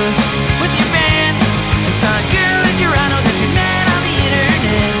tour with your band. And saw a girl in Toronto that you met on the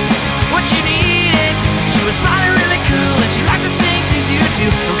internet. What you needed, she was smart and really cool, and she liked the same things you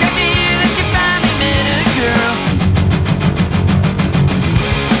do. I'm glad to hear that you finally met a girl.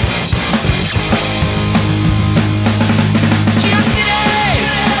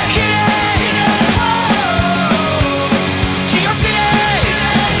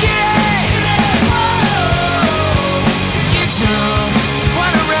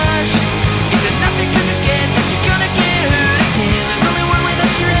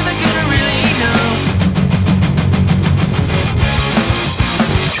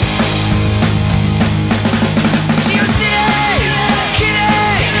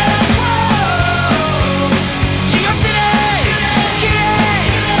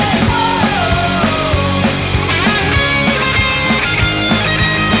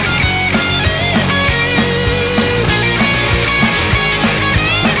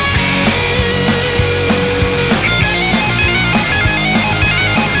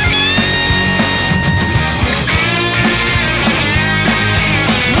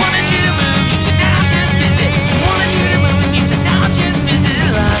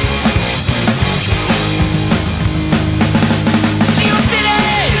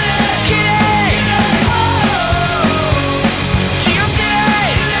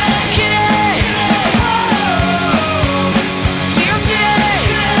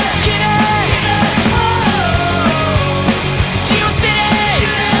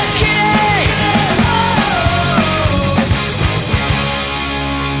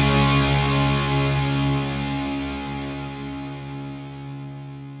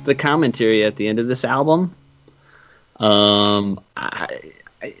 The commentary at the end of this album. I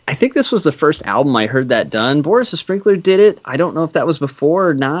think this was the first album I heard that done. Boris the Sprinkler did it. I don't know if that was before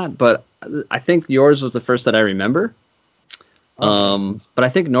or not, but I think yours was the first that I remember. But I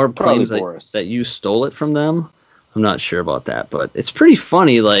think Norb claims that you stole it from them. I'm not sure about that, but it's pretty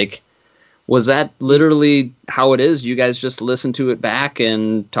funny. Like, was that literally how it is? You guys just listened to it back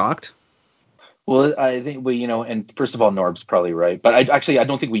and talked? Well, I think and first of all, Norb's probably right, but I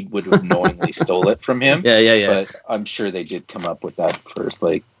don't think we would have knowingly stole it from him. Yeah. But I'm sure they did come up with that first.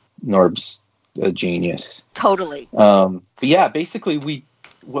 Like, Norb's a genius. Totally. But yeah, basically,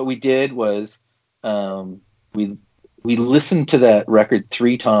 what we did was we listened to that record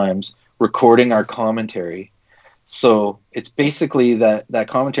 3 times, recording our commentary. So it's basically that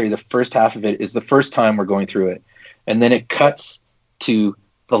commentary. The first half of it is the first time we're going through it, and then it cuts to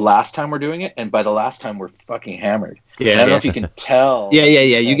the last time we're doing it, and by the last time we're fucking hammered. Yeah, and I don't know if you can tell. Yeah.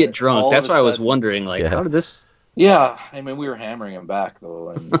 You get drunk. That's why I was wondering, like, how did this? Yeah, I mean, we were hammering him back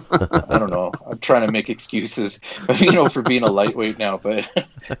though, and I don't know. I'm trying to make excuses, for being a lightweight now, but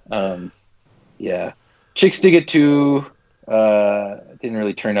yeah, Chixdiggit 2 didn't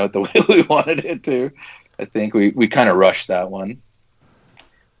really turn out the way we wanted it to. I think we kind of rushed that one,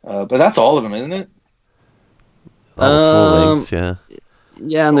 but that's all of them, isn't it? Full lengths, yeah.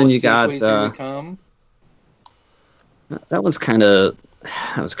 Yeah, and then you got Come. that was kind of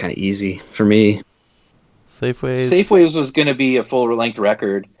easy for me. Safeways was going to be a full length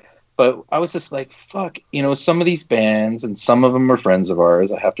record, but I was just like, fuck, some of these bands, and some of them are friends of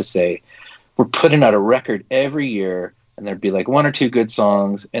ours, I have to say, we're putting out a record every year, and there'd be like 1 or 2 good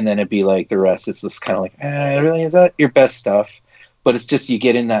songs, and then it'd be like the rest. It's just kind of like, really, is that your best stuff? But it's just, you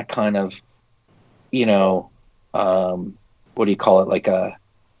get in that kind of, what do you call it? Like a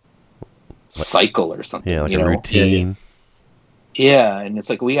cycle or something. Yeah, like a routine. Yeah, and it's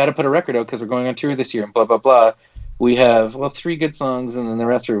like, we got to put a record out because we're going on tour this year and blah, blah, blah. we have 3 good songs, and then the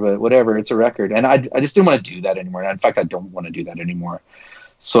rest are whatever. It's a record, and I just didn't want to do that anymore. In fact, I don't want to do that anymore.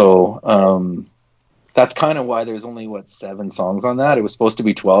 So that's kind of why there's only 7 songs on that. It was supposed to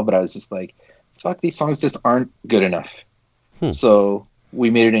be 12, but I was just like, fuck, these songs just aren't good enough. So we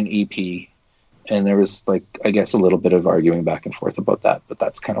made it an EP, and there was I guess a little bit of arguing back and forth about that, but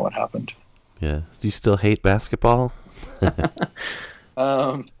that's kind of what happened. Yeah. Do you still hate basketball?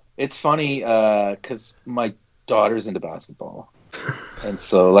 It's funny because my daughter's into basketball, and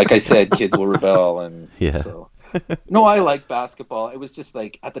so like I said, kids will rebel, and so no, I like basketball. It was just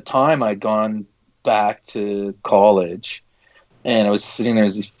at the time I'd gone back to college, and I was sitting there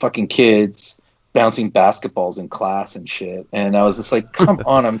as these fucking kids bouncing basketballs in class and shit, and I was just like, come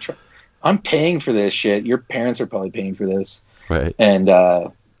on, I'm paying for this shit. Your parents are probably paying for this, right? And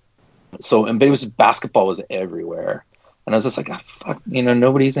but it was basketball was everywhere. And I was just like, fuck,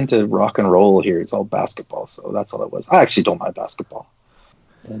 nobody's into rock and roll here. It's all basketball. So that's all it was. I actually don't mind basketball.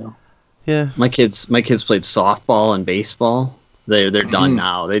 Yeah. My kids played softball and baseball. They're done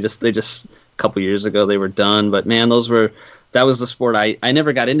now. They just a couple years ago they were done. But man, that was the sport I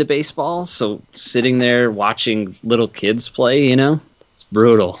never got into baseball. So sitting there watching little kids play, it's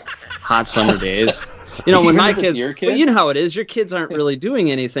brutal. Hot summer days. When my kids, but you know how it is. Your kids aren't really doing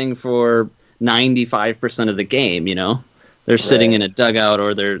anything for 95% of the game, They're sitting in a dugout,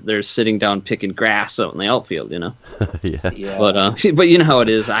 or they're sitting down picking grass out in the outfield, Yeah. But you know how it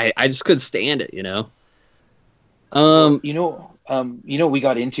is. I just couldn't stand it, We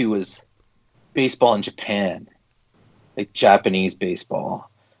got into was baseball in Japan, Japanese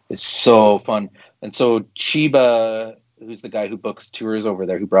baseball. It's so fun. And so Chiba, who's the guy who books tours over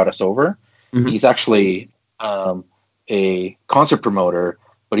there, who brought us over, he's actually a concert promoter,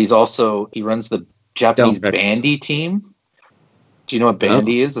 but he runs the Japanese bandy team. Do you know what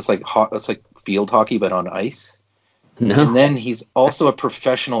bandy is? It's like field hockey, but on ice. No. And then he's also a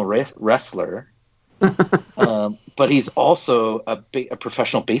professional wrestler, but he's also a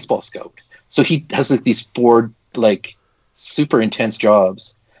professional baseball scout. So he has these 4 super intense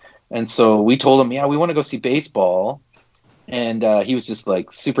jobs. And so we told him, we want to go see baseball, and he was just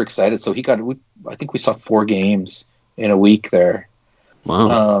super excited. So I think we saw 4 games in a week there.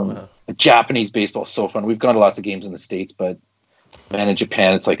 Wow. Japanese baseball is so fun. We've gone to lots of games in the States, but man, in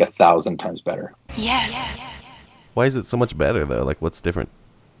Japan, it's 1,000 times better. Yes. Why is it so much better though? What's different?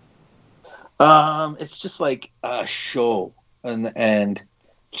 It's just a show, and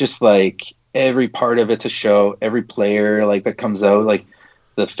just every part of it's a show. Every player that comes out,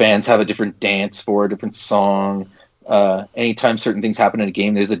 the fans have a different dance for a different song. Anytime certain things happen in a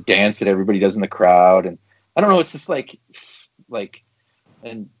game, there's a dance that everybody does in the crowd, and I don't know. It's just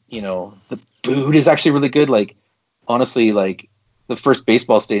and the food is actually really good. Honestly, the first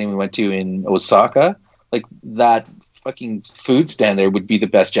baseball stadium we went to in Osaka, that fucking food stand there would be the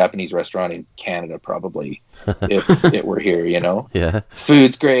best Japanese restaurant in Canada, probably, if it were here, Yeah.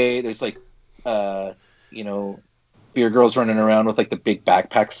 Food's great. There's beer girls running around with the big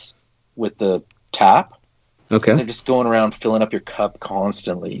backpacks with the tap. Okay. And they're just going around filling up your cup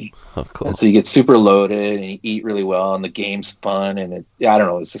constantly. Oh, cool. And so you get super loaded, and you eat really well, and the game's fun, and I don't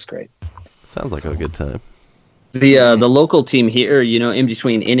know, it's just great. Sounds like a good time. The local team here, in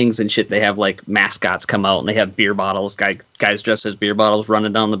between innings and shit, they have mascots come out, and they have beer bottles, guys dressed as beer bottles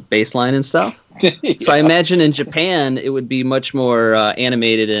running down the baseline and stuff. Yeah. So I imagine in Japan it would be much more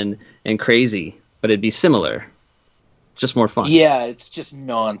animated and crazy, but it'd be similar, just more fun. Yeah, it's just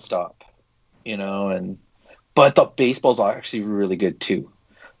nonstop, but the baseball's actually really good too.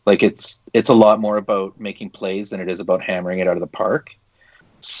 It's a lot more about making plays than it is about hammering it out of the park.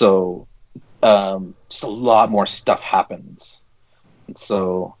 So just a lot more stuff happens. And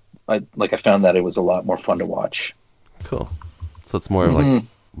so I found that it was a lot more fun to watch. Cool. So it's more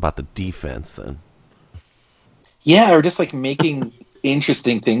about the defense then. Yeah, or just making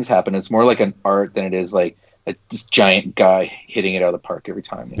interesting things happen. It's more like an art than it is this giant guy hitting it out of the park every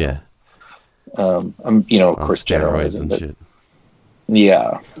time. Yeah. I'm of course steroids and shit.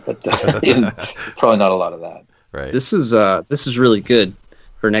 Yeah, but probably not a lot of that. Right. This is really good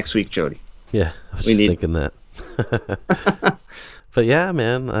for next week, Jody. Yeah, I was thinking that. But yeah,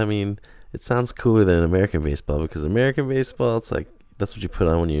 man, I mean, it sounds cooler than American baseball, because American baseball, it's that's what you put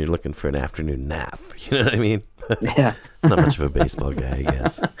on when you're looking for an afternoon nap. You know what I mean? Yeah. Not much of a baseball guy, I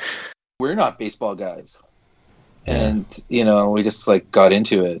guess. We're not baseball guys. And, we just got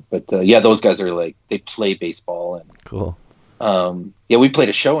into it. But those guys are they play baseball. And cool. We played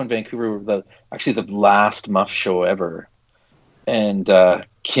a show in Vancouver, the last Muff show ever. And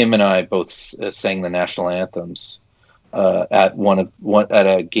Kim and I both sang the national anthems at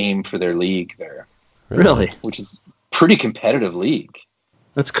a game for their league there. Really? Which is pretty competitive league.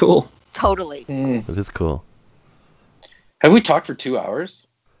 That's cool. Totally. That is cool. Have we talked for 2 hours?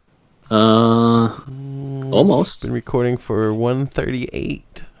 Almost. Been recording for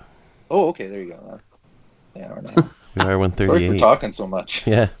 138. Oh, okay, there you go. Yeah, we're not. We are 138. Sorry for talking so much.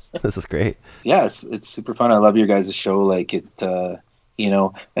 Yeah, this is great. Yeah, it's super fun. I love your guys' show. Like it, you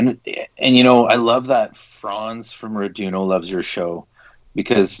know, and you know, I love that Franz from Raduno loves your show,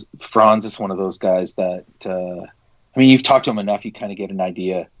 because Franz is one of those guys that, I mean, you've talked to him enough, you kind of get an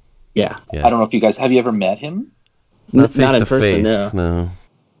idea. Yeah. I don't know if you guys, have you ever met him? Not in person, no.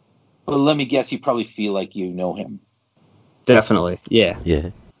 Well, let me guess, you probably feel like you know him. Definitely, yeah.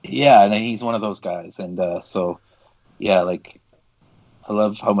 Yeah, and he's one of those guys, and so, yeah, like, I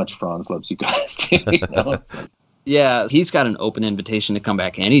love how much Franz loves you guys too. You know? Yeah, he's got an open invitation to come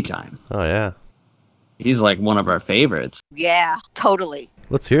back anytime. Oh, yeah. He's like one of our favorites. Yeah, totally.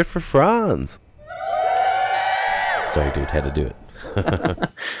 Let's hear it for Franz. Sorry, dude, had to do it.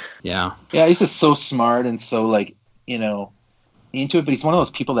 Yeah. Yeah, he's just so smart and so, like, you know, into it, but he's one of those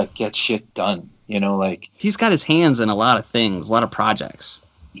people that gets shit done, you know, like... He's got his hands in a lot of things, a lot of projects.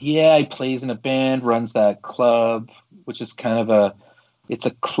 Yeah, he plays in a band, runs that club, which is kind of it's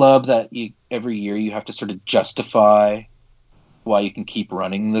a club that every year you have to sort of justify why you can keep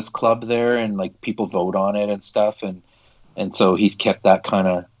running this club there, and like people vote on it and stuff, and so he's kept that kind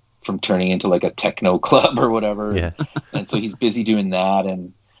of from turning into like a techno club or whatever. Yeah. And so he's busy doing that,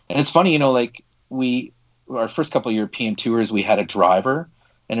 and it's funny, you know, like our first couple of European tours, we had a driver,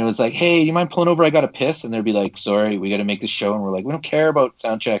 and it was like, hey, do you mind pulling over? I got to piss. And they'd be like, sorry, we got to make this show. And we're like, we don't care about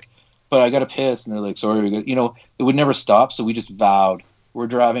sound check, but I got to piss. And they're like, sorry, you know, it would never stop. So we just vowed, we're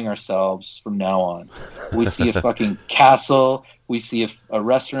driving ourselves from now on. We see a fucking castle, we see a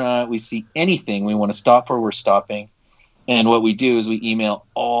restaurant, we see anything we want to stop for, we're stopping. And what we do is we email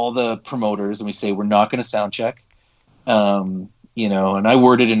all the promoters and we say, we're not going to sound check. You know, and I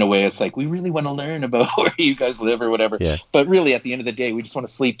word it in a way, it's like, we really want to learn about where you guys live or whatever. Yeah. But really, at the end of the day, we just want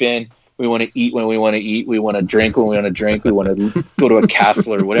to sleep in. We want to eat when we want to eat. We want to drink when we want to drink. We want to go to a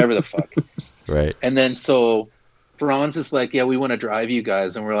castle or whatever the fuck. Right. And then so Franz is like, yeah, we want to drive you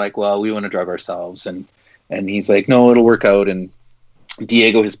guys. And we're like, well, we want to drive ourselves. And he's like, no, it'll work out. And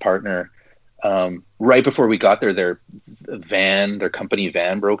Diego, his partner, right before we got there, their company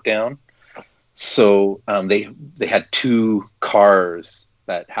van broke down. So they had two cars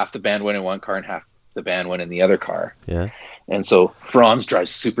that half the band went in one car and half the band went in the other car. Yeah. And so Franz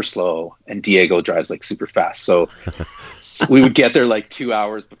drives super slow and Diego drives like super fast. So we would get there like 2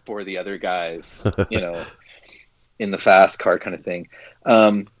 hours before the other guys, you know, in the fast car kind of thing.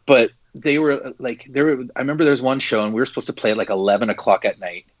 But I remember there was one show and we were supposed to play at like 11 o'clock at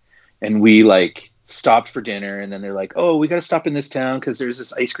night, and we like stopped for dinner, and then they're like, oh, we got to stop in this town because there's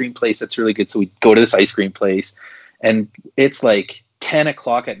this ice cream place that's really good. So we go to this ice cream place, and it's like 10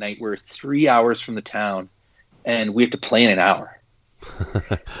 o'clock at night. We're 3 hours from the town, and we have to play in an hour.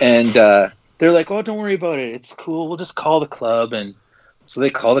 And they're like, oh, don't worry about it, it's cool, we'll just call the club. And so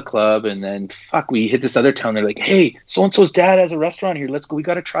they call the club, and then we hit this other town. They're like, hey, so-and-so's dad has a restaurant here, let's go, we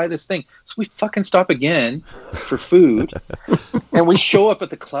got to try this thing. So we fucking stop again for food. And we show up at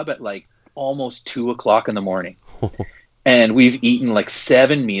the club at like almost 2 o'clock in the morning. And we've eaten like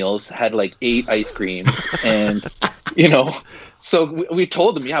 7 meals, had like 8 ice creams, and you know, so we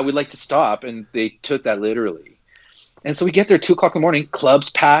told them, yeah, we'd like to stop, and they took that literally. And so we get there 2 o'clock in the morning, club's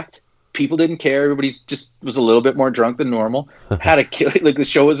packed, people didn't care, everybody just was a little bit more drunk than normal, had a kill, like the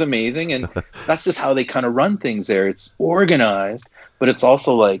show was amazing. And that's just how they kind of run things there. It's organized, but it's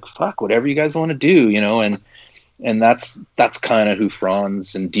also like, fuck, whatever you guys want to do, you know. And that's kind of who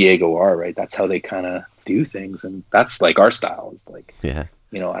Franz and Diego are, right? That's how they kind of do things, and that's like our style. It's like, yeah,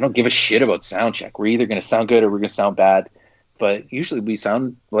 you know, I don't give a shit about sound check. We're either going to sound good or we're going to sound bad, but usually we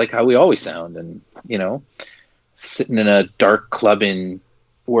sound like how we always sound. And you know, sitting in a dark club in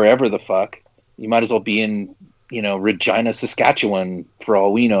wherever the fuck, you might as well be in, you know, Regina, Saskatchewan, for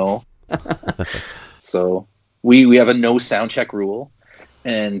all we know. So we have a no sound check rule,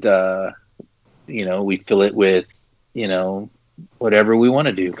 and you know, we fill it with, you know, whatever we want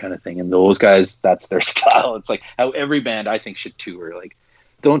to do kind of thing. And those guys, that's their style. It's like how every band I think should tour. Like,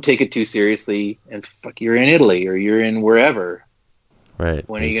 don't take it too seriously, and fuck, you're in Italy or you're in wherever. Right.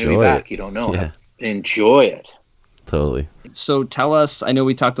 When are you going to be back? You don't know. Yeah. Enjoy it. Totally. So tell us, I know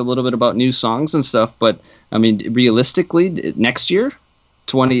we talked a little bit about new songs and stuff, but I mean, realistically, next year,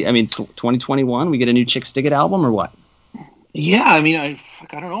 2021, we get a new Chixdiggit album or what? Yeah, I mean, I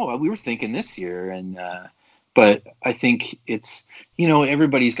don't know. We were thinking this year, and but I think it's, you know,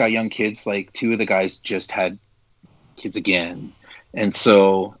 everybody's got young kids. Like 2 of the guys just had kids again, and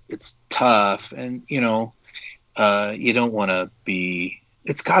so it's tough. And you know, you don't want to be.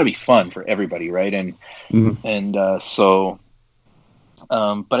 It's got to be fun for everybody, right? And so,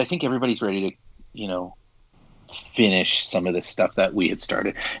 but I think everybody's ready to, finish some of the stuff that we had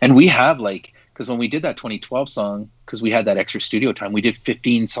started. And we have because when we did that 2012 song, because we had that extra studio time, we did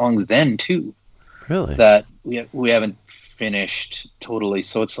 15 songs then too. Really? That we haven't finished totally.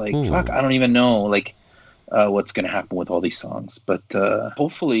 So it's fuck, I don't even know what's going to happen with all these songs. But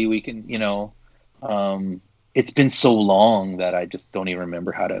hopefully we can, it's been so long that I just don't even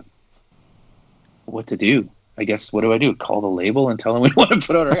remember what to do. I guess, what do I do? Call the label and tell them we want to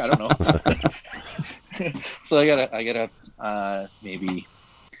put out I don't know. So I gotta maybe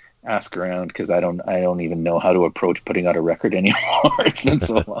ask around, because I don't even know how to approach putting out a record anymore. It's been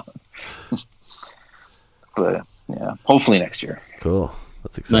so long. But yeah, hopefully next year. Cool.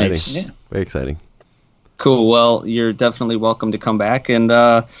 That's exciting. Nice. Yeah. Very exciting. Cool. Well, you're definitely welcome to come back and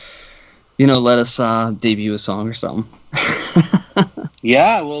let us debut a song or something.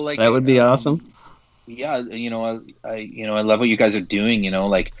 Yeah, well, that would be awesome. Yeah, I love what you guys are doing.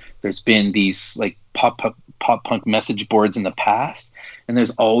 There's been these pop punk message boards in the past, and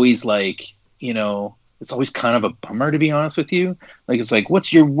there's always it's always kind of a bummer, to be honest with you. It's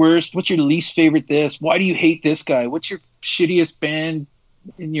what's your worst? What's your least favorite this? Why do you hate this guy? What's your shittiest band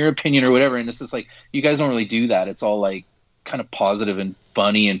in your opinion, or whatever? And it's just you guys don't really do that. It's all kind of positive and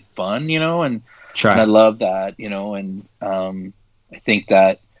funny and fun, and I love that, and I think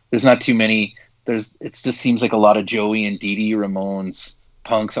that there's not too many. It just seems like a lot of Joey and Dee Dee Ramones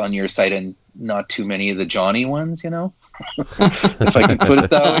punks on your site, and not too many of the Johnny ones, if I can put it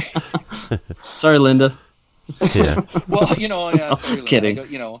that way. Sorry, Linda. Yeah. Well, yeah, sorry, Linda. Kidding.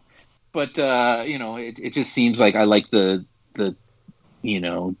 But it just seems like I like the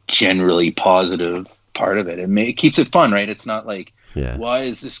generally positive part of it. It keeps it fun, right? It's not why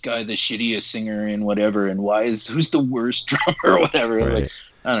is this guy the shittiest singer and whatever, and who's the worst drummer or whatever. Right.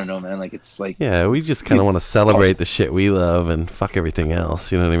 I don't know, man. Yeah, we just kind of want to celebrate the shit we love and fuck everything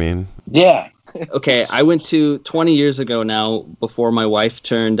else. You know what I mean? Yeah. Okay, I went to 20 years ago now, before my wife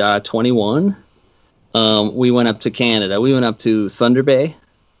turned 21. We went up to Canada. We went up to Thunder Bay.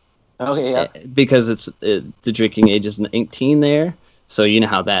 Okay, yeah. Because the drinking age is 18 there, so you know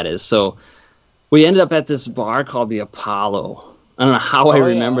how that is. So we ended up at this bar called the Apollo. I don't know how I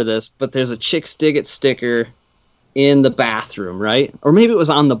remember this, but there's a Chixdiggit sticker in the bathroom, right? Or maybe it was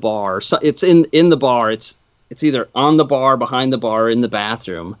on the bar. So it's in the bar. It's either on the bar, behind the bar, or in the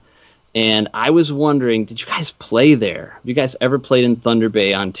bathroom. And I was wondering, did you guys play there? Have you guys ever played in Thunder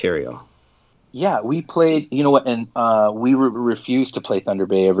Bay, Ontario? Yeah, we played, and we refused to play Thunder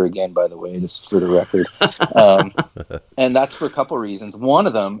Bay ever again, by the way, just for the record. And that's for a couple of reasons. One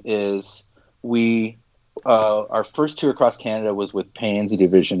of them is our first tour across Canada was with Pansy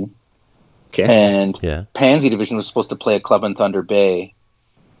Division. Okay. And Pansy Division was supposed to play a club in Thunder Bay.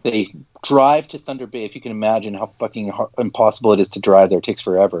 They drive to Thunder Bay. If you can imagine how fucking impossible it is to drive there, it takes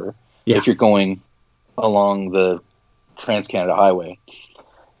forever. Yeah. If you're going along the Trans-Canada Highway.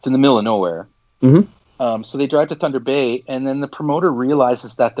 It's in the middle of nowhere. Mm-hmm. So they drive to Thunder Bay, and then the promoter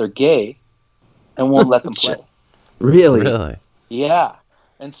realizes that they're gay and won't let them play. Really? Yeah.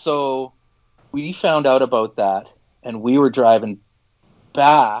 And so we found out about that, and we were driving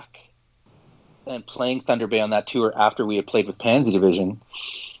back and playing Thunder Bay on that tour after we had played with Pansy Division.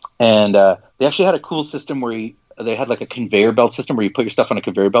 And they actually had a cool system where they had a conveyor belt system where you put your stuff on a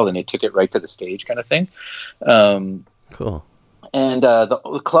conveyor belt and they took it right to the stage, kind of thing. Cool. And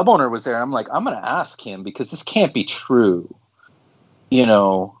the club owner was there. I'm like, I'm going to ask him, because this can't be true,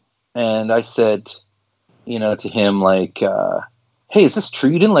 And I said, to him, hey, is this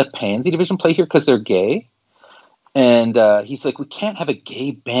true? You didn't let Pansy Division play here because they're gay? And he's like, we can't have a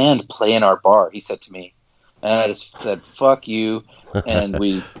gay band play in our bar, he said to me. And I just said, fuck you. And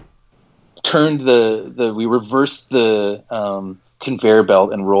we turned we reversed the conveyor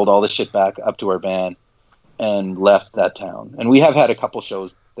belt and rolled all the shit back up to our van and left that town. And we have had a couple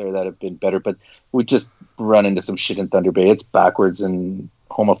shows there that have been better, but we just run into some shit in Thunder Bay. It's backwards and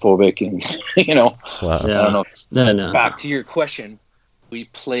homophobic and, Wow. I don't know. No. Back to your question. We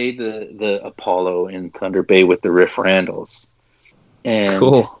played the Apollo in Thunder Bay with the Riff Randalls. And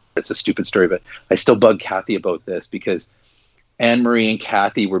cool. It's a stupid story, but I still bug Kathy about this, because Anne-Marie and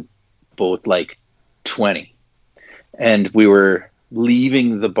Kathy were both 20. And we were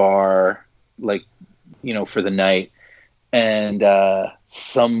leaving the bar, for the night. And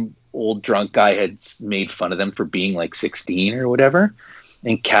some old drunk guy had made fun of them for being 16 or whatever.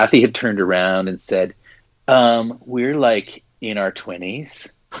 And Kathy had turned around and said, we're in our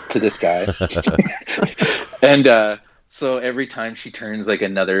 20s, to this guy. And so every time she turns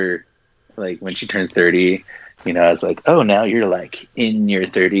another, when she turned 30, You know, it's like, oh, now you're like in your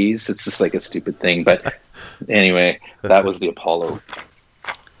 30s. It's just like a stupid thing. But anyway, that was the Apollo.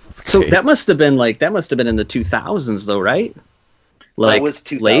 So that must have been in the 2000s, though, right? Like that was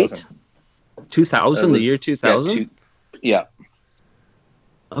 2000. Late 2000, the year 2000. Yeah.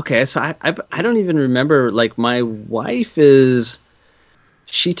 Okay, so I don't even remember. Like, my wife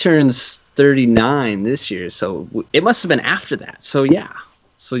she turns 39 this year, so it must have been after that. So yeah,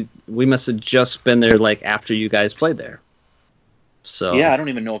 so we must have just been there like after you guys played there. So yeah, I don't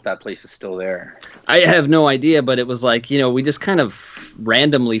even know if that place is still there. I have no idea, but it was like, you know, we just kind of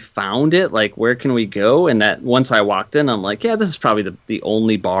randomly found it. Like, where can we go? And that once I walked in, I'm like, yeah, this is probably the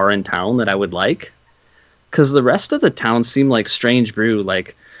only bar in town that I would like, because the rest of the town seemed like Strange Brew.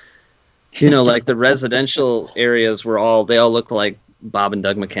 Like, you know, like the residential areas they all looked like Bob and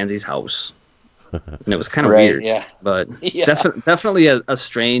Doug McKenzie's house, and it was kind of weird. Yeah, but yeah. Definitely a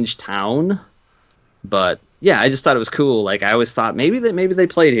strange town. But yeah, I just thought it was cool. Like, I always thought maybe they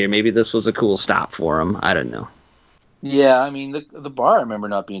played here. Maybe this was a cool stop for them. I don't know. Yeah, I mean the bar I remember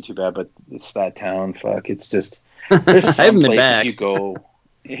not being too bad, but it's that town. Fuck, it's just there's some places you go.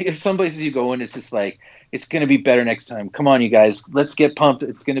 There's some places you go and it's just like, it's gonna be better next time. Come on, you guys, let's get pumped.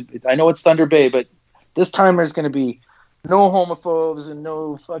 I know it's Thunder Bay, but this time there's gonna be no homophobes and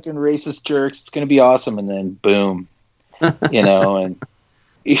no fucking racist jerks. It's gonna be awesome. And then boom, you know, and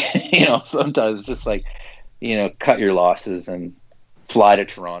you know, sometimes it's just like, you know, cut your losses and fly to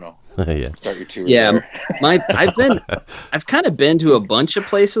Toronto. Yeah. Start your tour. Yeah, there. I've kind of been to a bunch of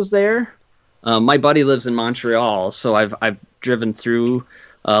places there. My buddy lives in Montreal, so I've driven through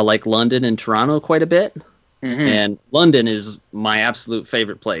like London and Toronto quite a bit. Mm-hmm. And London is my absolute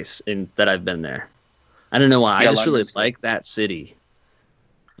favorite place that I've been there. I don't know why. I just really like that city.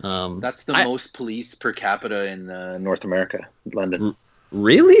 That's the most police per capita in North America, London.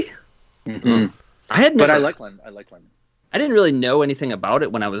 Really? Mm-hmm. But I like London. I didn't really know anything about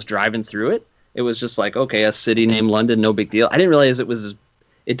it when I was driving through it. It was just like, okay, a city named London, no big deal. I didn't realize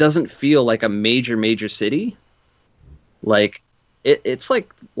it doesn't feel like a major city. Like, it's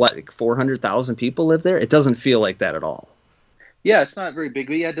like, what, like 400,000 people live there? It doesn't feel like that at all. Yeah, it's not very big,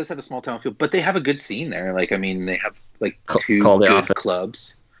 but yeah, it does have a small town feel. But they have a good scene there. Like, I mean, they have like two good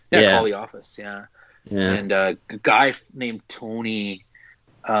clubs. Yeah, Call the Office. Yeah. And a guy named Tony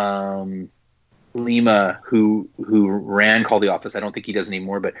Lima who ran Call the Office. I don't think he does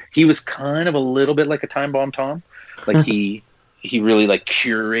anymore, but he was kind of a little bit like a Time Bomb Tom. Like he really like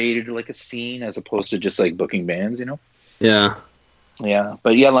curated like a scene as opposed to just like booking bands, you know? Yeah. Yeah.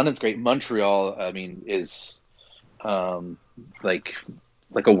 But yeah, London's great. Montreal, I mean, is like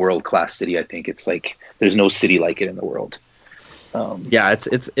a world-class city. I think it's like there's no city like it in the world. Yeah,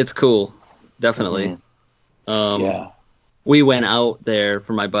 it's cool. Definitely. Mm-hmm. Yeah. We went out there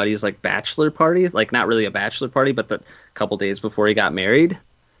for my buddy's like bachelor party, like not really a bachelor party, but the couple days before he got married.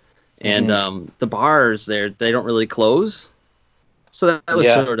 And the bars there, they don't really close. So that was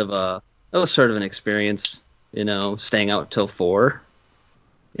sort of an experience, you know, staying out till 4,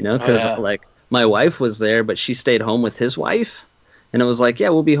 you know, because like my wife was there, but she stayed home with his wife, and it was like, yeah,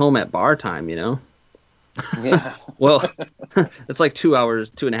 we'll be home at bar time, you know? Yeah. Well, it's like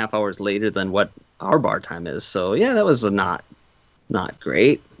 2.5 hours later than what our bar time is. So yeah, that was not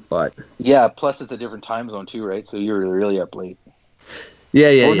great, but yeah. Plus, it's a different time zone too, right? So you were really up late.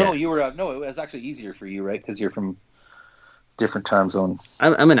 Yeah. No, you were up. No, it was actually easier for you, right? Because you're from different time zone.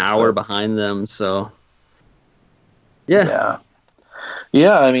 I'm an hour behind them, so yeah.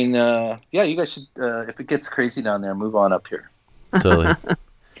 I mean, you guys should. If it gets crazy down there, move on up here. Totally.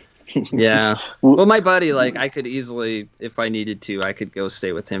 Yeah. Well, my buddy, like, I could easily, if I needed to, I could go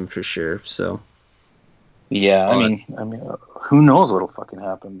stay with him for sure. So. Yeah, I mean, who knows what'll fucking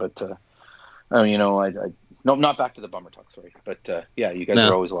happen? But I mean, you know, no, not back to the bummer talk, sorry. But yeah, you guys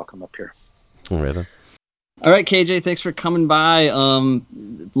are always welcome up here. Right. All right, KJ, thanks for coming by.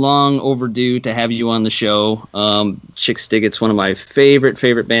 Long overdue to have you on the show. Chixdiggit's one of my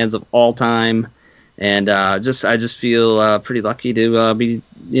favorite bands of all time. And I just feel pretty lucky to be,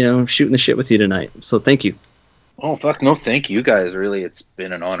 you know, shooting the shit with you tonight. So thank you. Oh, fuck no, thank you guys. Really, it's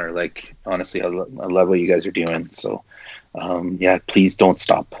been an honor. Like, honestly, I love what you guys are doing. So, yeah, please don't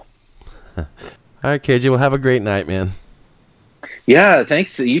stop. All right, KJ, well, have a great night, man. Yeah,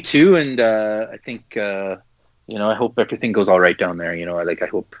 thanks. You too. And I think, you know, I hope everything goes all right down there. You know, I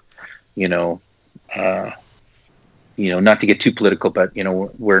hope, you know, not to get too political, but, you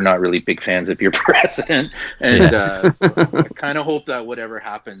know, we're not really big fans of your president. And so I kind of hope that whatever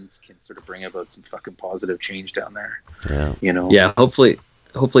happens can sort of bring about some fucking positive change down there. Yeah. You know? Yeah, hopefully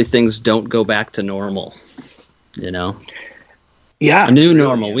things don't go back to normal, you know? Yeah. A new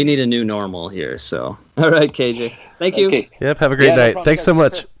normal. We need a new normal here. So, all right, KJ. Thank you. Okay. Yep. Have a great Yeah, no night. problem, Thanks guys. so Take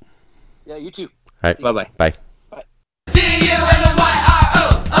much. care. Yeah, you too. All right. Bye-bye. Bye.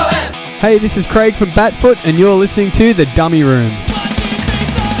 Hey, this is Craig from Batfoot, and you're listening to The Dummy Room.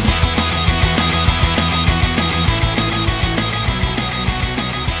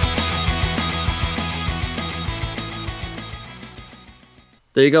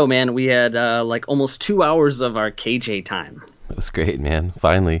 There you go, man. We had like almost 2 hours of our KJ time. That was great, man.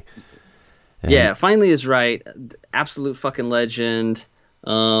 Finally. And Yeah, finally is right. Absolute fucking legend.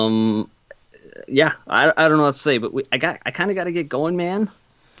 Yeah, I don't know what to say, but I kind of got to get going, man.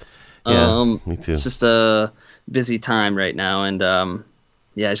 Yeah, me too. It's just a busy time right now, and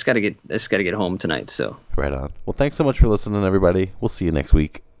yeah, I just gotta get home tonight. So Right on. Well, thanks so much for listening, everybody. We'll see you next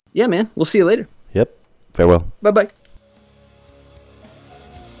week. yeah, man, we'll see you later. Yep. Farewell. Bye bye.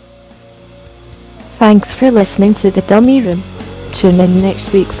 Thanks for listening to The Dummy Room. Tune in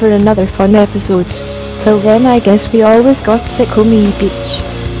next week for another fun episode. Till then, I guess we always got sick on me beach.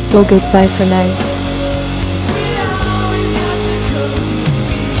 So goodbye for now.